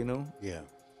be here, you know? Yeah.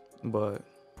 But,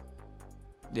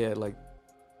 yeah, like,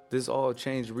 this all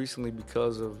changed recently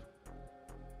because of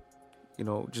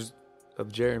just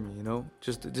of Jeremy,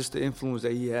 just the influence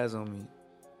that he has on me.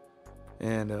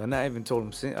 And I haven't told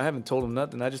him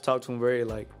nothing. I just talked to him very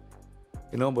like,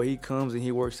 but he comes and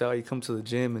he works out. He comes to the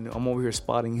gym and I'm over here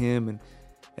spotting him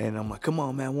and I'm like, come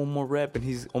on, man, one more rep. And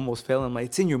he's almost failing. I'm like,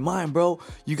 it's in your mind, bro.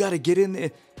 You got to get in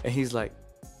there. And he's like,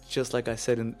 just like I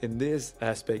said in this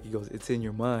aspect, he goes, it's in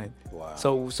your mind. Wow.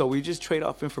 So we just trade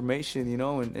off information,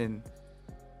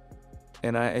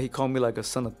 and he called me like a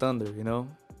son of thunder,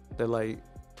 that like,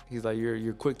 he's like,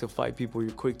 you're quick to fight people.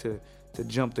 You're quick to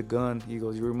jump the gun. He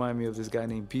goes, you remind me of this guy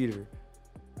named Peter.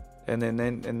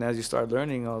 And as you start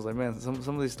learning, I was like, man, some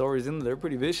of these stories in there, they're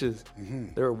pretty vicious. Mm-hmm.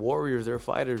 They're warriors. They're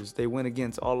fighters. They went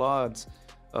against all odds.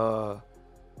 But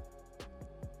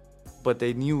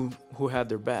they knew who had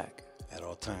their back. At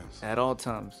all times. At all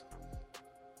times.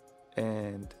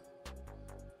 And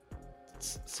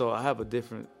so I have a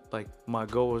different, like, my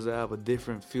goal is to have a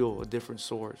different fuel, a different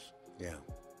source. Yeah.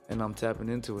 And I'm tapping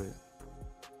into it.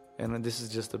 And this is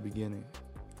just the beginning.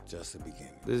 Just the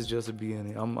beginning. This is just the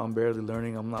beginning. I'm barely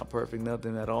learning. I'm not perfect,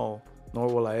 nothing at all. Nor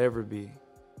will I ever be.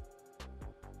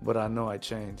 But I know I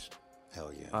changed.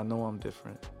 Hell yeah. I know I'm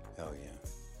different. Hell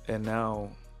yeah. And now,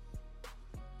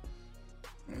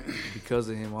 because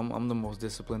of him, I'm the most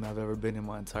disciplined I've ever been in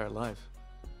my entire life.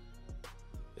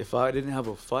 If I didn't have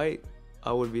a fight,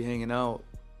 I would be hanging out,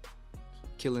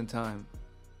 killing time.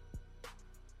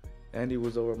 Andy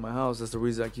was over at my house. That's the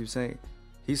reason I keep saying.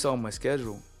 He saw my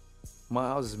schedule. My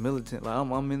house is militant. Like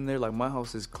I'm in there. Like my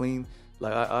house is clean.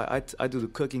 Like I do the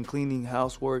cooking, cleaning,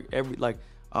 housework.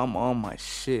 I'm on my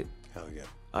shit. Hell yeah.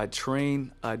 I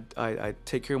train. I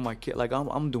take care of my kid. Like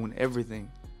I'm doing everything.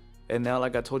 And now,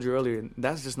 like I told you earlier,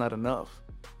 that's just not enough.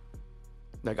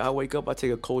 Like I wake up, I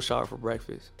take a cold shower for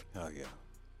breakfast. Hell yeah.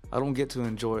 I don't get to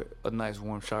enjoy a nice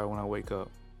warm shower when I wake up.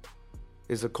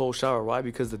 It's a cold shower. Why?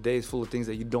 Because the day is full of things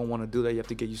that you don't want to do that you have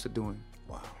to get used to doing.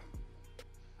 Wow.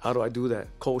 How do I do that?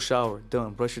 Cold shower,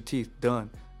 done. Brush your teeth, done.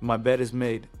 My bed is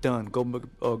made, done.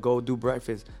 Go do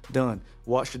breakfast, done.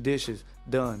 Wash the dishes,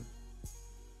 done.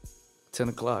 10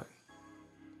 o'clock.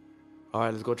 All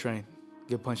right, let's go train.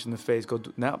 Get punched in the face.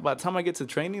 Now, by the time I get to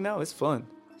training now, it's fun.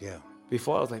 Yeah.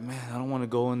 Before I was like, man, I don't want to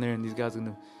go in there and these guys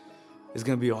it's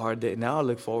gonna be a hard day. Now I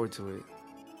look forward to it.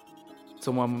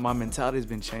 So my mentality's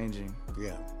been changing.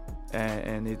 Yeah.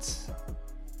 And it's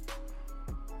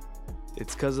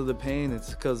because of the pain.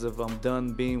 It's because of I'm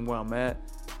done being where I'm at.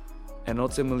 And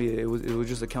ultimately, it was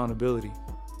just accountability.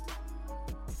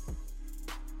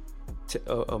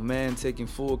 A man taking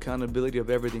full accountability of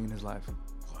everything in his life.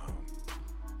 Wow.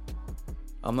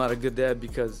 I'm not a good dad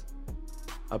because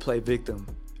I play victim.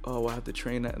 Oh, I have to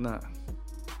train that. Nah.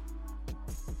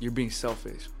 You're being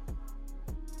selfish.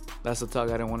 That's the talk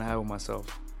I didn't want to have with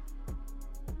myself.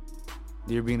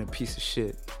 You're being a piece of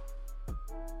shit.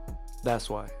 That's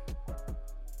why.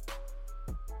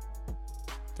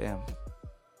 Damn.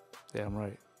 Yeah, I'm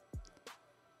right.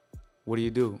 What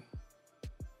do?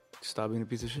 Stop being a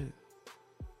piece of shit.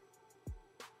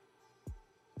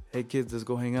 Hey kids, let's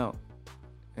go hang out.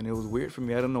 And it was weird for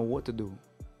me. I didn't know what to do.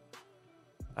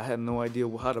 I had no idea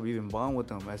how to even bond with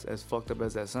them, as fucked up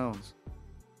as that sounds.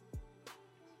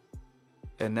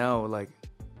 And now, like,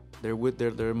 they're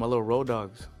my little road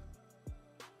dogs.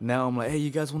 Now I'm like, hey, you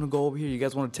guys want to go over here? You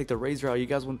guys want to take the razor out? You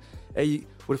guys want, hey,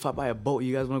 what if I buy a boat?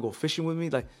 You guys want to go fishing with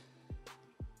me? Like,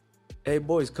 hey,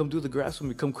 boys, come do the grass with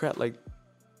me. Come crap. Like,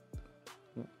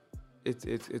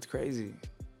 it's crazy.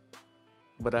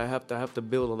 But I have to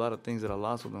build a lot of things that I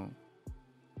lost with them.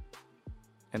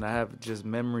 And I have just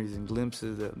memories and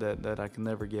glimpses that I can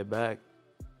never get back.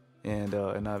 And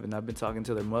I've been talking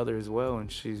to their mother as well,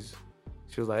 and she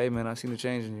was like, hey man, I seen the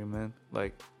change in you, man.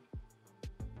 Like,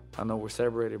 I know we're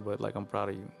separated, but like I'm proud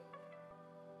of you.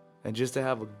 And just to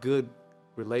have a good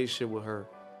relationship with her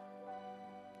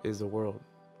is the world.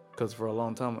 Because for a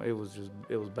long time it was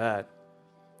bad.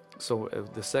 So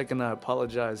the second I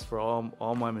apologize for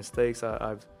all my mistakes,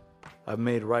 I've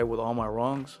made right with all my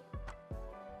wrongs,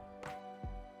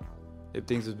 if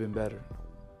things have been better.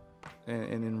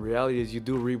 And in reality is you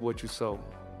do reap what you sow.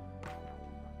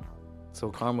 So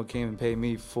karma came and paid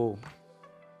me full.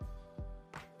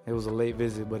 It was a late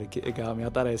visit, but it got me. I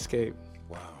thought I escaped.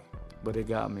 Wow. But it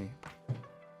got me.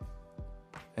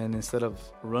 And instead of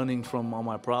running from all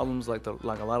my problems like a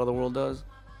lot of the world does,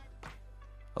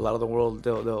 a lot of the world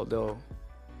they'll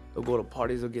go to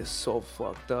parties, they'll get so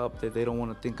fucked up that they don't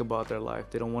want to think about their life.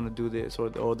 They don't want to do this,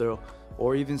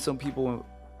 or even some people,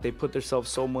 they put themselves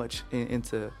so much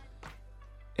into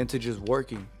just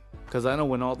working. Because I know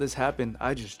when all this happened,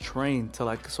 I just trained so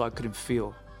I couldn't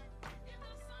feel.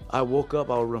 I woke up,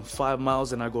 I would run 5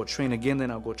 miles, and I go train again, then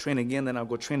I'll go train again, then I'll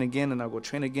go train again, and I'll go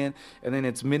train again. And then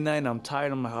it's midnight, and I'm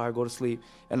tired, I'm like, all right, go to sleep.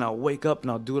 And I'll wake up,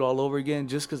 and I'll do it all over again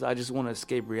just because I just want to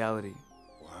escape reality.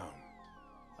 Wow.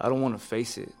 I don't want to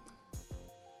face it.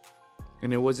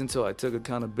 And it wasn't until I took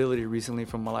accountability recently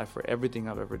from my life for everything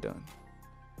I've ever done.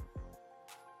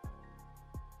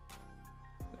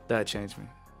 That changed me.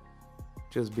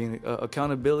 Just being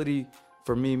accountability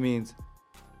for me means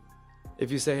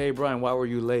if you say, hey, Brian, why were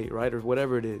you late, right? Or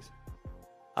whatever it is.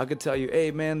 I could tell you,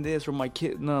 hey, man, this for my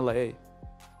kid. No, like, hey,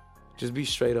 just be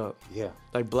straight up. Yeah.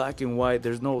 Like black and white.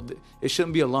 It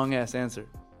shouldn't be a long ass answer.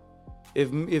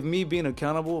 If me being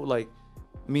accountable, like,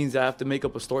 means I have to make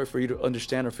up a story for you to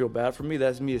understand or feel bad for me,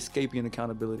 that's me escaping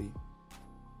accountability.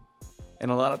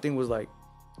 And a lot of things was like,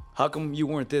 how come you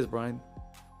weren't this, Brian?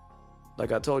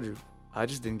 Like I told you, I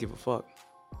just didn't give a fuck.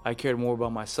 I cared more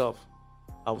about myself.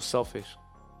 I was selfish.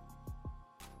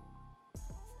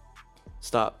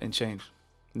 Stop and change.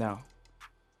 Now,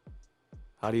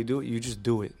 how do you do it? You just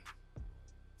do it.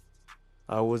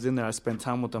 I was in there. I spent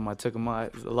time with them. I took them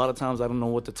out. A lot of times I don't know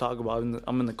what to talk about.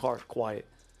 I'm in the car, quiet.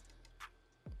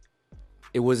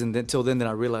 It wasn't until then that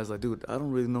I realized, like, dude, I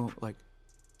don't really know, like,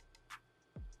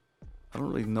 I don't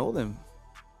really know them.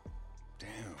 Damn.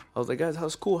 I was like, guys,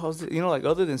 how's school? How's it? You know, like,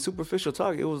 other than superficial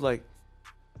talk, it was like,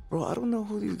 bro, I don't know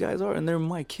who these guys are, and they're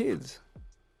my kids.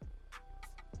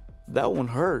 That one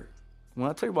hurt. When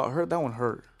I talk about hurt, that one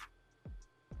hurt.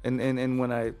 And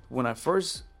when I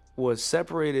first was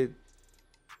separated,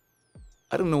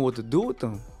 I didn't know what to do with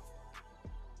them.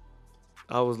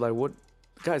 I was like, what?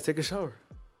 Guys, take a shower.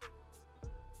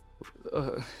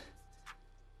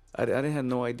 I didn't have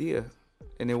no idea.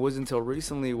 And it wasn't until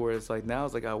recently where it's like, now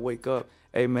it's like I wake up,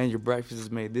 hey man, your breakfast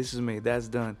is made, this is made, that's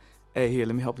done. Hey, here,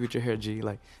 let me help you with your hair, G.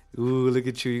 Like, ooh, look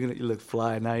at you, you look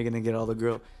fly, now you're gonna get all the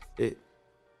girl.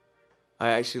 I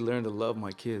actually learned to love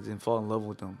my kids and fall in love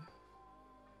with them.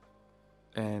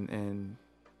 And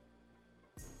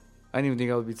I didn't even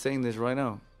think I would be saying this right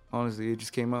now. Honestly, it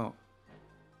just came out.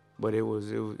 But it was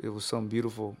something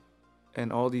beautiful.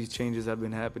 And all these changes have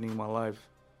been happening in my life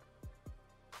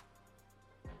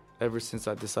ever since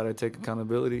I decided to take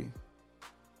accountability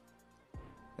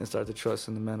and start to trust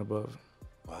in the man above.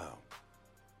 Wow.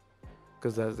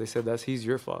 Because as they said, he's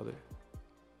your father.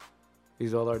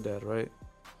 He's all our dad, right?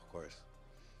 Of course.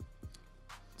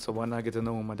 So why not get to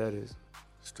know who my dad is?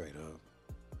 Straight up.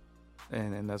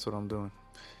 And that's what I'm doing.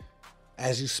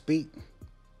 As you speak,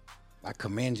 I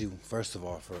commend you, first of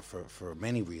all, for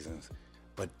many reasons.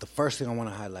 But the first thing I want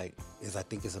to highlight is I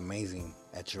think it's amazing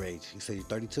at your age. You said you're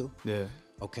 32? Yeah.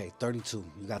 Okay, 32.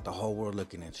 You got the whole world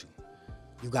looking at you.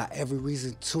 You got every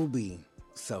reason to be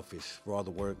selfish for all the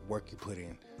work you put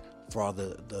in, for all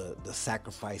the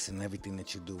sacrifice and everything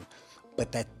that you do.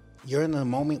 But that you're in a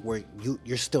moment where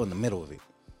you're still in the middle of it.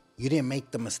 You didn't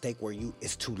make the mistake where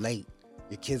it's too late.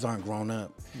 Your kids aren't grown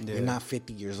up. Yeah. You're not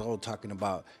 50 years old talking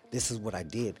about, this is what I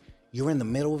did. You're in the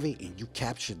middle of it, and you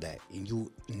captured that, and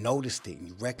you noticed it, and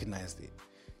you recognized it,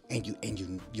 and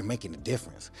you're making a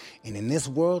difference. And in this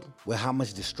world, with how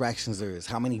much distractions there is,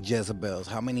 how many Jezebels,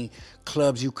 how many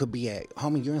clubs you could be at,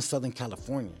 homie, you're in Southern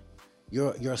California.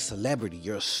 You're a celebrity.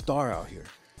 You're a star out here.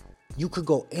 You could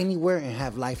go anywhere and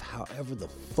have life however the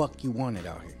fuck you want it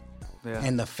out here. Yeah.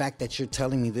 And the fact that you're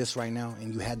telling me this right now,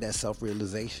 and you had that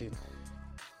self-realization,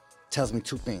 tells me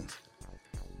two things.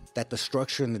 That the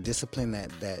structure and the discipline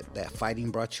that fighting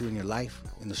brought you in your life,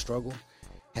 in the struggle,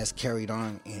 has carried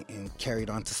on and carried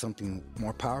on to something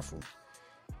more powerful.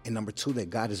 And number two, that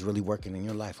God is really working in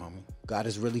your life, homie. God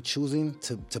is really choosing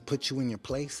to put you in your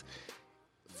place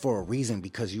for a reason,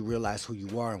 because you realize who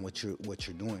you are and what you're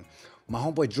doing. My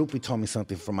homeboy Droopy told me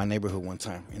something from my neighborhood one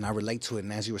time, and I relate to it.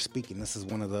 And as you were speaking, this is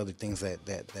one of the other things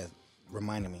that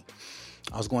reminded me.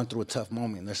 I was going through a tough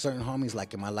moment. There's certain homies,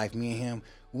 like in my life, me and him,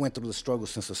 we went through the struggle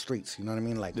since the streets. You know what I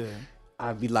mean? Like, yeah.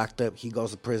 I'd be locked up. He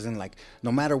goes to prison. Like,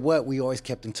 no matter what, we always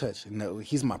kept in touch. And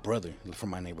he's my brother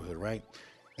from my neighborhood, right?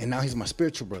 And now he's my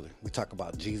spiritual brother. We talk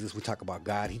about Jesus. We talk about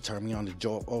God. He turned me on to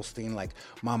Joel Osteen. Like,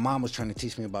 my mom was trying to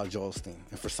teach me about Joel Osteen.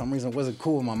 And for some reason, it wasn't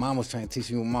cool when my mom was trying to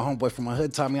teach me. When my homeboy from my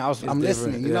hood taught me, I'm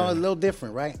listening. You know, a little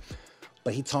different, right?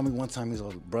 But he told me one time, he's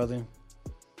like, brother,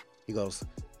 he goes,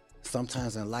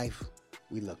 sometimes in life,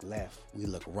 we look left, we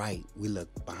look right, we look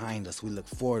behind us, we look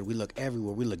forward, we look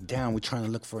everywhere, we look down, we're trying to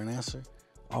look for an answer.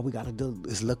 All we got to do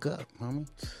is look up, homie.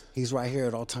 He's right here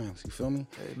at all times, you feel me?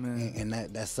 Amen. And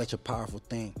that's such a powerful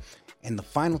thing. And the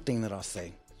final thing that I'll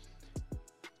say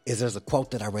is there's a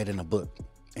quote that I read in a book,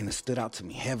 and it stood out to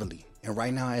me heavily. And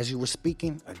right now, as you were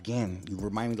speaking, again, you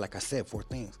remind me, like I said, 4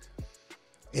 things.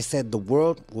 It said, the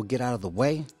world will get out of the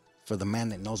way for the man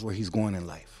that knows where he's going in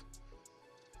life.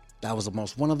 That was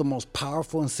one of the most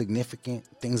powerful and significant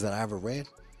things that I ever read.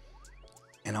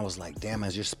 And I was like, damn,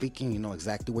 as you're speaking, you know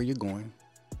exactly where you're going.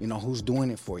 You know who's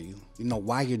doing it for you. You know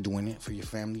why you're doing it, for your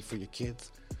family, for your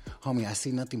kids. Homie, I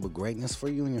see nothing but greatness for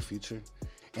you in your future.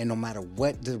 And no matter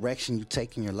what direction you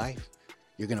take in your life,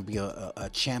 you're going to be a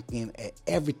champion at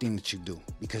everything that you do,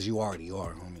 because you already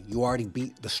are, homie. You already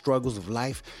beat the struggles of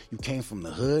life. You came from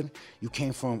the hood. You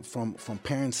came from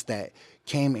parents that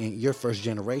came in your first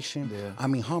generation. Yeah. I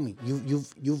mean, homie,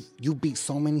 you beat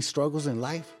so many struggles in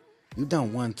life. You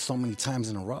done won so many times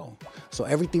in a row. So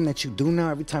everything that you do now,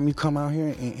 every time you come out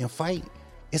here and fight,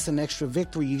 it's an extra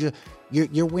victory.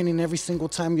 You're winning every single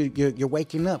time you're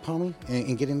waking up, homie,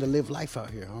 and getting to live life out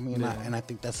here, homie. And I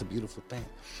think that's a beautiful thing.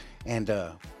 And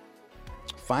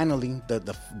finally,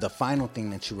 the final thing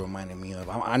that you reminded me of,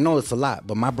 I know it's a lot,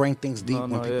 but my brain thinks deep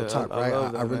when people talk, right?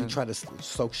 I really try to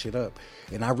soak shit up,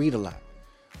 and I read a lot.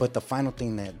 But the final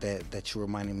thing that you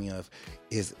reminded me of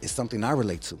is something I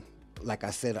relate to. Like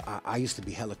I said, I used to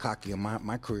be hella cocky in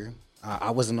my career. I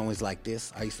wasn't always like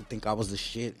this. I used to think I was the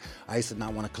shit. I used to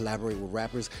not want to collaborate with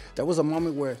rappers. There was a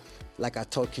moment where, like I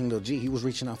told King Lil G, he was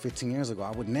reaching out 15 years ago.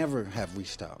 I would never have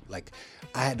reached out. Like,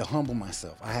 I had to humble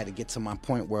myself. I had to get to my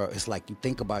point where it's like you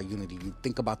think about unity, you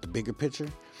think about the bigger picture.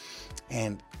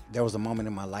 And there was a moment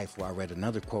in my life where I read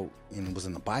another quote, and it was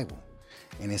in the Bible.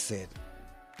 And it said,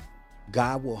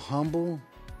 God will humble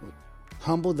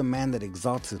the man that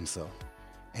exalts himself,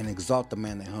 and exalt the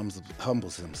man that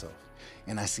humbles himself.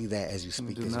 And I see that as you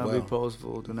speak as well. Do not be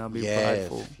boastful. Do not be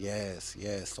prideful. Yes.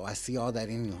 So I see all that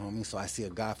in you, homie. So I see a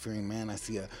God-fearing man. I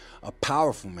see a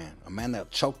powerful man. A man that'll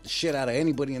choke the shit out of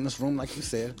anybody in this room, like you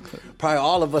said. Probably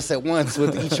all of us at once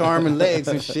with each arm and legs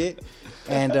and shit.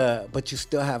 And but you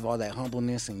still have all that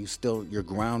humbleness, and you're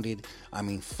grounded. I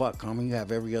mean, fuck, homie. You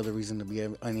have every other reason to be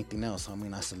anything else, homie.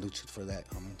 And I salute you for that,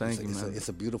 homie. Thank you, man. It's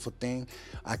a beautiful thing.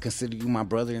 I consider you my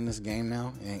brother in this game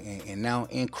now, and now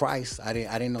in Christ. I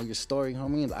didn't know your story, homie.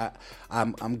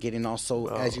 I'm getting also,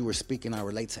 as you were speaking, I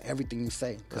relate to everything you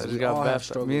say, because we all have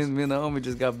struggles. Me and the homie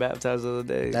just got baptized the other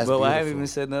day. That's but beautiful. I haven't even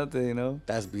said nothing, you know.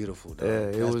 That's beautiful, dog.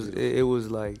 Yeah, it was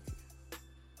like,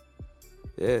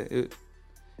 yeah,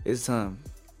 it's time.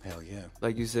 Hell yeah.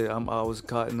 Like you said, I was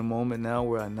caught in the moment now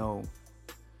where I know.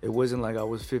 It wasn't like I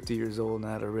was 50 years old and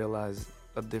I had to realize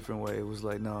a different way. It was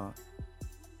like, nah.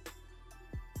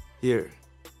 Here.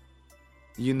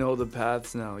 You know the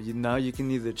paths now. Now you can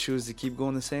either choose to keep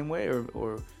going the same way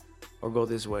or go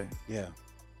this way. Yeah.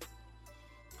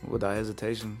 Without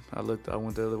hesitation, I went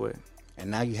the other way. And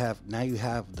now you have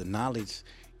the knowledge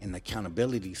and the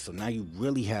accountability. So now you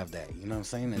really have that. You know what I'm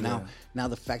saying? And now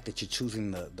the fact that you're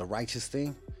choosing the righteous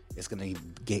thing, it's gonna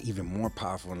get even more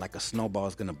powerful, and like a snowball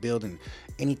is gonna build, and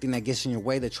anything that gets in your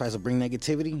way that tries to bring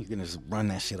negativity, you're gonna just run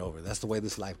that shit over. That's the way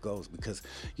this life goes, because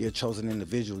you're a chosen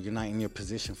individual. You're not in your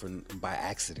position by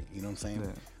accident. You know what I'm saying?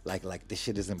 Yeah. Like this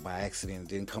shit isn't by accident. It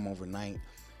didn't come overnight.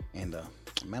 And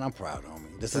man, I'm proud,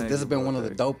 homie. This has been one of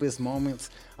the dopest moments,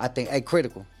 I think. Hey,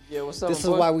 Critical. Yeah, what's up? This is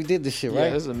why we did this shit, right? Yeah,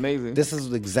 this is amazing. This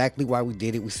is exactly why we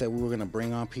did it. We said we were gonna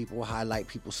bring on people, highlight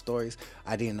people's stories.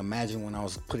 I didn't imagine when I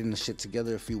was putting the shit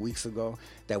together a few weeks ago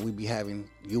that we'd be having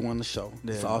you on the show.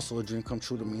 Yeah. It's also a dream come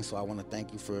true to me, so I want to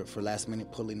thank you for last minute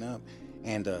pulling up.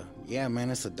 And yeah,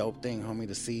 man, it's a dope thing, homie,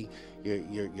 to see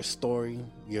your story,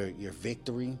 your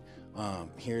victory.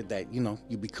 Hear that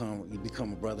you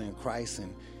become a brother in Christ,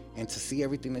 and to see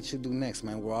everything that you do next,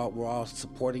 man. We're all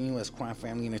supporting you as Crime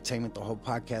Family Entertainment, the whole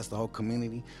podcast, the whole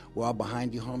community. We're all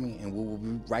behind you, homie, and we will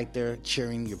be right there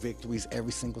cheering your victories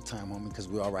every single time, homie, because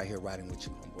we're all right here riding with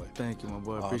you, homeboy. Thank you, my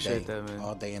boy. Appreciate that, man.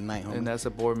 All day and night, homie. And that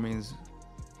support means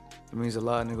a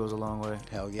lot, and it goes a long way.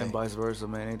 Hell yeah. And vice versa,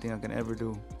 man. Anything I can ever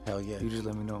do, hell yeah, you just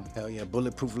let me know. Hell yeah.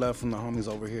 Bulletproof love from the homies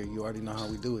over here. You already know how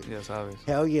we do it. Yes, obvious.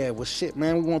 Hell yeah. Well, shit,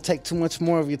 man. We won't take too much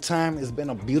more of your time. It's been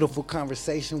a beautiful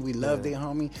conversation. We loved it,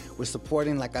 homie. We're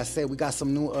supporting, like I said, we got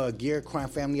some new gear. Crime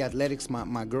Family Athletics.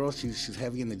 My girl, she's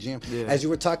heavy in the gym. Yeah. As you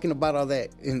were talking about all that,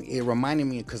 and it reminded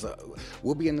me, because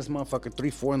we'll be in this motherfucker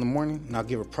 3-4 in the morning, and I'll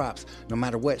give her props. No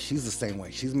matter what, she's the same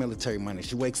way. She's military minded.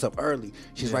 She wakes up early.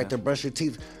 She's right there, brush her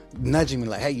teeth, nudging me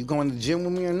like, hey, you going to the gym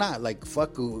with me or not? Like,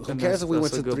 fuck, who cares if we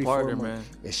went to 3-4? Man.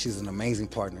 Yeah, she's an amazing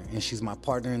partner, and she's my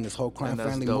partner in this whole Crime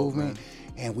Family movement. Man.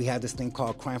 And we have this thing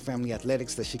called Crime Family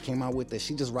Athletics that she came out with, that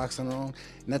she just rocks on her own.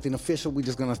 Nothing official. We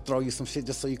just gonna throw you some shit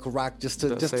just so you can rock, just to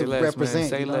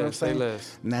represent. You know what I'm saying? Say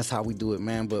less. And that's how we do it,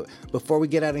 man. But before we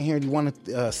get out of here, do you want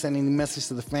to send any message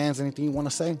to the fans? Anything you want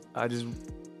to say? I just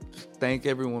thank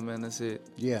everyone, man. That's it.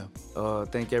 Yeah.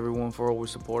 Thank everyone for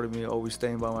always supporting me, always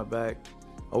staying by my back,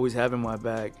 always having my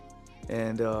back,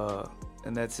 and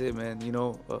that's it, man. You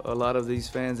know, a lot of these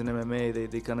fans in MMA,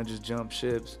 they kind of just jump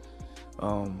ships.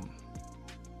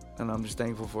 And I'm just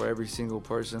thankful for every single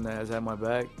person that has had my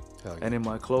back. Hell yeah. And in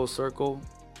my close circle.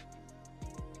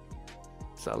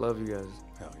 So I love you guys.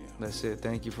 Hell yeah. That's it.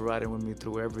 Thank you for riding with me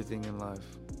through everything in life.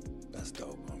 That's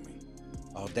dope, homie.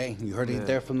 All day. You heard it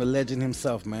there from the legend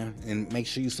himself, man. And make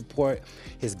sure you support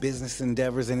his business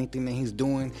endeavors, anything that he's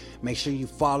doing. Make sure you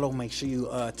follow. Make sure you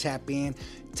tap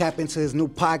into his new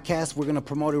podcast. We're going to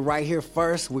promote it right here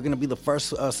first. We're going to be the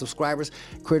first subscribers.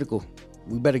 Critical.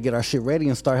 We better get our shit ready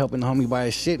and start helping the homie buy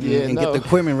his shit and get the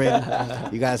equipment ready.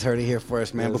 You guys heard it here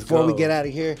first, man. Let's Before we go. get out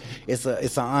of here, it's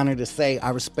an honor to say I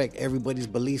respect everybody's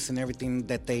beliefs and everything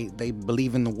that they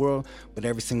believe in the world. But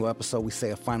every single episode, we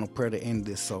say a final prayer to end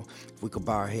this. So if we could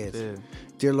bow our heads. Yeah.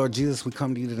 Dear Lord Jesus, we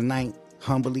come to you tonight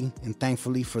humbly and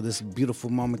thankfully for this beautiful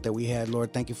moment that we had.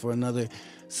 Lord, thank you for another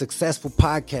successful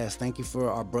podcast. Thank you for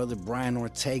our brother Brian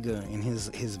Ortega and his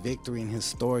victory and his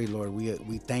story, Lord.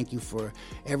 We thank you for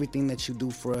everything that you do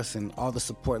for us and all the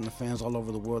support and the fans all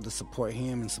over the world that support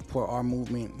him and support our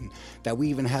movement, and that we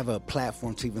even have a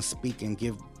platform to even speak and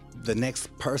give the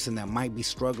next person that might be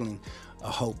struggling a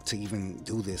hope to even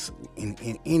do this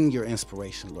in your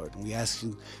inspiration, Lord. And we ask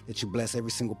you that you bless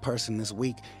every single person this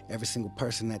week, every single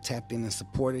person that tapped in and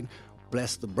supported.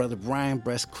 Bless the brother Brian,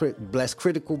 bless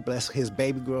Critical, bless his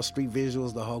baby girl, Street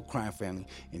Visuals, the whole crime family.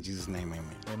 In Jesus' name,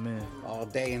 amen. Amen. All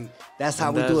day, and that's how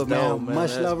And we do it, that's man. dope, Much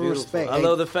That's love and beautiful. respect. I Hey,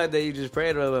 love the fact that you just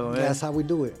prayed about it, man. that's how we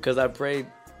do it. Because I prayed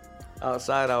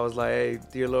outside. I was like, hey,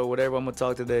 dear Lord, whatever I'm going to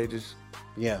talk today, just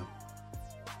Yeah,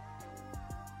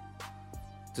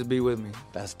 be with me.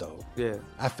 that's dope. Yeah.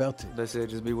 I felt it. That's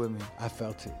it. Just be with me. I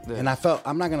felt it. Yeah. And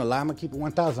I'm not going to lie, I'm going to keep it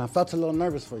 1,000. I felt a little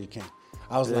nervous for you, Ken.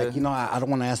 I was like, I don't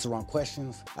want to ask the wrong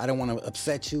questions. I don't want to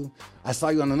upset you. I saw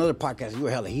you on another podcast. You were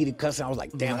hella heated cussing. I was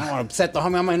like, damn, I don't want to upset the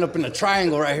homie. I'm going to end up in a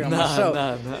triangle right here on my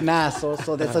show.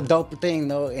 So that's a dope thing,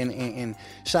 though. And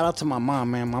shout out to my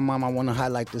mom, man. My mom, I want to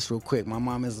highlight this real quick. My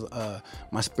mom is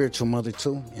my spiritual mother,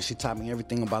 too. And she taught me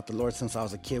everything about the Lord since I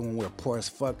was a kid when we were poor as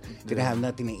fuck. Didn't have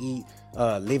nothing to eat.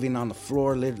 Living on the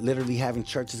floor, literally having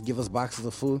churches give us boxes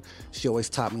of food. She always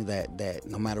taught me that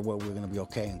no matter what, we were going to be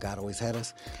okay. And God always had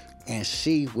us. And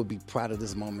she would be proud of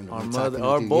this moment. Our mother,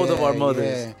 both of our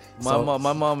mothers. Yeah.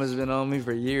 My mom has been on me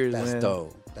for years, That's man.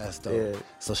 dope. That's dope. Yeah.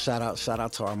 So shout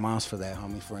out to our moms for that,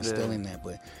 homie, for instilling that.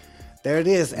 But there it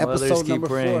is, Mothers, episode keep number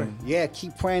 4. praying. Yeah,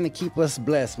 keep praying and keep us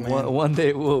blessed, man. One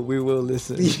day we will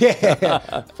listen.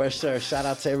 Yeah, for sure. Shout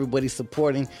out to everybody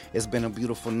supporting. It's been a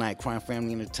beautiful night. Crime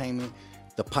Family Entertainment,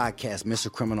 the podcast,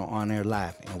 Mr. Criminal on Air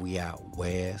Live, and we out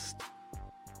west.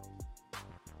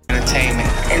 Entertainment.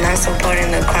 And I'm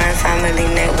supporting the Crime Family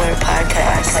Network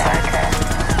podcast.